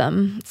few of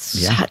them.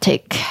 It's a hot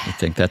take. I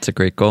think that's a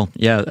great goal.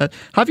 Yeah.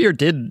 Javier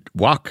did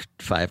walk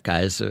 5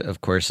 guys,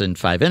 of course, in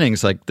 5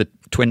 innings. Like the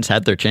Twins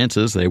had their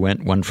chances. They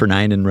went 1 for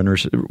 9 in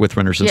runners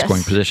in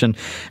scoring position.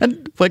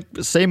 And like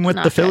same with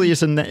the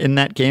Phillies in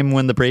that game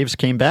when the Braves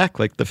came back.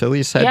 Like the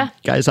Phillies had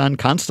guys on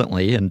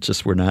constantly and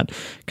just were not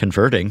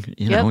converting.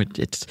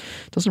 It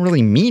doesn't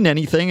really mean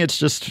anything. It's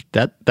just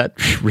that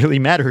really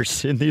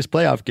matters in these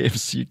playoff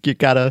games. You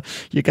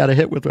gotta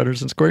hit with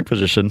runners in scoring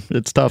position.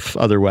 It's tough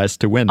otherwise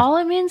to win. All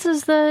it means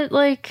is that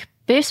like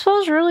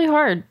baseball's really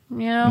hard,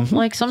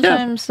 like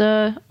sometimes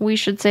we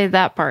should say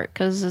that part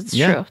because it's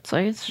true. It's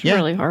like it's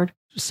really hard.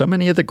 So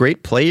many of the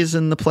great plays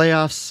in the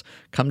playoffs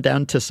come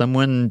down to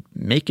someone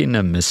making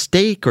a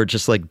mistake or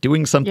just like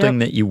doing something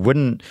that you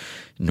wouldn't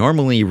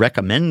normally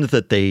recommend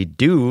that they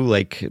do.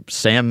 Like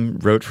Sam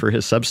wrote for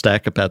his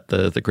Substack about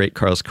the great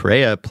Carlos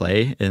Correa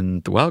play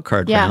in the wild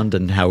card round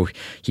and how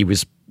he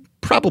was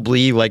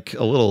probably like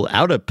a little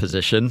out of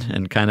position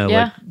and kind of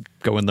like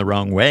going the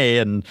wrong way,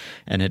 and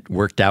it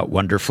worked out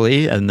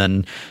wonderfully. And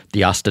then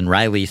the Austin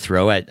Riley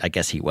throw, I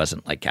guess he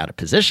wasn't like out of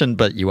position,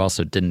 but you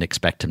also didn't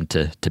expect him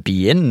to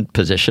be in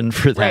position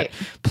for that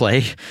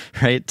play,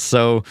 right?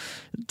 So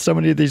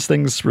many of these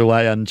things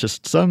rely on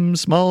just some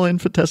small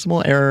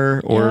infinitesimal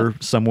error or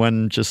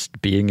someone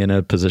just being in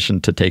a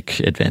position to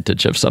take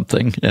advantage of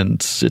something. And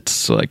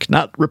it's like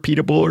not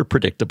repeatable or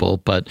predictable,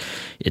 but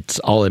it's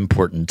all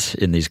important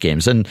in these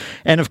games. And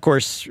of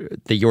course,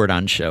 the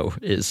Jordan show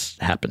is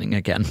happening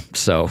again.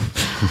 So,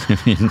 I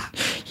mean,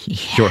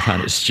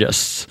 Jordan is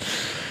just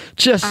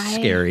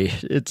scary.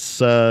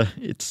 It's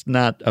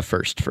not a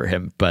first for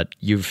him, but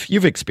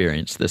you've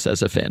experienced this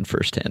as a fan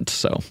firsthand.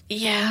 So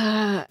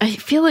yeah, I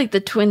feel like the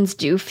Twins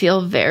do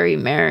feel very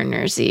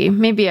Mariners-y.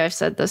 Maybe I've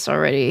said this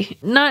already.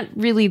 Not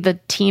really the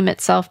team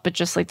itself, but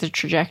just like the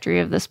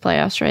trajectory of this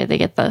playoffs. Right? They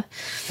get the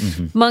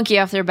monkey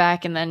off their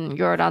back, and then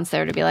Jordan's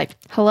there to be like,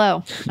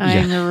 "Hello,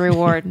 I'm the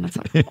reward." And it's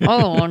like,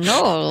 "Oh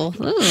no,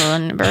 this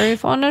isn't very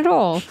fun at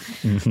all."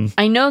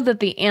 I know that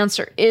the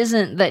answer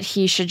isn't that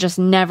he should just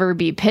never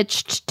be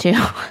pitched to.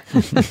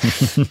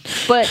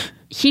 But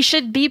he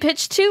should be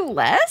pitched to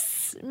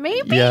less,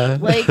 maybe.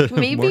 Like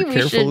maybe more we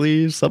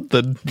carefully, should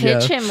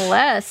pitch him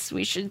less.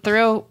 We should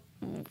throw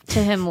to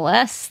him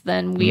less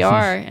than we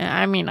are.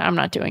 I mean, I'm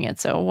not doing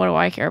it, so what do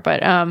I care?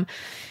 But I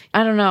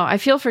don't know. I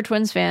feel for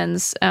Twins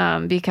fans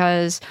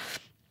because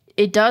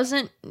it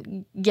doesn't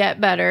get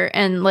better,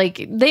 and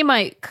like they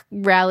might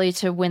rally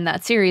to win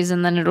that series,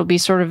 and then it'll be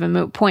sort of a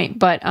moot point.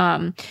 But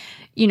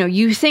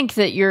you think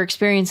that your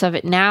experience of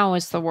it now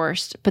is the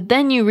worst, but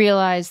then you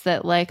realize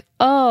that like,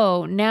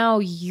 oh, now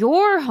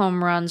your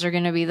home runs are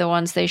going to be the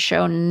ones they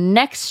show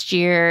next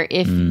year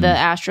if the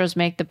Astros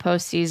make the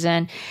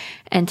postseason.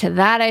 And to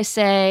that I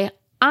say,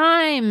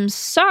 I'm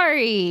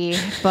sorry,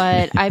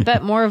 but I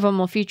bet more of them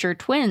will feature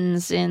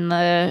Twins in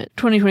the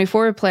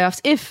 2024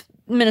 playoffs if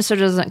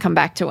Minnesota doesn't come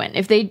back to win.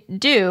 If they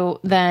do,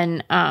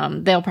 then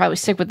they'll probably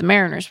stick with the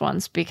Mariners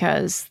ones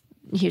because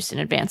Houston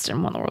advanced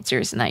and won the World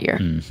Series in that year.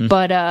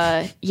 But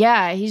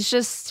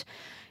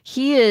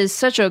he is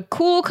such a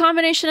cool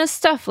combination of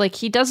stuff. Like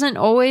he doesn't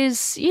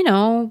always,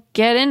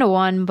 get into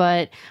one,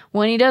 but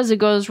when he does, it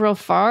goes real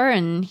far,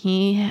 and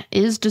he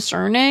is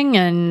discerning,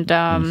 and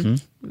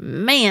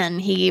man,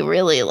 he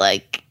really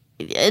like,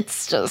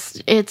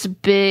 it's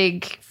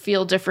big,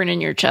 feel different in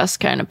your chest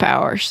kind of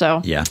power.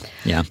 So yeah.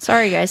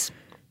 Sorry guys.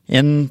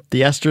 And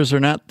the Astros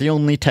are not the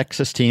only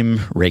Texas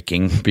team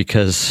raking,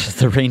 because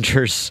the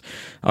Rangers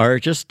are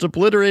just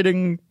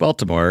obliterating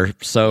Baltimore.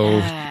 So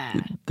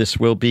this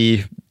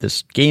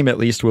game at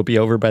least will be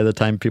over by the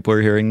time people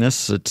are hearing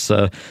this. It's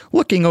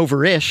looking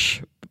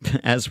over-ish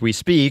as we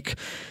speak.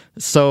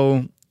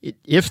 So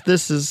if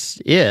this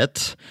is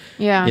it,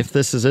 yeah, if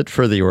this is it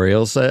for the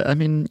Orioles, I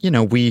mean,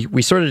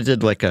 we sort of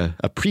did like a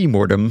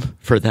pre-mortem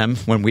for them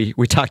when we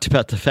talked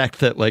about the fact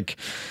that like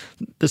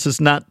this is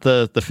not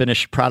the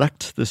finished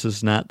product. This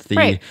is not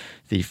the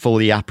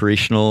fully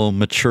operational,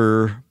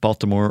 mature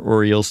Baltimore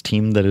Orioles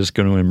team that is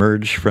going to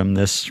emerge from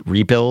this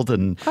rebuild.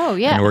 And,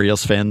 and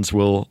Orioles fans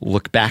will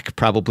look back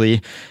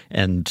probably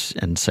and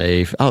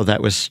say, oh,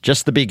 that was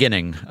just the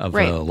beginning of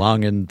a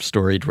long and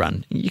storied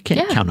run. You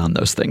can't count on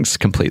those things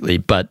completely,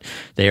 but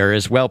they are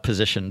as well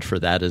positioned for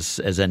that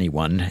as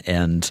anyone.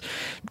 And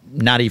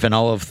not even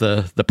all of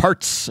the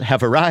parts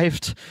have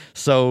arrived.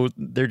 So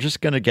they're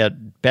just going to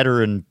get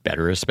better and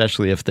better,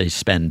 especially if they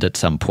spend at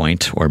some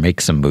point or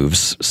make some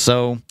moves.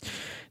 So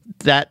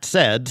that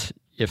said,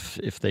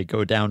 if they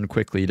go down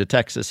quickly to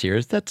Texas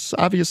here, that's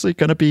obviously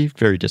going to be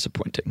very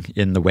disappointing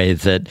in the way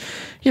that,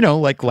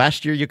 like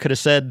last year you could have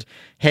said,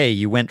 hey,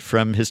 you went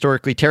from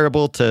historically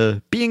terrible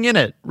to being in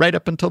it right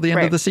up until the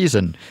end of the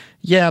season.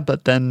 Yeah,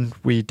 but then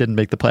we didn't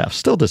make the playoffs.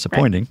 Still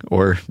disappointing. Right.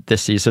 Or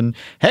this season,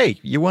 hey,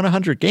 you won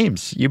 100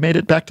 games. You made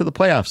it back to the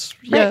playoffs.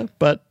 Right. Yeah,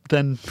 but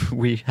then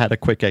we had a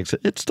quick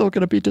exit. It's still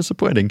going to be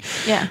disappointing.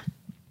 Yeah.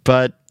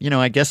 But,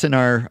 I guess in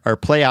our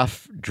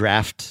playoff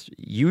draft,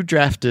 I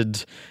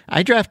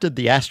drafted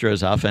the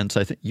Astros offense.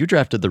 I think you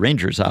drafted the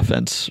Rangers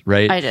offense,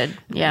 right? I did,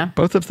 yeah.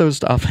 Both of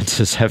those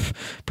offenses have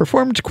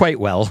performed quite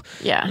well.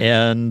 Yeah.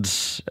 And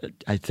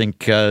I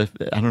think, I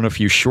don't know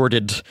if you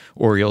shorted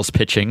Orioles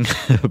pitching,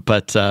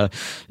 but,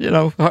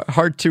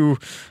 hard to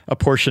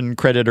apportion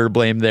credit or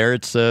blame there.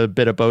 It's a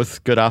bit of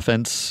both. Good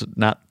offense,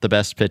 not the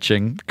best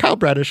pitching. Kyle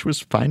Bradish was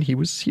fine. He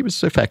was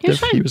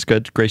effective. He was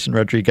good. Grayson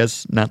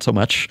Rodriguez, not so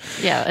much.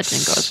 Yeah, that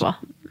didn't go as well.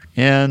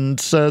 And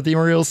the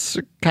Orioles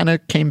kind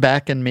of came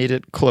back and made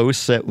it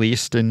close, at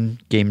least in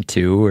game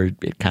 2, or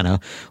it kind of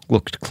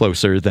looked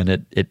closer than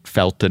it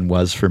felt and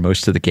was for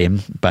most of the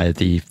game by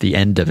the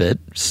end of it.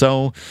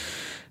 So,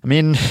 I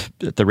mean,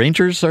 the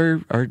Rangers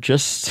are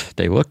just,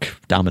 they look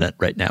dominant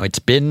right now. It's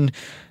been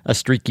a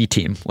streaky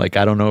team. Like,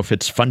 I don't know if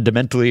it's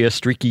fundamentally a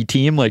streaky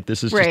team, like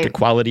this is just the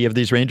quality of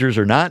these Rangers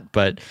or not,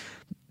 but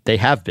they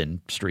have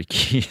been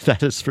streaky,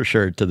 that is for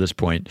sure, to this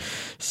point.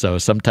 So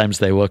sometimes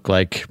they look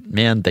like,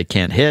 man, they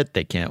can't hit,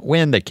 they can't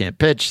win, they can't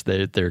pitch,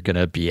 they're going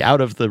to be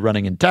out of the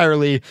running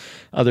entirely.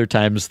 Other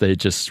times they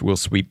just will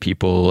sweep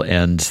people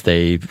and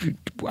they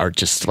are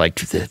just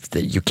like,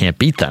 you can't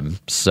beat them.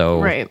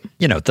 So,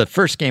 the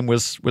first game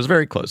was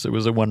very close. It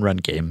was a 1-run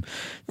game.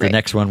 The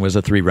next one was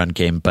a 3-run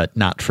game, but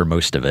not for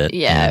most of it.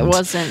 Yeah, it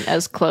wasn't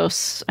as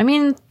close. I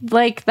mean,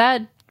 like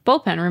that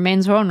bullpen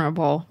remains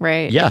vulnerable,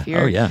 right?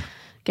 Yeah,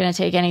 going to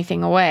take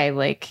anything away.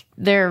 Like,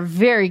 they're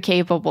very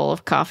capable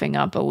of coughing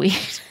up a lead,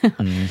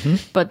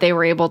 but they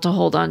were able to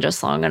hold on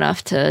just long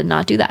enough to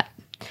not do that.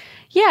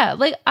 Yeah,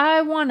 like,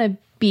 I want to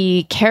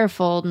be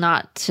careful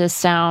not to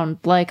sound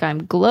like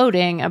I'm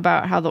gloating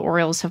about how the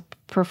Orioles have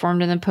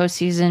performed in the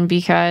postseason,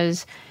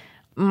 because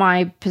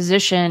my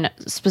position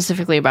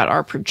specifically about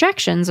our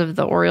projections of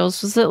the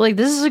Orioles was that, like,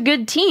 this is a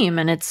good team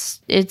and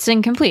it's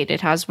incomplete.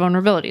 It has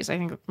vulnerabilities. I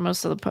think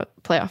most of the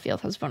playoff field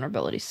has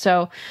vulnerabilities.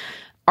 So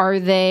are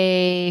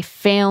they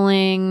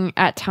failing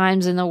at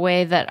times in the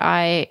way that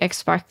I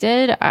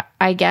expected?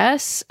 I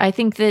guess. I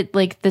think that,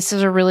 like, this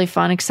is a really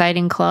fun,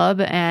 exciting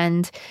club,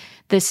 and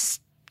this,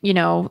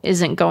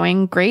 isn't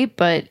going great,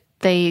 but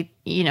they,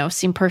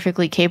 seem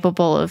perfectly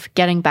capable of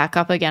getting back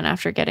up again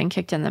after getting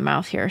kicked in the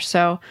mouth here.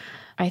 So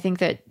I think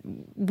that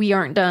we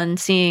aren't done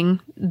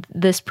seeing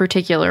this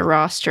particular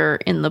roster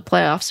in the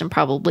playoffs, and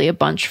probably a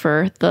bunch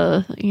for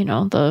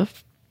the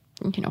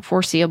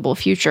foreseeable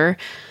future.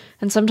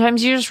 And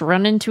sometimes you just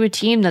run into a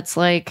team that's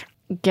like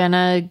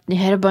gonna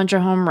hit a bunch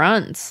of home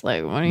runs.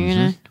 Like, what are you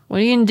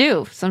gonna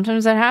do?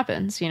 Sometimes that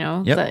happens,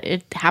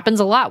 It happens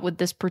a lot with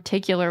this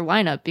particular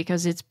lineup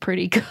because it's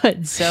pretty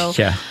good. So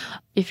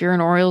if you're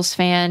an Orioles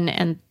fan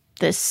and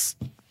this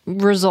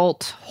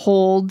result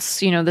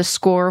holds, the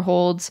score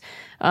holds,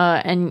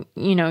 and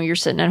you're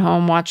sitting at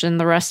home watching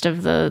the rest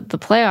of the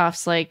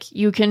playoffs, like,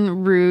 you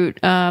can root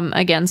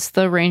against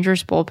the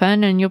Rangers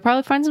bullpen and you'll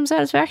probably find some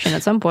satisfaction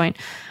at some point.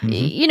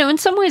 In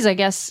some ways, I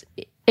guess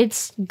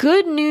it's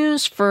good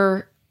news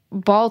for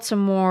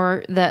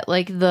Baltimore that,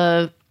 like,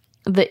 the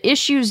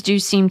issues do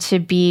seem to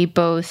be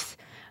both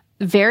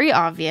very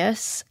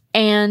obvious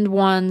and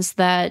ones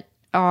that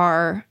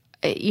are,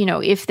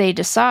 if they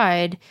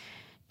decide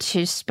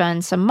to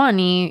spend some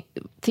money,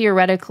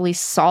 theoretically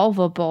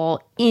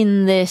solvable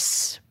in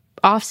this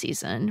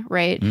offseason,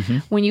 right?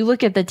 When you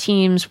look at the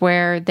teams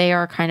where they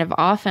are kind of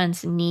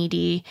offense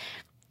needy,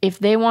 if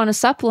they want to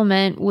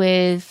supplement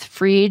with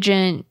free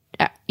agent,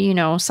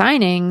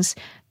 signings,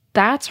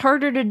 that's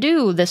harder to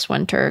do this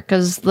winter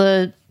because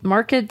the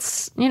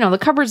market's, the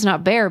cupboard's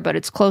not bare, but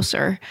it's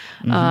closer.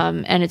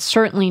 And it's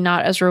certainly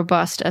not as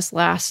robust as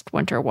last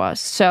winter was.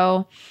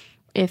 So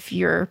if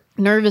you're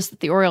nervous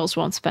that the Orioles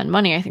won't spend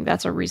money, I think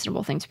that's a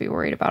reasonable thing to be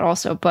worried about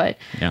also. But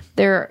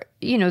their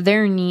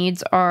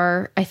needs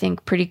are, I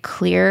think, pretty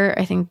clear.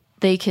 I think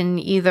they can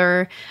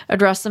either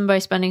address them by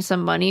spending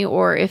some money,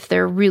 or if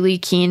they're really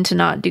keen to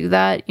not do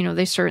that,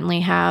 they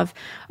certainly have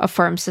a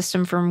farm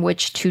system from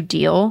which to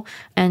deal.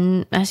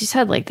 And as you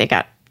said, like they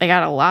got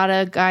a lot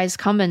of guys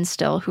coming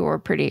still who are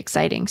pretty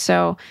exciting.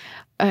 So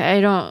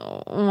I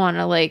don't want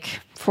to like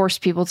force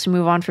people to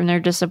move on from their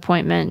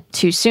disappointment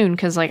too soon,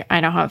 because like I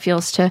know how it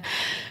feels to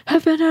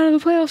have been out of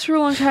the playoffs for a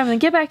long time and then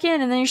get back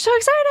in, and then you're so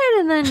excited,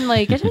 and then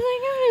like it doesn't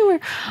go anywhere.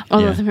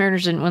 Although the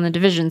Mariners didn't win the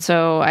division,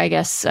 so I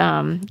guess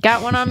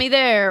got one on me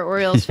there,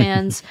 Orioles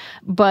fans.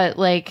 But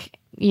like,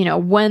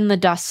 when the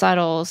dust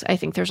settles, I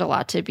think there's a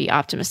lot to be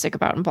optimistic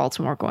about in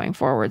Baltimore going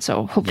forward.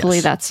 So hopefully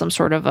that's some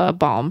sort of a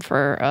balm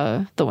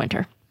for the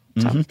winter.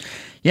 So. Mm-hmm.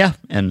 Yeah,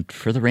 and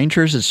for the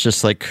Rangers, it's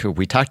just like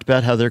we talked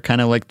about how they're kind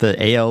of like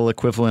the AL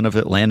equivalent of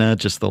Atlanta,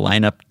 just the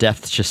lineup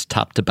depth, just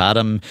top to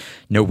bottom,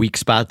 no weak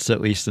spots,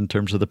 at least in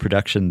terms of the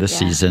production this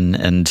season.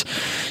 And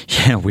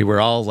we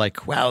were all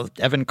like, wow,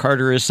 Evan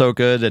Carter is so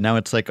good. And now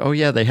it's like, oh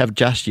yeah, they have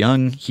Josh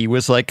Young. He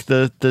was like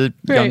the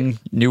young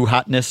new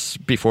hotness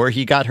before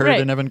he got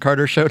hurt and Evan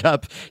Carter showed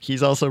up.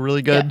 He's also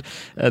really good.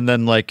 Yeah. And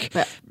then like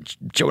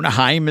Jonah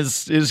Heim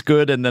is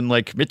good. And then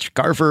like Mitch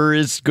Garver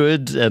is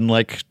good. And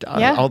like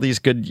all these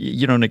good,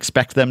 don't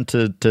expect them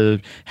to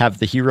have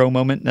the hero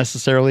moment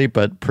necessarily,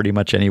 but pretty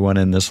much anyone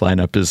in this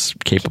lineup is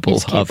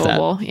capable of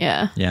that.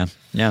 Yeah.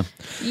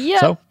 Yep.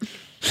 So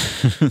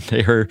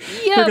they're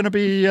going to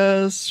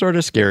be sort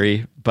of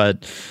scary,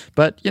 but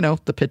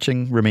the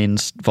pitching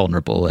remains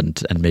vulnerable,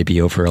 and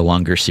maybe over a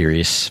longer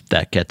series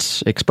that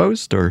gets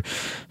exposed, or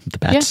the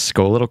bats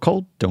go a little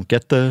cold, don't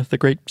get the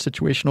great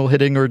situational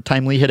hitting or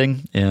timely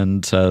hitting,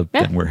 and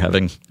then we're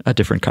having a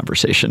different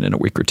conversation in a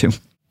week or two.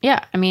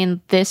 Yeah, I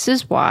mean, this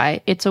is why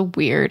it's a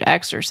weird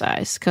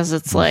exercise, because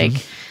it's like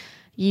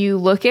you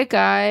look at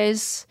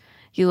guys,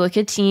 you look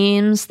at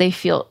teams, they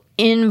feel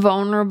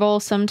invulnerable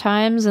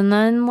sometimes, and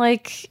then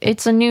like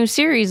it's a new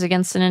series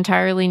against an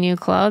entirely new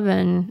club,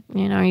 and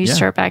you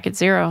start back at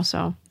zero.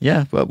 So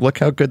well, look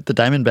how good the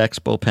Diamondbacks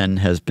bullpen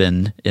has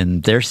been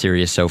in their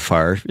series so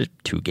far,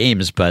 2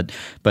 games, but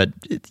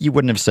you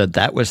wouldn't have said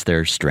that was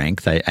their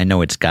strength. I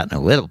know it's gotten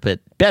a little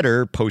bit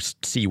better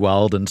post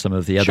Seawald and some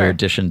of the other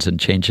additions and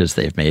changes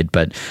they've made,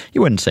 but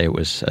you wouldn't say it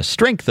was a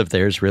strength of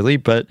theirs really,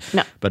 but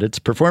it's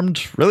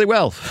performed really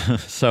well.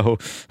 So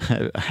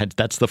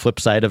that's the flip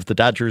side of the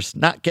Dodgers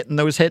not getting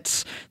those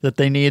hits that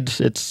they need.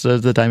 It's the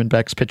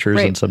Diamondbacks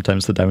pitchers and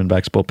sometimes the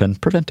Diamondbacks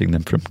bullpen preventing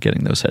them from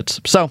getting those hits.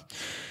 So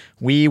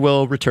we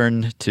will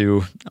return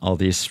to all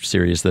these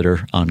series that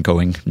are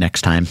ongoing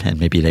next time, and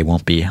maybe they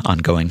won't be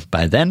ongoing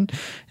by then.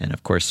 And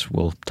of course,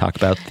 we'll talk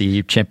about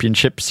the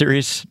championship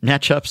series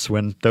matchups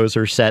when those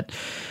are set.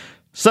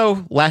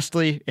 So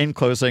lastly, in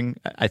closing,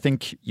 I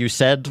think you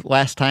said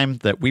last time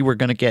that we were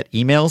going to get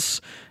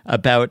emails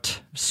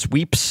about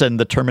sweeps and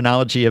the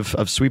terminology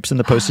of sweeps in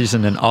the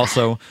postseason, and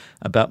also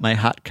about my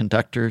hot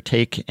conductor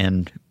take.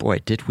 And boy,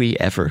 did we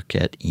ever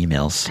get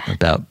emails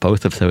about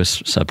both of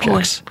those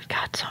subjects. Boy, we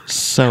got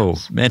so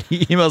many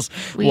emails.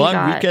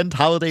 Long weekend,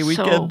 holiday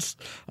weekends.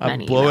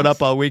 I'm blowing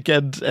up all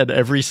weekend, and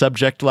every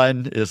subject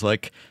line is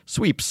like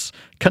sweeps,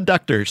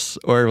 conductors,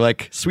 or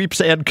like sweeps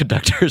and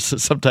conductors.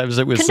 Sometimes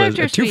it was a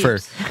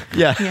twofer.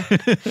 Yeah.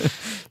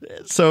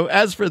 So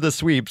as for the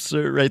sweeps,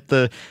 right,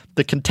 the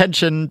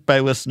contention by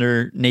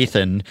listener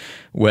Nathan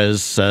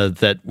was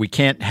that we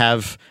can't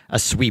have a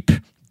sweep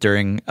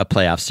during a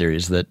playoff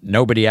series, that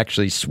nobody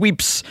actually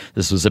sweeps.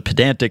 This was a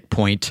pedantic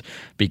point,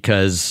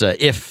 because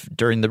if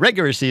during the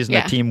regular season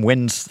a team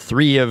wins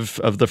 3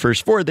 of the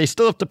first 4, they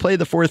still have to play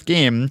the 4th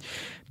game.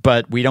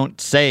 But we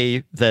don't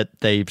say that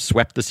they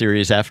swept the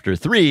series after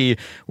 3,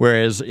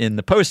 whereas in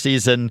the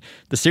postseason,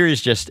 the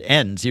series just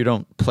ends. You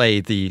don't play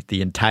the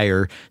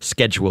entire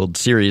scheduled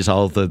series,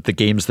 all the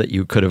games that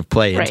you could have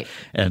played. Right.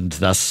 And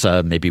thus,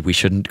 maybe we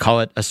shouldn't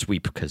call it a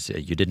sweep, because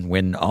you didn't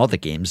win all the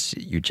games.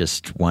 You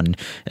just won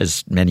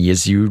as many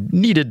as you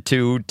needed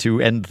to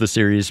end the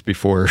series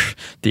before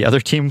the other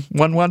team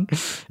won one.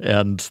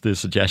 And the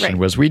suggestion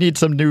was we need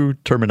some new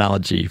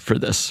terminology for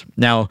this.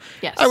 Now,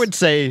 I would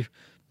say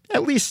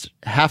at least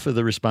half of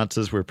the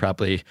responses were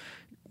probably,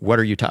 what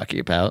are you talking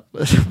about?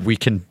 We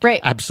can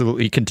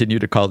absolutely continue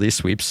to call these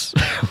sweeps,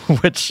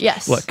 which,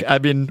 look, I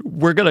mean,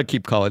 we're going to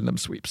keep calling them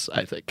sweeps,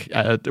 I think.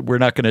 We're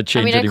not going to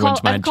change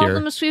anyone's mind here. I've called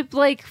them a sweep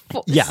like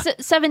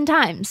 7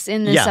 times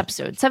in this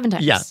episode. 7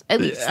 times,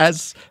 at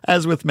least.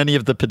 As with many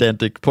of the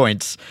pedantic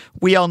points,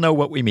 we all know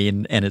what we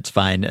mean, and it's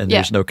fine, and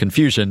there's no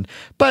confusion.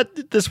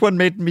 But this one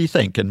made me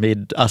think, and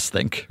made us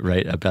think,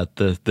 right, about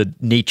the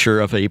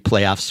nature of a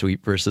playoff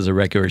sweep versus a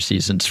regular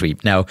season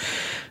sweep. Now,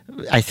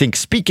 I think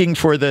speaking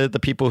for the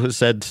people who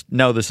said,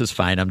 no, this is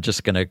fine, I'm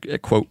just going to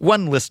quote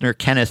one listener,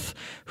 Kenneth,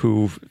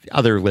 who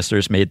other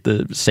listeners made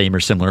the same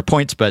or similar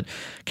points, but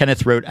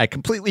Kenneth wrote, I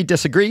completely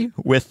disagree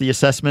with the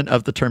assessment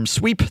of the term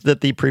sweep that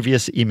the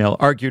previous email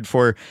argued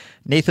for.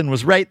 Nathan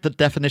was right that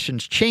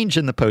definitions change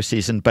in the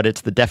postseason, but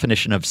it's the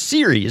definition of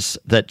series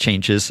that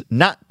changes,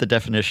 not the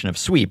definition of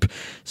sweep.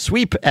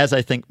 Sweep, as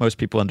I think most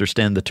people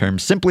understand the term,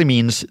 simply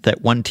means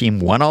that one team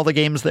won all the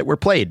games that were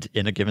played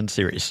in a given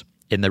series.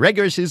 In the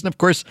regular season, of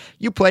course,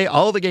 you play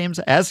all the games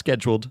as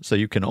scheduled, so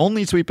you can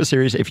only sweep a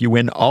series if you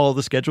win all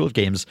the scheduled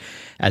games.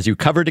 As you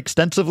covered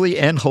extensively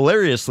and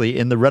hilariously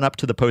in the run-up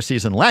to the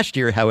postseason last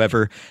year,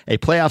 however, a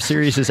playoff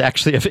series is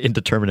actually of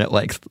indeterminate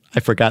length.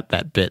 I forgot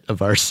that bit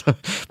of ours.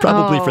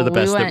 Probably for the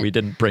best that we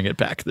didn't bring it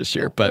back this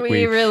year. But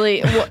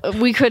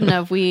we couldn't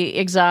have. We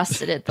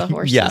exhausted it, the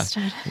horses.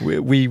 Yeah,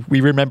 we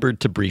remembered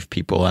to brief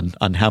people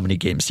on how many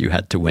games you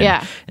had to win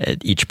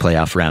at each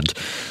playoff round.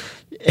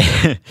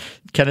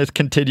 Kenneth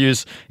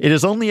continues, it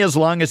is only as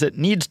long as it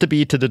needs to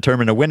be to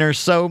determine a winner,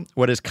 so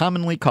what is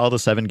commonly called a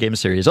 7-game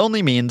series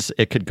only means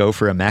it could go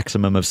for a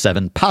maximum of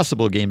 7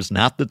 possible games,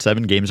 not that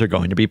 7 games are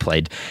going to be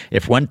played.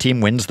 If one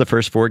team wins the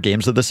first 4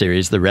 games of the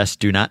series, the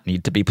rest do not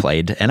need to be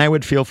played, and I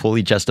would feel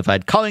fully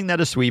justified calling that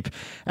a sweep,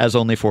 as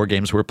only 4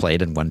 games were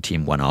played and one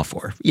team won all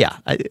 4. Yeah,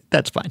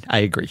 that's fine. I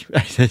agree.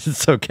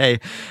 It's okay.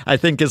 I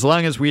think as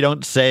long as we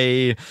don't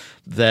say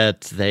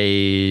that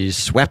they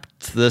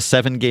swept the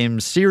 7-game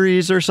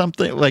series or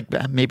something, like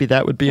maybe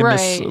that would be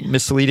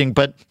misleading,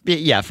 but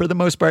yeah, for the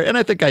most part, and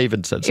I think I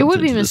even said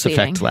something to this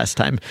effect last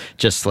time,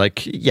 just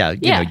like, you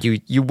know,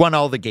 you won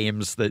all the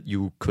games that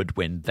you could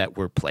win that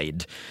were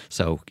played,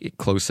 so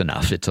close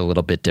enough. It's a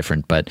little bit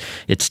different, but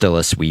it's still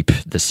a sweep.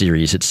 The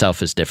series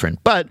itself is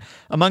different, but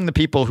among the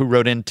people who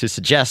wrote in to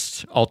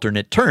suggest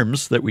alternate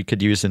terms that we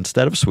could use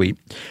instead of sweep,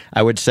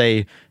 I would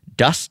say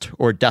dust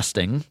or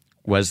dusting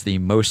was the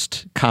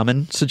most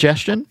common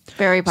suggestion.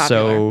 Very popular.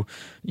 So,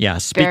 yeah,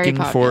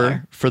 speaking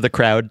for the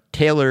crowd,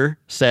 Taylor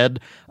said,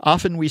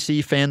 often we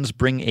see fans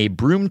bring a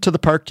broom to the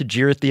park to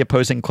jeer at the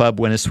opposing club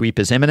when a sweep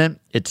is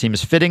imminent. It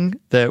seems fitting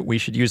that we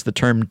should use the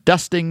term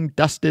dusting,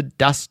 dusted,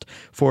 dust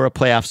for a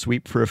playoff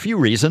sweep for a few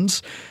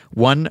reasons.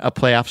 One, a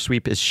playoff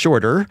sweep is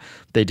shorter.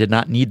 They did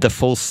not need the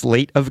full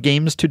slate of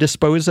games to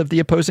dispose of the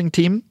opposing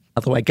team.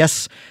 Although I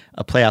guess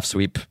a playoff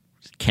sweep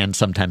can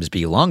sometimes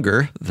be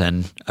longer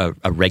than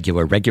a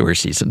regular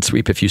season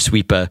sweep. If you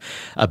sweep a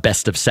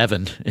best of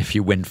 7, if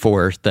you win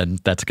 4, then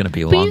that's going to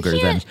be longer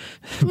than.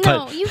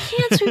 No, you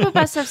can't sweep a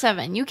best of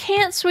 7. You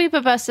can't sweep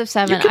a best of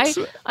 7.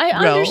 I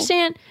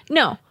understand.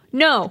 No,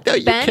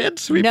 you Ben, can't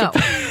sweep. No.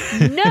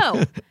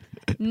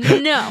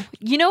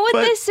 You know what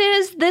this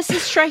is? This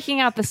is striking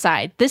out the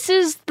side. This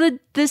is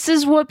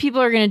what people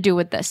are going to do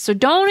with this. So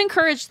don't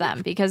encourage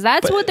them, because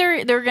that's what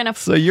they're going to.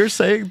 So you're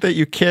saying that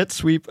you can't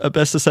sweep a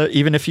best of 7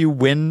 even if you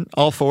win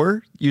all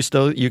 4?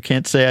 You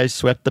can't say I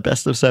swept the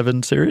best of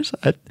 7 series?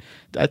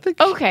 I think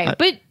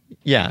but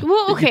yeah.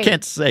 Well, okay. You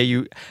can't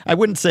say I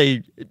wouldn't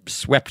say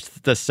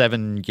swept the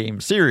 7-game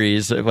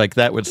series. Like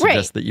that would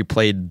suggest that you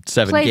played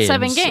 7 games.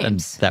 7 games. And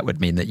that would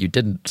mean that you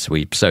didn't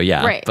sweep. So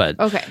yeah. Right. But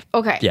Okay.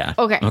 Yeah.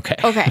 Okay.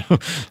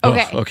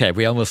 Okay.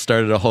 We almost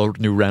started a whole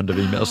new round of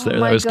emails there.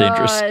 That was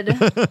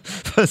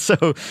dangerous.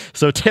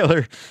 So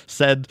Taylor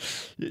said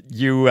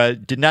you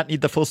did not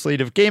need the full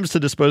slate of games to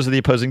dispose of the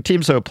opposing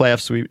team, so a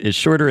playoff sweep is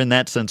shorter in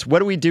that sense. What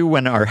do we do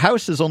when our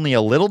house is only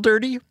a little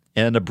dirty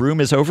and a broom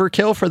is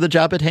overkill for the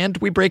job at hand?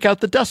 We break out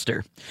the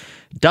duster.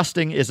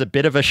 Dusting is a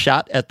bit of a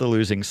shot at the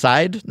losing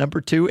side. Number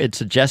 2, it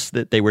suggests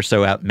that they were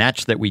so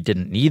outmatched that we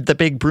didn't need the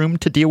big broom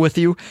to deal with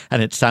you,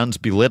 and it sounds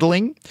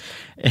belittling.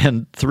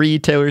 And 3,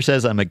 Taylor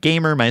says, I'm a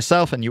gamer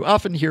myself, and you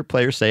often hear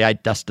players say I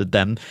dusted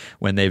them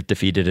when they've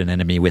defeated an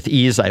enemy with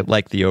ease. I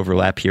like the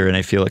overlap here, and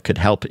I feel it could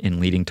help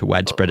in leading to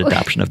widespread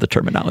adoption of the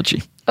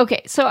terminology.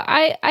 Okay, so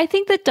I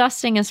think that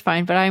dusting is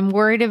fine, but I'm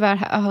worried about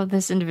how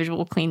this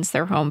individual cleans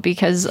their home,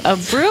 because a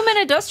broom and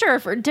a duster are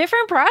for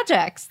different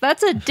projects.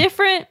 That's a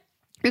different...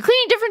 You're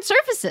cleaning different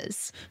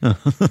surfaces.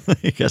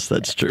 I guess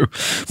that's true.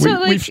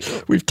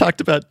 We've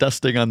talked about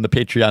dusting on the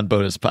Patreon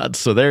bonus pods,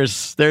 so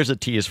there's a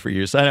tease for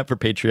you. Sign up for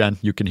Patreon.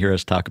 You can hear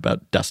us talk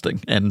about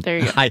dusting and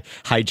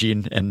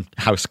hygiene and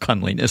house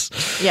cleanliness.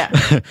 Yeah,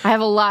 I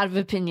have a lot of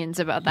opinions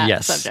about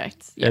that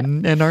subject. Yeah.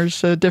 And ours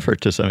differ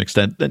to some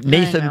extent.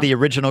 Nathan, the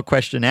original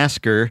question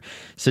asker,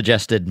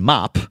 suggested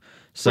mop.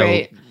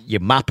 So you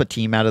mop a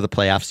team out of the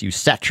playoffs, you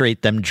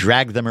saturate them,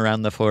 drag them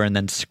around the floor, and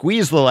then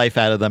squeeze the life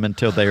out of them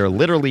until they are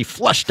literally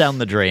flushed down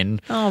the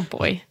drain. Oh,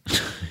 boy.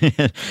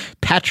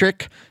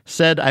 Patrick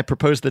said, I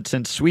propose that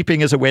since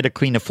sweeping is a way to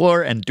clean a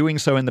floor and doing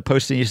so in the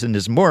postseason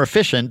is more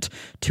efficient,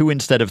 2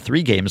 instead of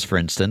 3 games, for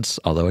instance,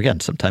 although, again,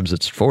 sometimes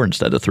it's 4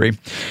 instead of 3,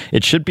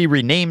 it should be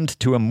renamed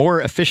to a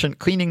more efficient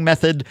cleaning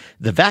method,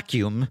 the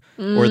vacuum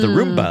or the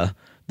Roomba.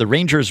 The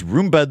Rangers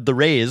Roomba'd the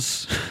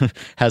Rays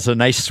has a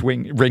nice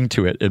ring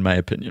to it, in my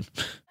opinion.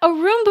 A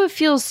Roomba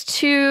feels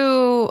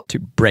too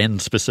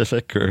brand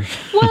specific, or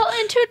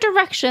and too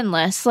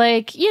directionless.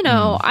 Like,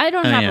 I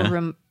don't have a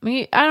room.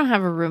 I don't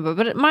have a Roomba,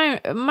 but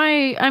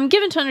I'm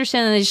given to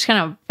understand that they just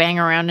kind of bang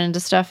around into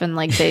stuff and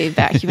like they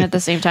vacuum at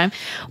the same time.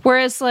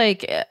 Whereas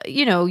like,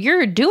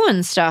 you're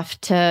doing stuff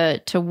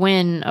to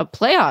win a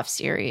playoff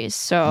series.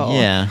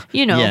 So,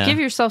 give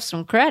yourself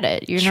some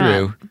credit. You're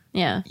true.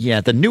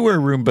 Yeah, the newer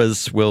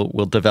Roombas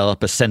will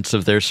develop a sense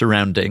of their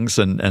surroundings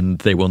and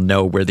they will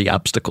know where the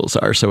obstacles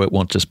are. So it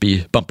won't just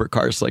be bumper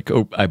cars like,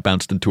 oh, I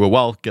bounced into a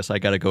wall, guess I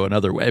got to go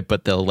another way.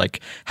 But they'll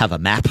like have a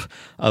map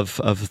of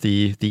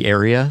the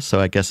area. So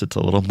I guess it's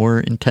a little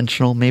more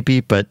intentional maybe.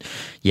 But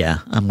yeah,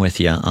 I'm with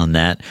you on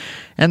that.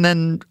 And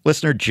then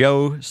listener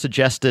Joe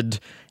suggested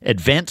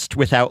advanced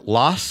without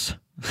loss.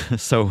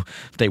 So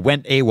they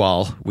went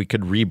AWOL. We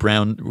could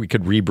rebrand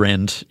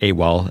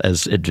AWOL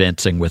as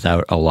advancing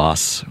without a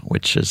loss,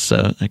 which is,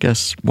 I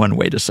guess, one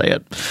way to say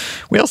it.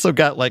 We also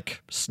got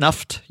like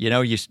snuffed.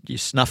 You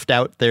snuffed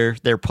out their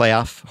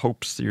playoff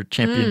hopes, your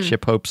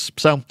championship hopes.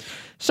 So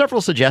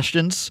several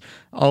suggestions,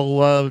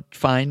 all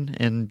fine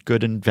and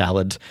good and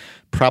valid.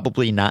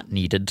 Probably not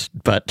needed,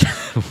 but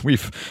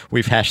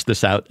we've hashed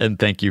this out, and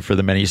thank you for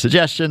the many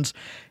suggestions.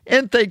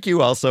 And thank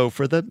you also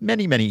for the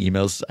many, many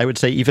emails. I would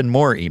say even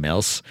more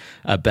emails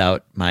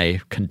about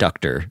my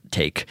conductor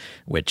take,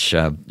 which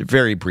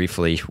very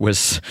briefly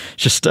was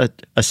just a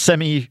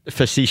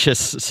semi-facetious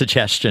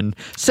suggestion.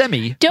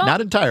 Not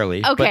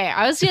entirely. Okay,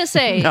 I was going to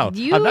say. No,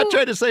 I'm not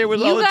trying to say it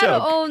was all a joke. You got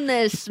to own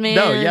this, man.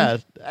 No, yeah.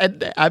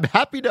 And I'm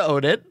happy to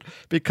own it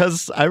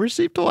because I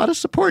received a lot of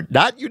support.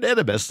 Not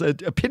unanimous.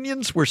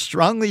 Opinions were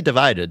strongly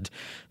divided.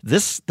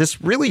 This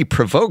really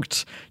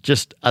provoked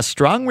just a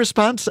strong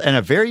response and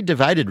a very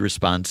divided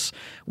response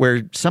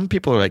where some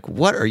people are like,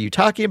 what are you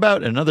talking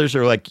about? And others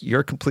are like,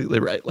 you're completely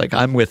right. Like,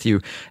 I'm with you.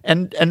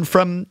 And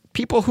from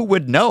people who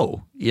would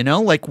know,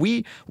 like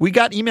we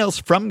got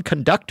emails from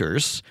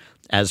conductors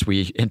as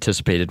we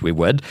anticipated we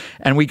would.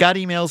 And we got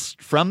emails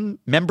from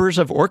members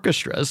of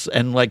orchestras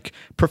and like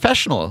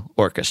professional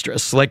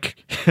orchestras, like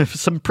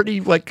some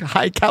pretty like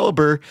high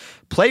caliber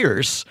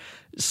players,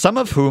 some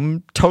of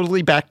whom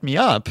totally backed me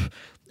up.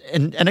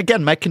 And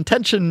again, my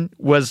contention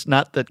was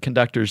not that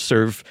conductors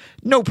serve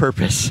no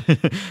purpose,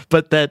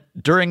 but that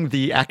during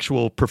the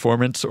actual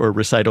performance or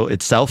recital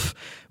itself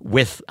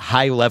with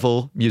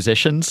high-level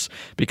musicians,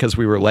 because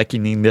we were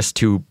likening this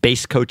to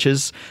bass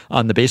coaches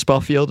on the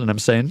baseball field, and I'm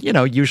saying,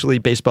 usually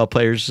baseball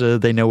players,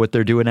 they know what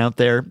they're doing out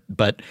there,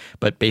 but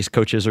bass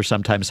coaches are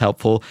sometimes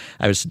helpful.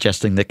 I was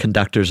suggesting that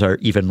conductors are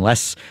even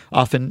less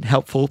often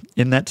helpful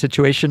in that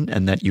situation,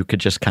 and that you could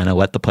just kind of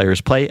let the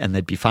players play and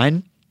they'd be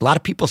fine. A lot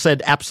of people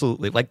said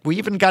absolutely. Like, we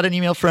even got an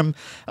email from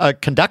a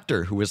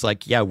conductor who was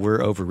like, yeah,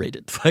 we're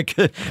overrated. Like,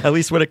 at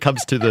least when it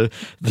comes to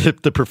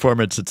the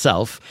performance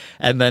itself.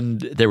 And then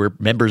there were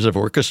members of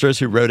orchestras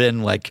who wrote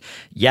in like,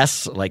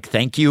 yes, like,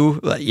 thank you.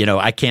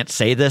 I can't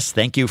say this.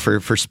 Thank you for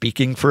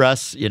speaking for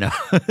us.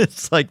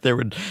 It's like there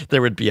would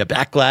be a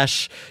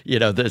backlash.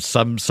 There's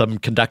some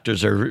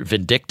conductors are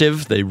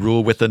vindictive. They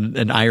rule with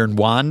an iron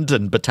wand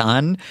and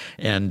baton.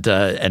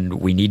 And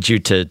we need you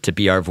to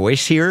be our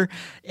voice here.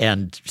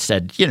 And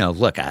said,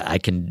 look, I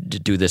can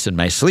do this in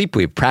my sleep.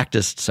 We've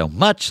practiced so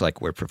much,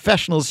 like we're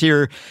professionals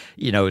here.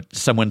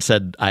 Someone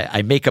said,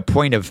 I make a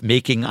point of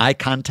making eye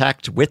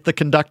contact with the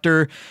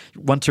conductor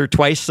once or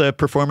twice a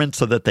performance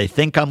so that they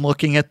think I'm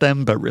looking at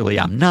them, but really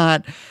I'm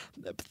not.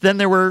 Then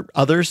there were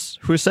others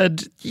who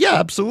said, yeah,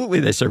 absolutely,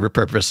 they serve a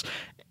purpose.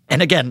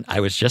 And again,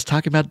 I was just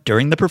talking about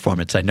during the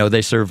performance. I know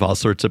they serve all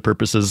sorts of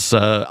purposes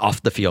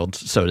off the field,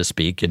 so to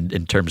speak,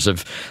 in terms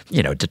of,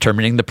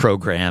 determining the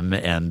program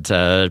and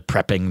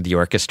prepping the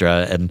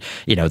orchestra. And,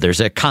 there's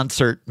a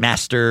concert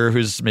master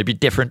who's maybe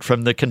different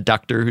from the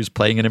conductor who's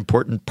playing an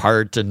important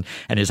part and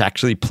is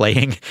actually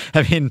playing.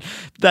 I mean,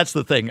 that's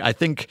the thing. I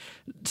think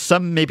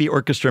some maybe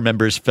orchestra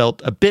members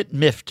felt a bit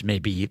miffed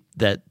maybe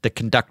that the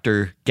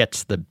conductor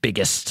gets the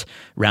biggest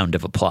round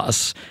of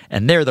applause.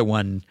 And they're the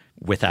one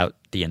without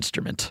the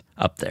instrument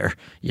up there,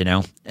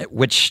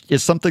 which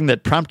is something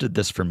that prompted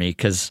this for me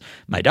because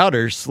my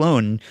daughter,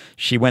 Sloane,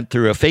 she went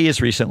through a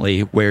phase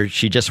recently where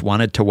she just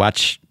wanted to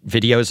watch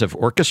videos of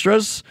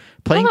orchestras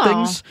playing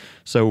things.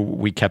 So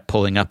we kept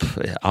pulling up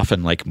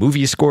often like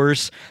movie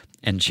scores.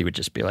 And she would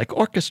just be like,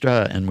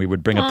 orchestra, and we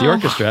would bring up the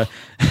orchestra,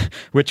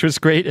 which was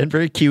great and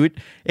very cute,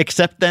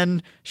 except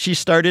then she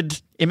started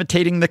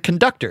imitating the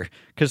conductor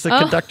because the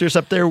conductor's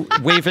up there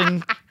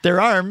waving their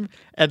arm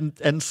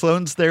and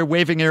Sloane's there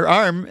waving her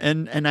arm.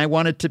 And I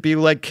wanted to be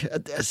like,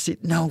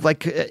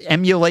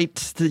 emulate,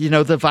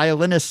 the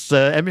violinists,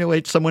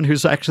 emulate someone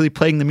who's actually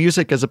playing the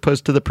music as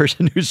opposed to the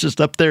person who's just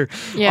up there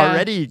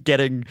already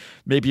getting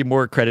maybe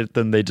more credit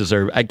than they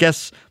deserve. I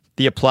guess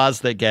the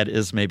applause they get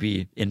is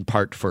maybe in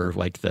part for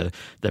like the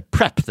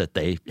prep that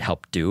they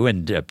help do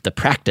and the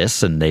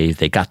practice, and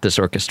they got this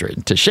orchestra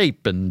into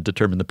shape and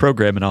determine the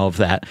program and all of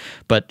that.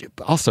 But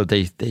also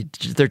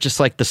they're just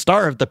like the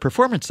star of the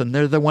performance, and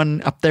they're the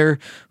one up there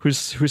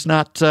who's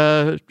not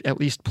at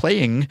least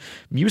playing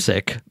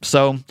music.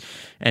 So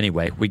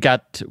anyway, we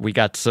got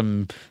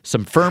some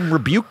firm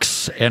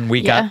rebukes, and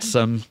we got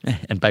some,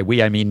 and by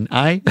we I mean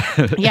I.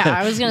 Yeah,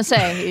 I was gonna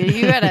say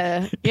you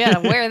gotta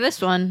wear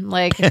this one,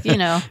 like.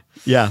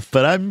 Yeah,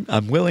 but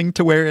I'm willing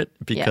to wear it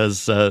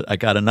because I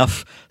got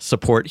enough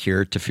support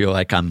here to feel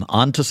like I'm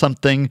onto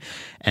something.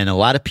 And a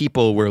lot of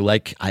people were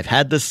like, I've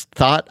had this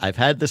thought, I've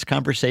had this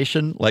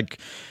conversation, like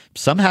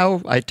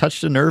somehow I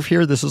touched a nerve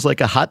here. This is like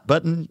a hot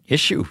button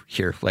issue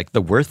here, like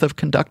the worth of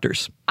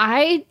conductors.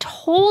 I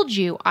told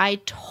you,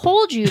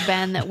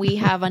 Ben, that we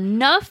have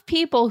enough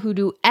people who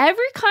do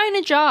every kind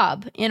of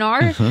job in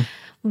our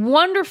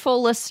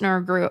wonderful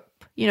listener group.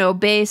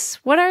 Base,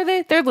 what are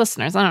they? They're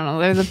listeners. I don't know.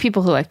 They're the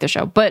people who like the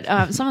show. But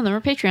some of them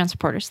are Patreon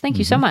supporters. Thank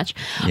you so much.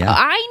 Yeah.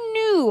 I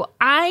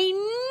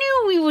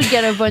knew we would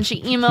get a bunch of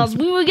emails.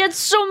 We would get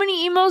so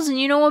many emails. And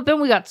you know what, Ben?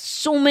 We got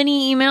so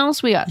many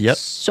emails.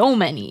 So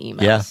many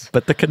emails. Yeah,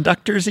 but the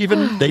conductors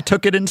even, they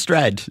took it in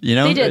stride.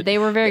 They did. They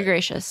were very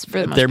gracious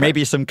for the most There part. may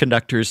be some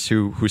conductors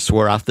who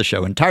swore off the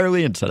show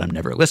entirely and said, I'm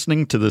never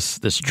listening to this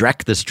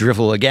dreck, this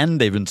drivel again.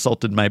 They've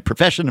insulted my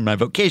profession and my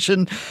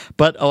vocation.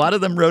 But a lot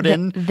of them wrote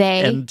in.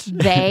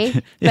 They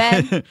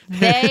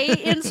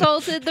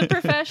insulted the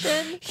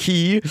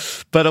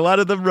profession. But a lot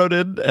of them wrote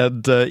in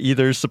and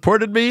either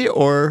supported me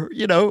or,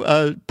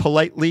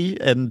 politely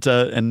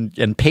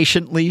and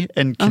patiently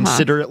and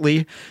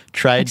considerately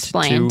tried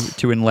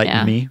to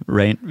enlighten me,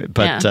 right?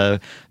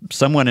 But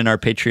someone in our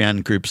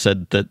Patreon group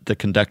said that the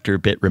conductor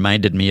bit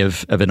reminded me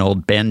of an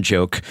old band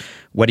joke.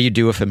 What do you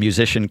do if a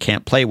musician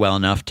can't play well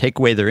enough? Take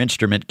away their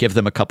instrument, give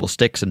them a couple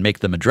sticks, and make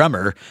them a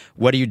drummer.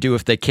 What do you do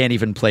if they can't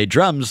even play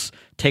drums?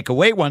 Take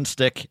away one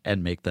stick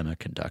and make them a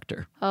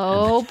conductor.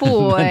 Oh,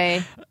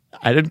 boy.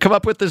 I didn't come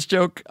up with this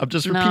joke. I'm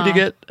just repeating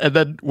it. And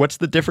then what's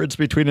the difference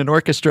between an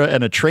orchestra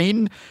and a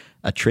train?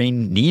 A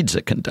train needs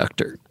a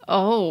conductor.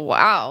 Oh,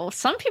 wow.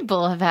 Some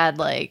people have had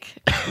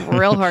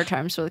real hard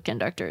times with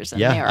conductors,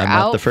 and they are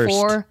out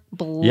for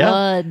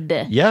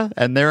blood. Yeah,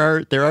 and there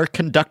are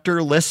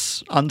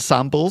conductorless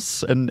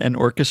ensembles and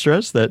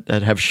orchestras that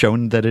have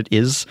shown that it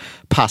is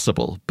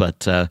possible.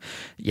 But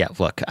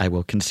look, I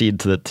will concede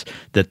that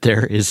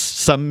there is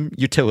some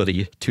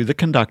utility to the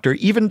conductor,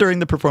 even during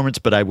the performance,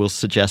 but I will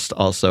suggest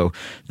also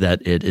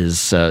that it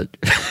is I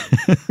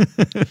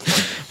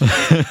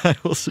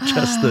will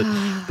suggest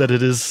that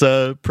it is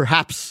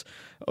perhaps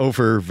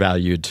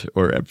overvalued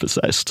or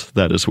emphasized.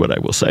 That is what I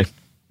will say.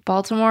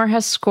 Baltimore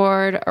has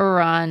scored a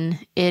run.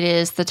 It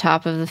is the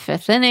top of the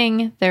fifth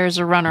inning. There's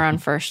a runner on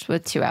first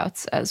with 2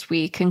 outs as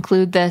we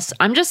conclude this.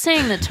 I'm just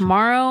saying that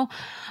tomorrow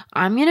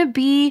I'm going to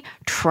be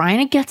trying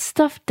to get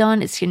stuff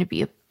done. It's going to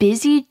be a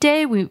busy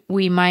day. We're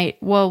definitely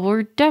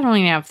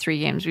going to have 3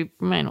 games. We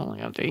might only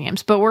have 3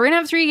 games, but we're going to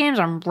have 3 games.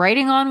 I'm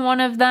writing on one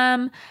of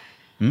them.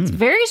 It's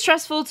very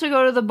stressful to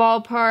go to the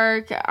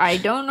ballpark. I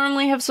don't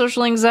normally have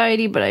social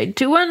anxiety, but I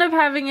do end up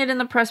having it in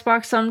the press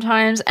box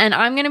sometimes. And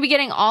I'm going to be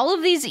getting all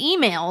of these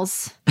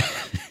emails,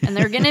 and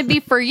they're going to be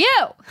for you.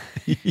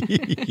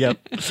 Yep.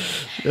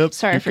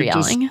 Sorry for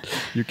yelling.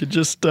 You could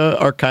just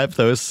archive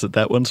those.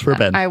 That one's for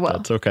Ben. I will.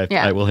 That's okay.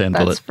 Yeah, I will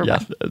handle it. For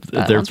Ben.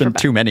 There have been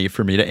too many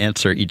for me to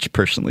answer each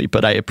personally,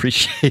 but I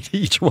appreciate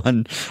each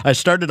one. I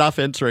started off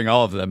answering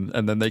all of them,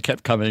 and then they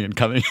kept coming and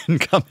coming and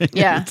coming.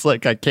 Yeah. It's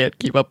like I can't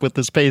keep up with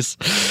this pace.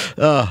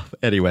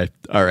 Anyway,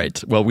 all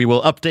right. Well, we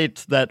will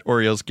update that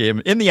Orioles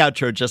game in the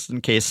outro just in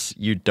case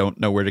you don't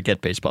know where to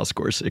get baseball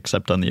scores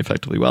except on the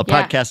Effectively Wild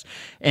podcast.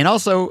 And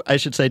also, I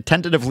should say,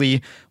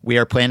 tentatively, we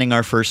are planning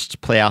our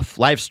first playoff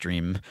live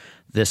stream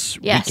this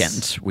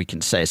weekend, we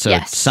can say. So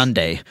it's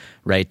Sunday,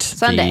 right?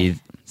 Sunday.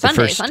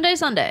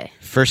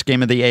 First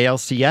game of the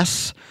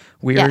ALCS.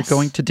 We are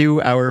going to do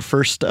our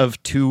first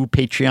of 2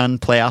 Patreon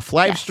playoff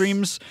live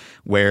streams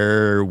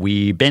where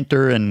we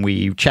banter and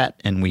we chat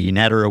and we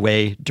natter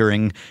away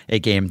during a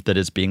game that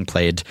is being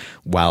played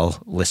while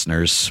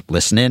listeners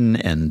listen in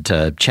and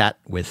chat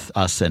with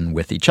us and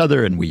with each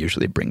other. And we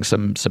usually bring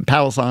some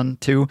pals on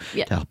too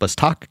to help us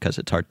talk because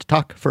it's hard to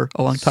talk for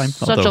a long time.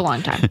 Such a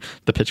long time.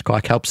 The pitch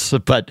clock helps,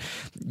 but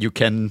you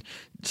can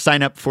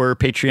sign up for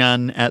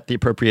Patreon at the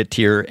appropriate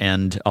tier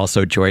and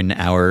also join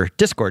our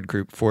Discord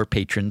group for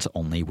patrons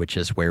only, which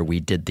is where we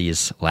did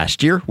these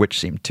last year, which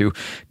seemed to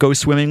go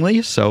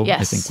swimmingly. So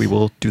I think we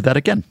will do that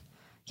again.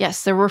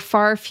 Yes, there were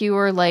far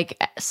fewer,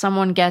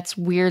 someone gets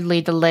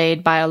weirdly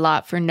delayed by a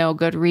lot for no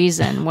good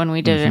reason when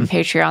we did it in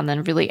Patreon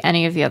than really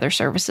any of the other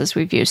services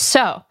we've used.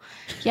 So,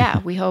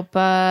 we hope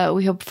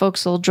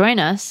folks will join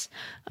us.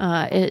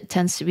 It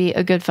tends to be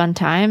a good fun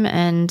time,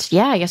 and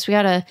I guess we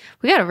gotta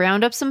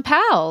round up some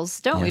pals,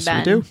 don't we,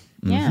 Ben? Yes, we do.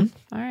 Yeah.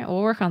 All right,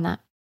 we'll work on that.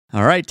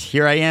 All right,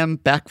 here I am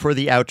back for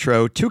the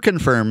outro to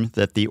confirm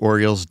that the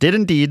Orioles did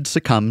indeed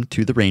succumb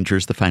to the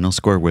Rangers. The final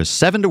score was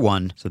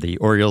 7-1. So the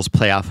Orioles'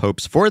 playoff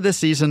hopes for this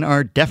season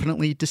are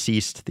definitely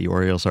deceased. The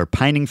Orioles are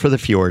pining for the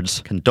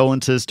fjords.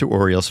 Condolences to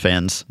Orioles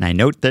fans. And I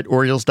note that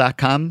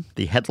Orioles.com,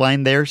 the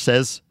headline there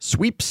says,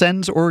 "Sweep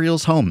sends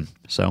Orioles home."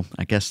 so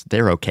I guess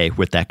they're okay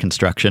with that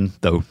construction,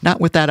 though not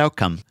with that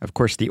outcome. Of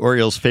course, the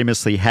Orioles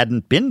famously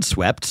hadn't been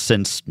swept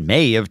since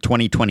May of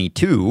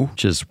 2022,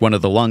 which is one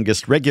of the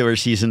longest regular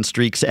season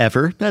streaks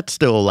ever. That's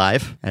still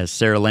alive. As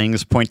Sarah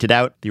Langs pointed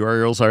out, the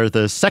Orioles are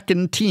the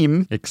second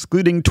team,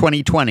 excluding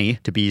 2020,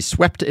 to be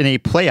swept in a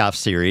playoff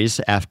series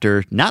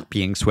after not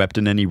being swept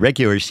in any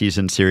regular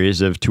season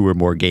series of 2 or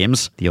more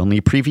games. The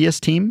only previous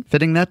team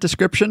fitting that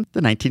description,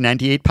 the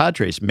 1998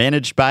 Padres,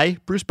 managed by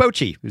Bruce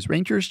Bochy, whose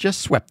Rangers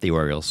just swept the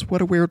Orioles.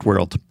 What a weird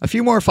world. A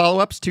few more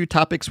follow-ups to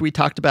topics we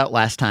talked about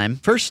last time.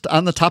 First,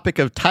 on the topic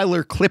of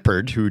Tyler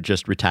Clippard, who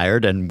just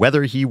retired, and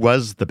whether he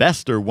was the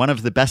best or one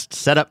of the best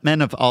setup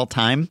men of all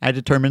time, I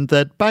determined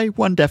that by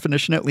one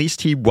definition at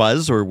least, he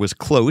was or was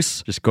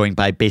close, just going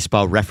by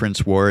Baseball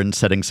Reference War and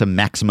setting some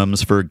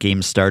maximums for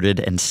games started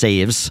and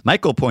saves.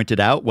 Michael pointed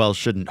out, well,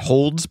 shouldn't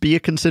holds be a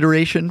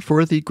consideration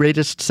for the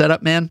greatest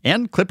setup man?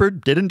 And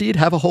Clippard did indeed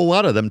have a whole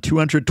lot of them,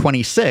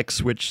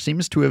 226, which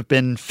seems to have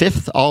been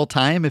 5th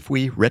all-time if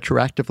we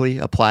retroactively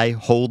apply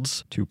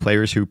holds to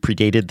players who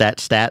predated that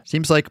stat.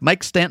 Seems like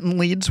Mike Stanton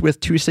leads with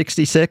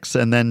 266,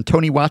 and then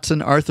Tony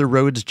Watson, Arthur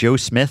Rhodes, Joe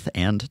Smith,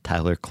 and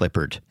Tyler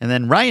Clippard. And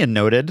then Ryan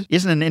noted,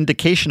 isn't an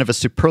indication of a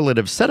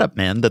superlative setup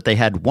man that they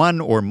had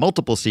one or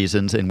multiple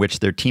seasons in which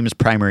their team's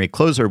primary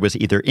closer was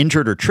either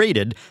injured or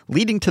traded,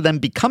 leading to them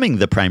becoming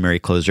the primary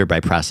closer by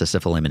process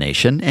of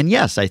elimination. And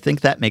yes, I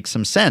think that makes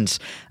some sense.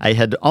 I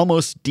had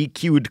almost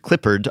DQ'd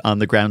Clippard on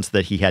the grounds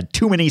that he had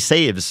too many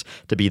saves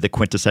to be the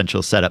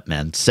quintessential setup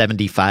man,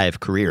 75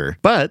 career.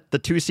 But the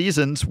 2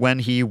 seasons when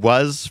he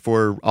was,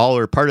 for all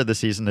or part of the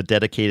season, a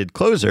dedicated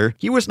closer,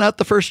 he was not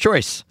the first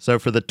choice. So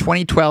for the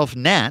 2012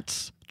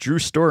 Nats, Drew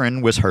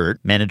Storen was hurt.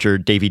 Manager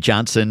Davey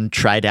Johnson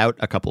tried out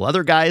a couple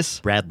other guys.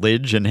 Brad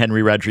Lidge and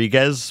Henry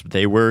Rodriguez,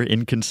 they were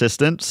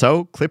inconsistent,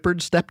 so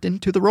Clippard stepped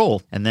into the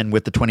role. And then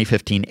with the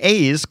 2015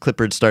 A's,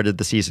 Clippard started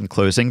the season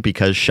closing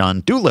because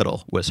Sean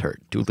Doolittle was hurt.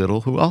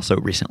 Doolittle, who also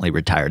recently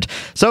retired.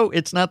 So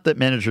it's not that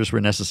managers were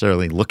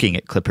necessarily looking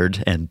at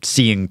Clippard and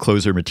seeing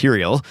closer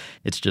material.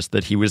 It's just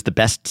that he was the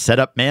best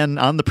setup man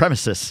on the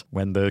premises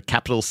when the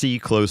capital C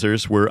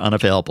closers were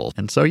unavailable.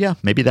 And so, yeah,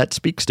 maybe that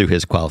speaks to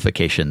his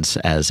qualifications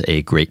as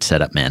a great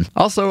setup man.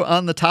 Also,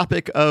 on the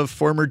topic of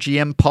former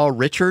GM Paul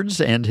Richards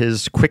and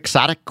his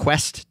quixotic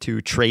quest to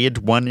trade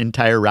one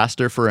entire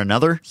roster for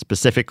another,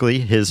 specifically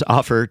his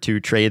offer to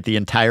trade the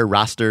entire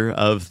roster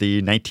of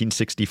the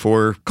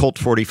 1964 Colt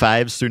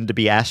 45s,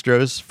 soon-to-be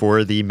Astros,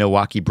 for the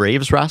Milwaukee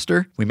Braves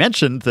roster. We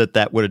mentioned that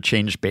that would have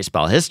changed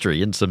baseball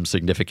history in some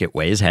significant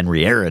ways.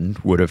 Henry Aaron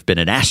would have been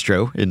an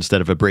Astro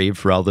instead of a Brave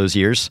for all those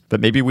years.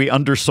 But maybe we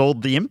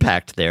undersold the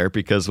impact there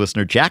because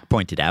listener Jack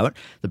pointed out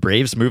the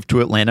Braves moved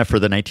to Atlanta for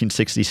the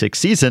 1966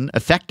 season,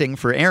 affecting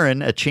for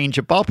Aaron a change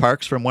of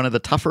ballparks from one of the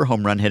tougher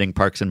home run hitting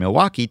parks in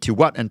Milwaukee to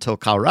what, until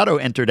Colorado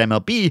entered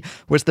MLB,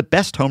 was the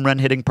best home run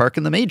hitting park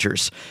in the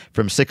majors.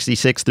 From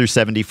 66 through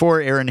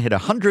 74, Aaron hit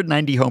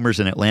 190 homers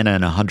in Atlanta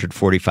and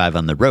 145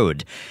 on the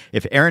road.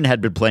 If Aaron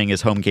had been playing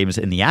his home games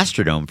in the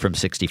Astrodome from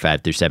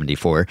 65 through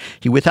 74,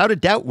 he without a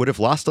doubt would have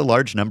lost a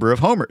large number of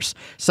homers,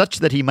 such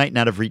that he might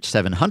not have reached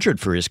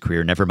 700 for his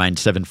career, never mind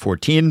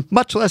 714,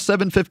 much less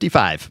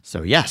 755.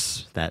 So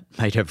yes, that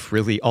might have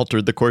really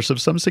altered the course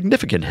of some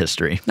significant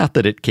history. Not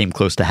that it came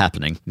close to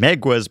happening.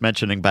 Meg was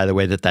mentioning, by the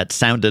way, that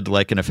sounded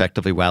like an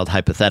Effectively Wild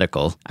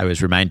hypothetical. I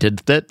was reminded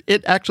that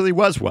it actually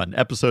was one.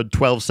 Episode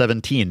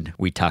 1217,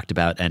 we talked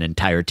about an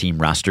entire team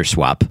roster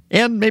swap.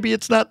 And maybe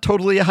it's not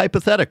totally a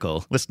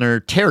hypothetical.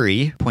 Listener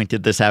Terry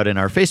pointed this out in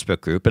our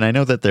Facebook group, and I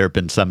know that there have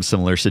been some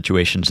similar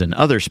situations in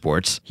other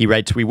sports. He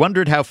writes, we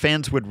wondered how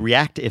fans would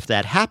react if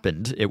that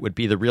happened. It would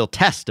be the real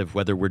test of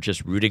whether we're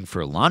just rooting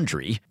for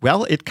laundry.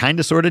 Well, it kind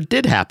of sort of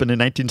did happen in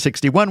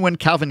 1961 when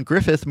Calvin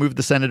Griffith moved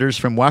the Senators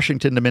from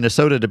Washington to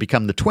Minnesota to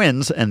become the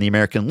Twins, and the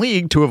American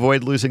League, to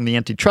avoid losing the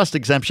antitrust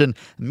exemption,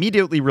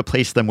 immediately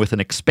replaced them with an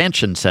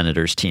expansion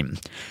Senators team.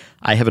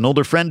 I have an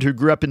older friend who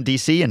grew up in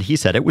D.C., and he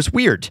said it was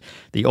weird.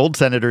 The old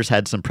Senators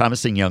had some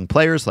promising young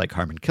players like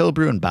Harmon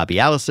Killebrew and Bobby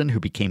Allison, who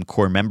became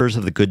core members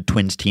of the good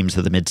Twins teams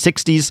of the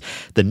mid-'60s.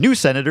 The new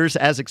Senators,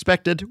 as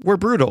expected, were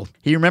brutal.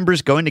 He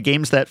remembers going to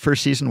games that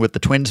first season with the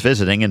Twins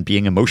visiting and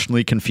being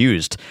emotionally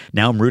confused.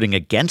 Now I'm rooting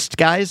against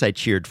guys I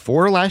cheered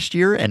for last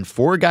year and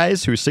for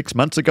guys who 6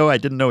 months ago I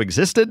didn't know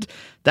existed.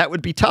 That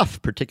would be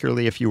tough,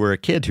 particularly if you were a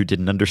kid who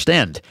didn't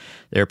understand.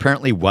 There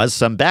apparently was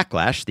some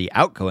backlash. The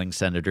outgoing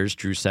Senators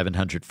drew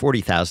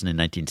 740,000 in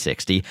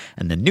 1960,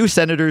 and the new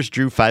Senators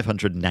drew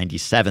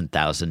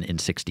 597,000 in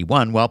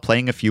 61 while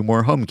playing a few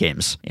more home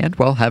games, and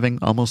while having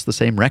almost the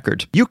same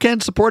record. You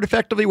can support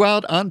Effectively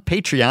Wild on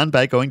Patreon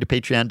by going to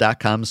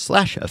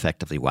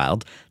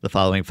patreon.com/effectivelywild. The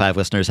following 5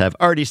 listeners have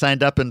already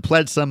signed up and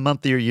pledged some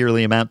monthly or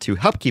yearly amount to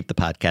help keep the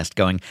podcast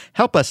going,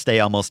 help us stay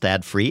almost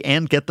ad-free,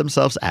 and get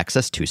themselves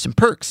access to some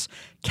perks.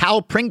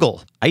 Cal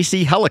Pringle,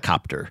 Icy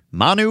Helicopter,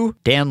 Manu,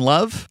 Dan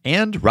Love,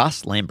 and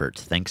Ross Lambert.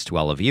 Thanks to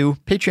all of you.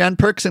 Patreon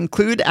perks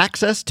include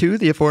access to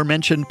the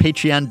aforementioned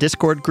Patreon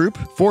Discord group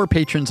for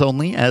patrons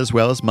only, as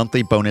well as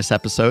monthly bonus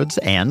episodes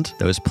and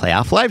those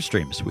playoff live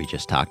streams we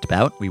just talked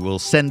about. We will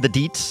send the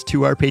deets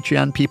to our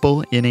Patreon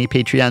people in a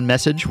Patreon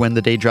message when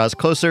the day draws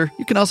closer.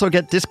 You can also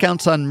get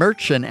discounts on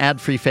merch and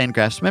ad-free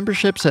Fangraphs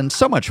memberships and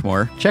so much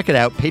more. Check it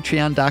out,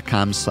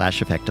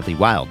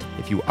 patreon.com/effectivelywild.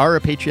 If you are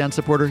a Patreon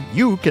supporter,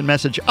 you can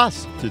message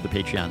us through the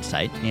Patreon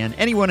site, and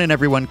anyone and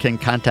everyone can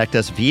contact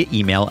us via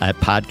email at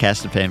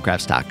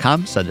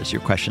podcast@fangraphs.com. Send us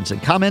your questions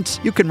and comments.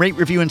 You can rate,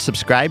 review, and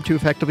subscribe to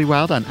Effectively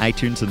Wild on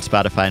iTunes and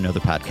Spotify and other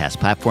podcast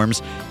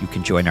platforms. You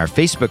can join our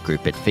Facebook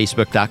group at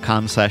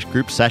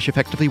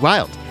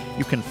facebook.com/group/effectivelywild.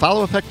 You can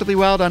follow Effectively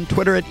Wild on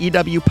Twitter at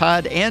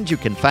EWPod, and you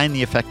can find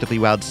the Effectively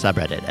Wild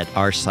subreddit at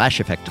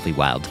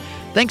r/effectivelywild.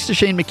 Thanks to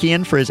Shane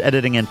McKeon for his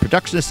editing and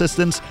production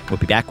assistance. We'll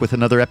be back with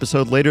another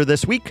episode later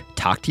this week.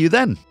 Talk to you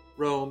then.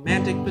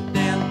 Romantic,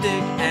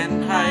 pedantic,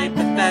 and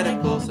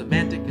hypothetical,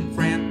 semantic and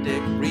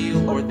frantic,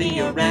 real or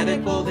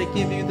theoretical. They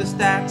give you the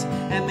stats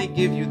and they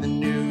give you the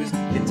news.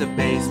 It's a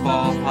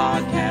baseball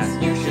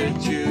podcast you should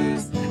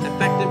choose.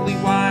 Effectively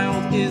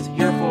Wild is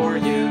here for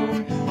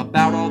you,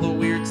 about all the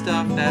weird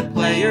stuff that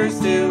players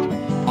do.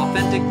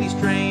 Authentically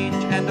strange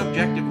and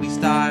objectively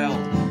styled.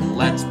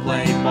 Let's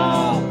play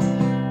ball.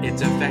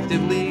 It's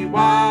Effectively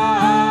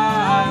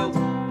Wild.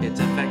 It's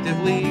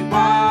Effectively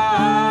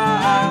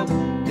Wild.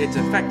 It's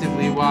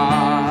Effectively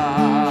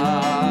Wild.